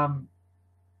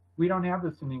 We don't have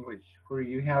this in English, where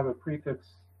you have a prefix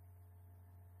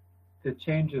that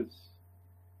changes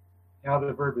how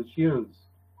the verb is used.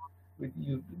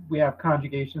 We have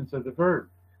conjugations of the verb.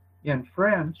 In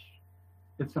French,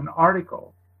 it's an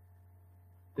article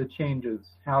that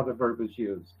changes how the verb is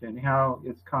used and how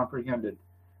it's comprehended,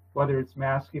 whether it's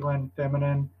masculine,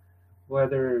 feminine,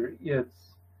 whether it's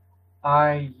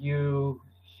I, you,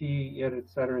 she, it,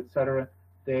 etc.,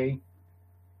 they.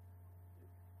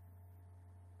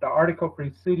 The article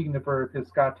preceding the verb has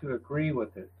got to agree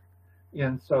with it.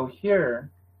 And so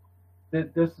here, this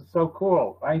is so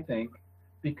cool, I think,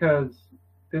 because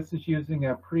this is using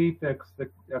a prefix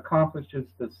that accomplishes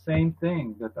the same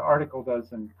thing that the article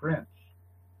does in French.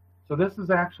 So this is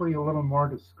actually a little more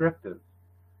descriptive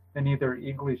than either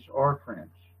English or French,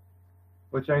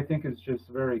 which I think is just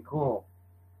very cool.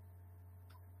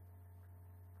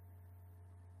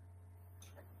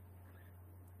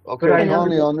 Okay,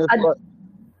 Connie, on this.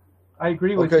 I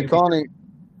agree with okay, you. Connie.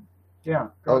 Yeah.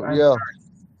 Yeah.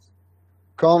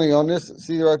 Connie, on this,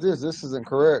 see right this isn't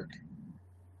correct.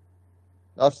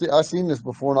 I've seen this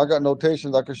before, and I got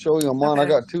notations I can show you on mine. Okay. I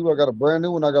got two. I got a brand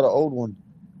new one. I got an old one.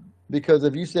 Because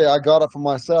if you say I got it for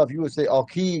myself, you would say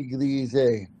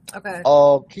alkiglize. Okay.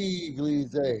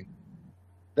 Alkiglize.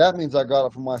 That means I got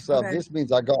it for myself. Okay. This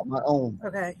means I got my own.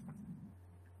 Okay.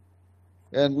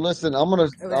 And listen, I'm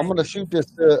gonna shoot this.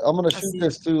 I'm gonna shoot see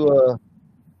this to.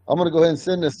 I'm gonna go ahead and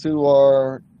send this to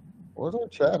our. Where's our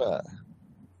chat at?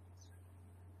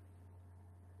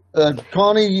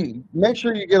 Connie, make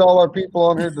sure you get all our people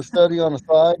on here to study on the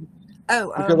side,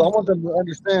 Oh. because I want them to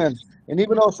understand. And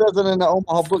even though it says it in the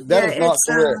Omaha book, that is not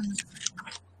correct.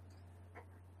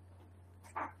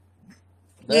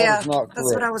 That is not correct.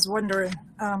 That's what I was wondering.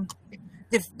 The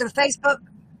Facebook,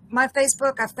 my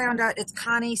Facebook, I found out it's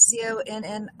Connie,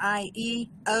 CONNIEOB.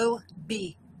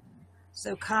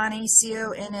 So Connie,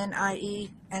 CONNIE,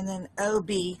 and then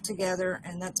OB together,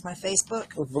 and that's my Facebook.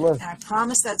 And I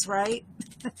promise that's right.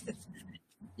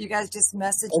 You guys just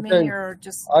message me or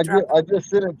just I just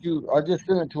sent it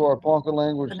to our Ponca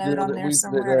language deal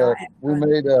that we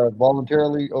made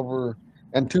voluntarily over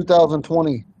in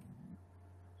 2020.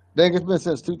 Dang, it's been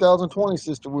since 2020,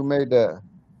 sister. We made that.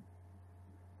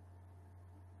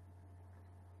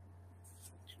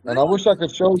 And I wish I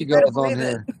could show you guys on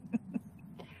here.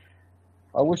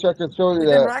 I wish I could show you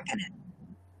that. Rocking it.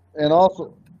 And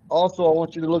also, I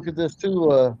want you to look at this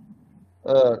too.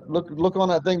 Look on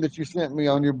that thing that you sent me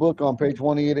on your book on page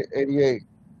 188.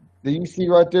 Do you see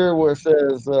right there where it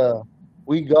says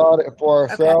we got it for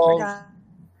ourselves?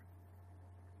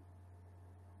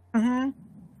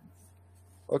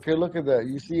 Okay, look at that.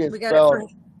 You see it spelled.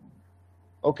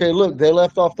 Okay, look, they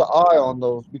left off the I on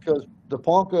those because the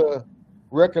Ponca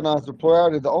recognized the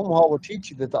plurality. The Omaha will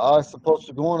teach you that the I is supposed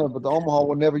to go in it, but the Omaha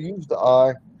will never use the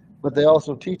I. But they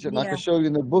also teach it, and I can show you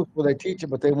in the book where they teach it,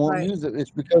 but they won't use it.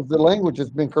 It's because the language has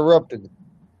been corrupted.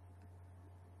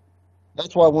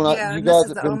 That's why when you guys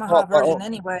have been taught by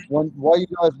while you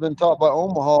guys have been taught by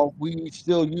Omaha, we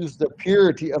still use the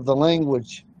purity of the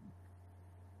language.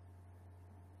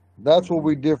 That's where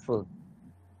we differ.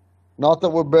 Not that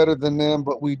we're better than them,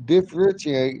 but we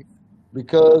differentiate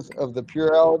because of the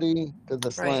purity of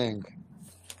the slang.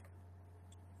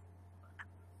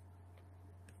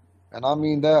 And I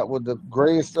mean that with the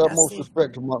greatest utmost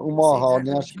respect to my Umaha,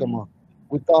 Nyashkama,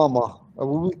 Witama,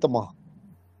 Witama.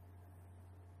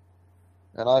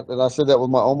 And I said that with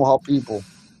my Omaha people.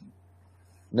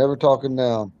 Never talking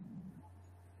down.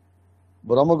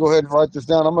 But I'm going to go ahead and write this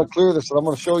down. I'm going to clear this and I'm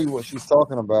going to show you what she's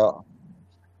talking about.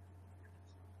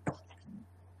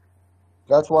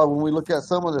 That's why when we look at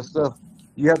some of this stuff,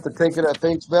 you have to take it at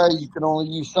face value. You can only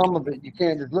use some of it. You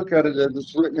can't just look at it as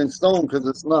it's written in stone because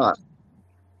it's not.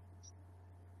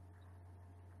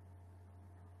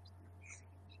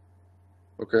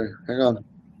 Okay, hang on.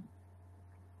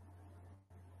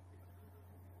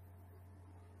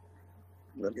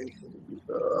 Let me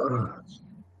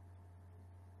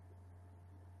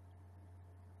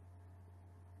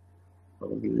I'll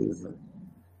give you this.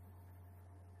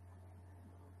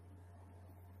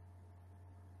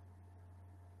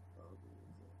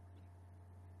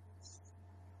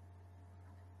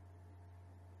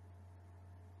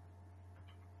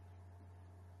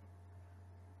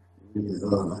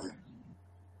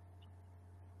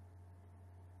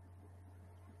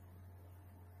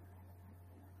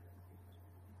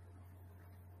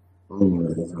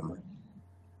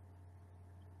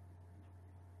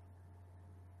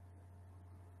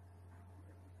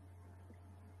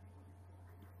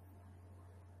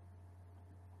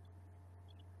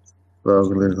 Oh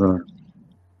my God.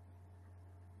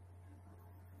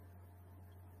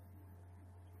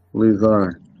 Levi.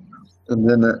 And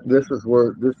then this is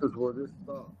where this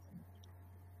stops.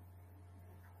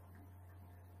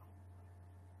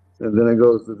 And then it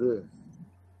goes to this.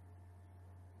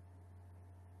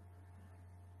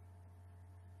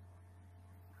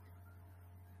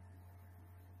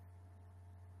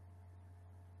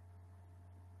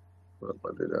 What if I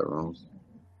did that wrong?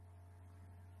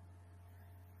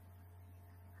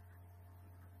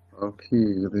 Okay,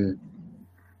 the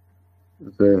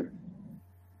the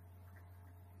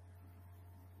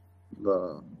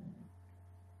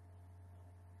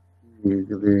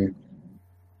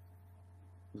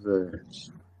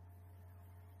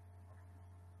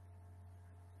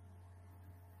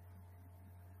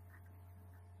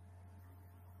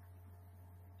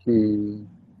key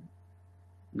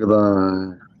the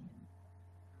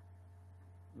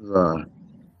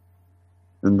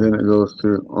and then it goes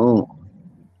to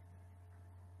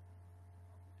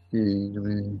key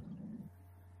the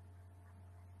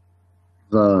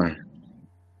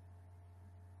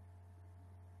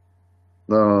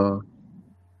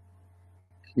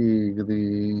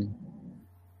key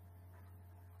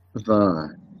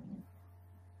the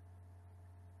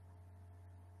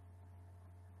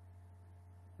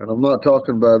and I'm not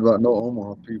talking bad about no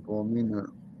Omaha people. I mean that.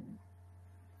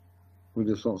 We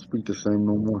just don't speak the same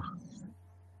no more.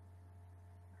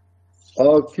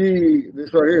 All key,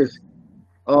 this right here is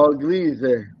all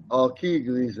glize, all key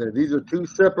glize. These are two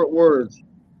separate words.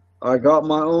 I got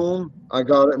my own, I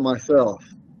got it myself.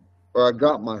 Or I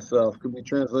got myself. Could be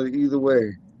translated either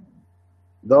way.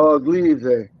 Da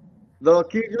glize. Da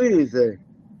key glize.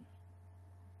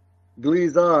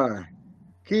 Glizai.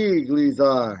 Key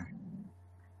glizai.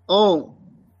 On.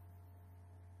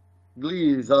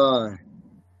 Glizai.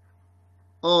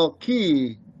 On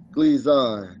key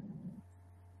glizai.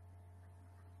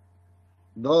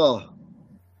 Da.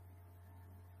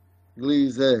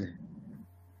 Glize.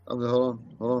 Hold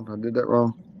on. I did that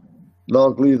wrong. Da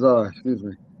glizai. Excuse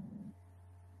me.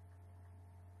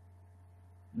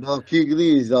 Da key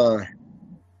glizai.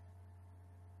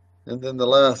 And then the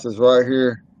last is right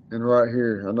here and right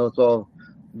here. I know it's all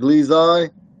glizai,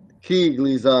 key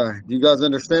glizai. Do you guys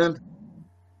understand?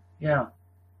 Yeah.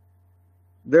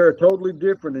 They're totally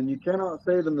different, and you cannot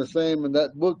say them the same. And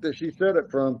that book that she said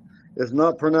it from is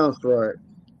not pronounced right.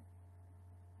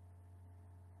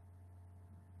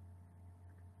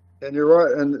 And you're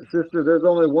right. And sister, there's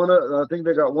only one. I think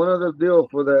they got one other deal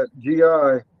for that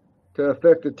GI to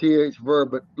affect the TH verb.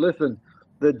 But listen,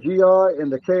 the GI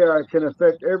and the KI can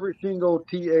affect every single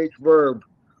TH verb.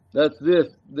 That's this.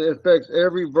 It affects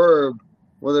every verb,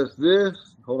 whether it's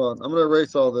this. Hold on. I'm going to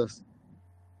erase all this.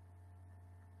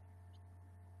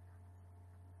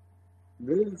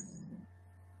 This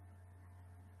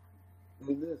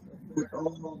and this affect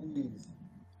all these.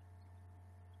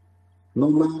 No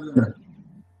matter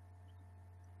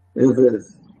if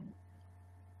it's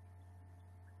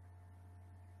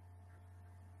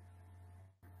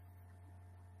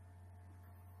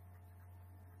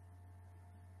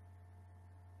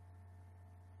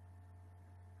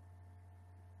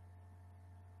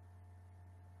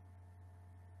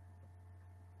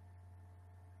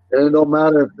and it don't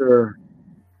matter if they're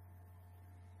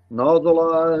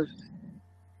nozzleized.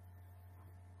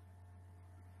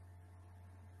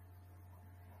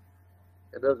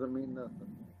 It doesn't mean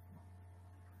nothing.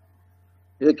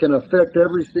 It can affect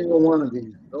every single one of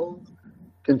these. Those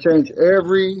can change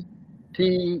every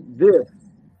T this.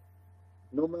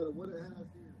 No matter what it has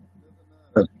here. It doesn't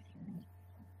matter.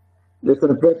 It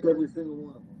can affect every single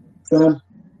one of them. Sam?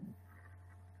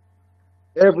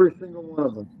 Every single one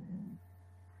of them.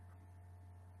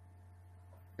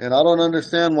 And I don't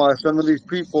understand why some of these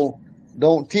people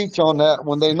don't teach on that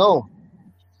when they know.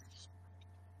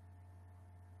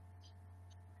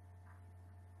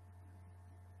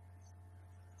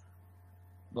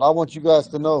 But I want you guys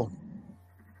to know.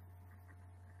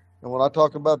 And when I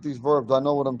talk about these verbs, I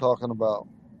know what I'm talking about.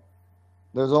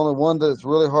 There's only one that's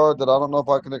really hard that I don't know if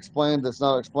I can explain, that's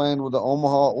not explained with the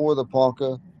Omaha or the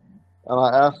Ponca. And I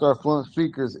asked our fluent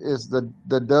speakers, is the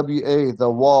WA, the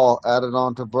wall, added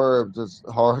on to verbs? It's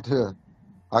hard to,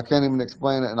 I can't even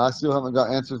explain it. And I still haven't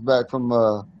got answers back from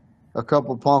a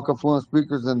couple Ponca fluent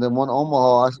speakers and then one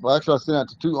Omaha. Actually, I sent out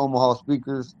to 2 Omaha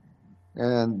speakers,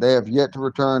 and they have yet to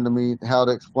return to me how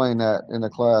to explain that in the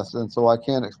class. And so I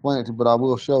can't explain it to you, but I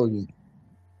will show you.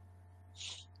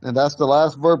 And that's the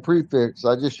last verb prefix.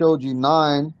 I just showed you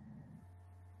 9.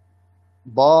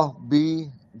 Ba,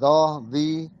 be, da,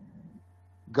 the,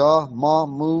 ga, ma,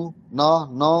 mu, na,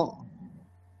 no,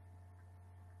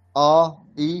 a,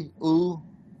 e, u,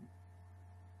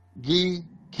 gi,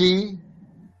 ki.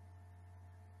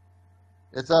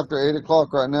 It's after 8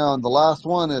 o'clock right now, and the last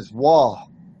one is wa.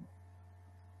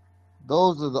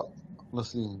 Those are the,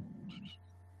 let's see.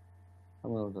 How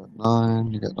many was that?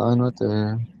 9. You got 9 right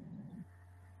there.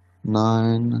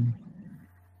 9.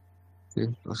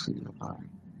 Let's see. 9.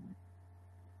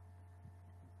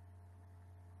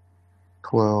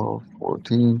 12,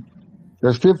 14.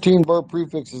 There's 15 verb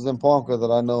prefixes in Ponca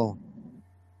that I know.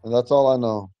 And that's all I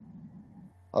know.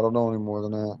 I don't know any more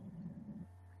than that.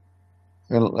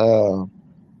 And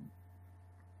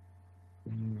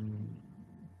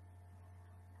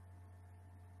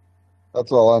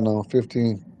that's all I know.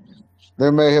 15.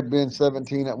 There may have been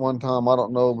 17 at one time. I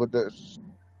don't know, but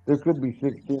there could be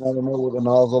 16. I don't know with a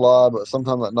nozzle I, but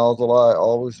sometimes that nozzle I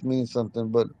always means something.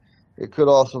 But it could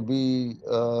also be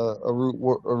a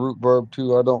root verb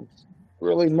too. I don't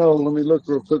really know. Let me look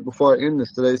real quick before I end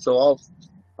this today. So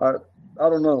I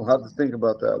don't know how to think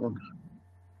about that one.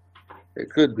 It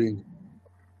could be.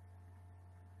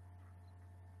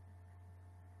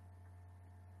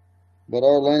 But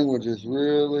our language is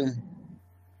really.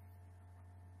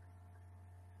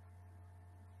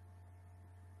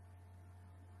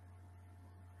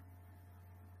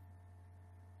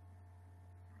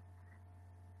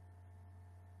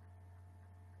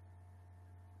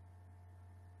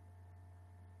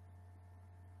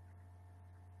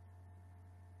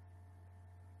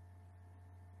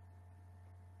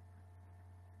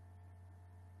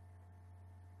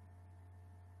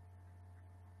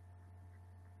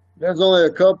 There's only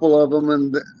a couple of them,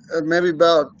 and maybe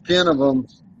about 10 of them.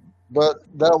 But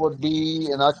that would be,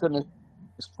 and I couldn't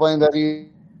explain that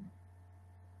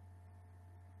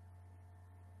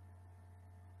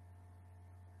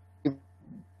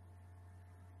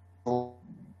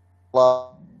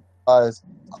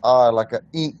I like a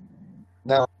ink.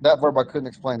 Now that verb I couldn't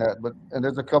explain that, but and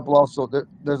there's a couple also.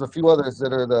 There's a few others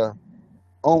that are the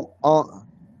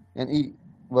and eat,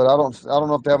 but I don't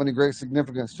know if they have any great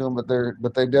significance to them, but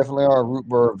they definitely are root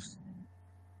verbs,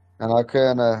 and I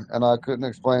couldn't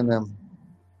explain them.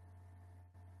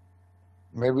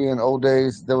 Maybe in old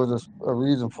days there was a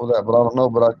reason for that, but I don't know.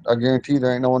 But I guarantee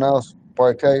there ain't no one else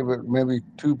probably tell you, but maybe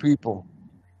 2 people.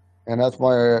 And that's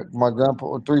my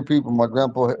grandpa, 3 people, my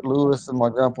grandpa Lewis and my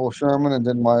grandpa Sherman, and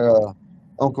then my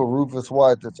uncle Rufus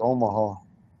White. That's Omaha.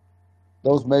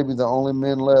 Those may be the only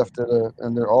men left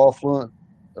and they're all fluent,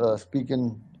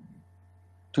 speaking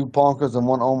 2 Poncas and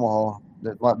 1 Omaha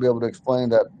that might be able to explain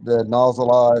that the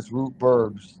nozzleized root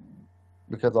verbs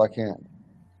because I can't.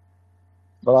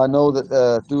 But I know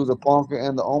that through the Ponca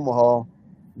and the Omaha,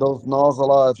 those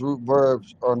nozzleized root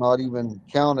verbs are not even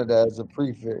counted as a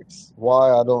prefix.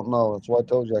 Why, I don't know. That's why I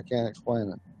told you I can't explain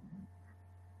it.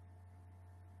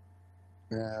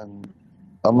 And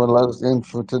I'm going to let us end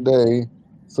for today.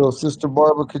 So, Sister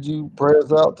Barbara, could you pray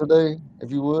us out today,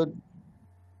 if you would?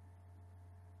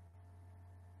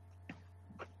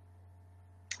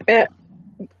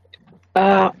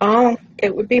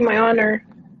 It would be my honor.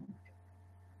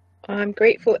 I'm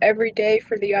grateful every day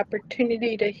for the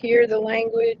opportunity to hear the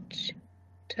language,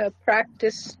 to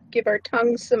practice, give our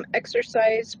tongues some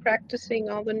exercise, practicing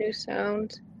all the new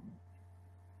sounds.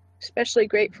 Especially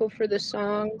grateful for the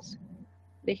songs,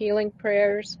 the healing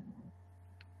prayers,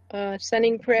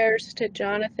 sending prayers to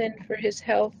Jonathan for his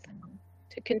health,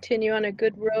 to continue on a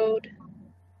good road,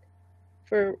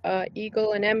 for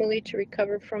Eagle and Emily to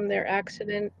recover from their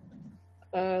accident.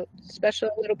 Special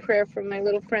little prayer for my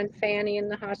little friend Fanny in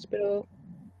the hospital.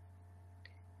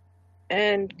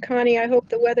 And Connie, I hope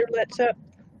the weather lets up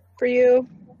for you.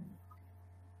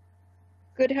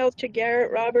 good health to Garrett,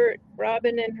 Robert,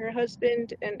 Robin and her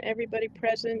husband, and everybody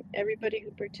present, everybody who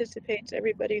participates,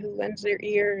 everybody who lends their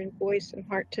ear and voice and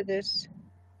heart to this.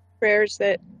 Prayers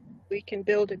that we can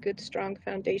build a good, strong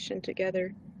foundation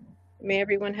together. May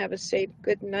everyone have a safe,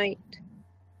 good night.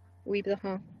 We the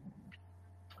huh.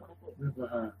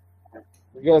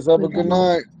 You guys have a good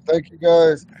night. Thank you,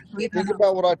 guys. We Think the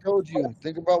about what I told you.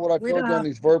 Think about what I we told you on the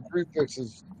these verb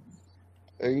prefixes.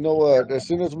 And you know what? As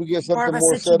soon as we get something Barbara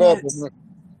more sent you set up, notes.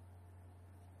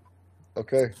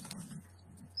 okay.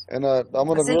 And I'm I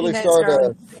gonna sent you really notes, start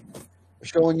darling.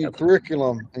 showing you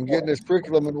curriculum and getting this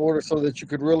curriculum in order so that you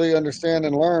could really understand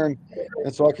and learn,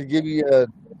 and so I could give you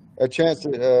a chance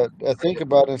to think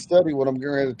about and study what I'm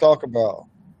getting ready to talk about.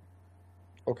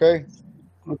 Okay.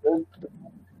 Okay.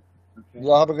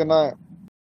 Y'all have a good night.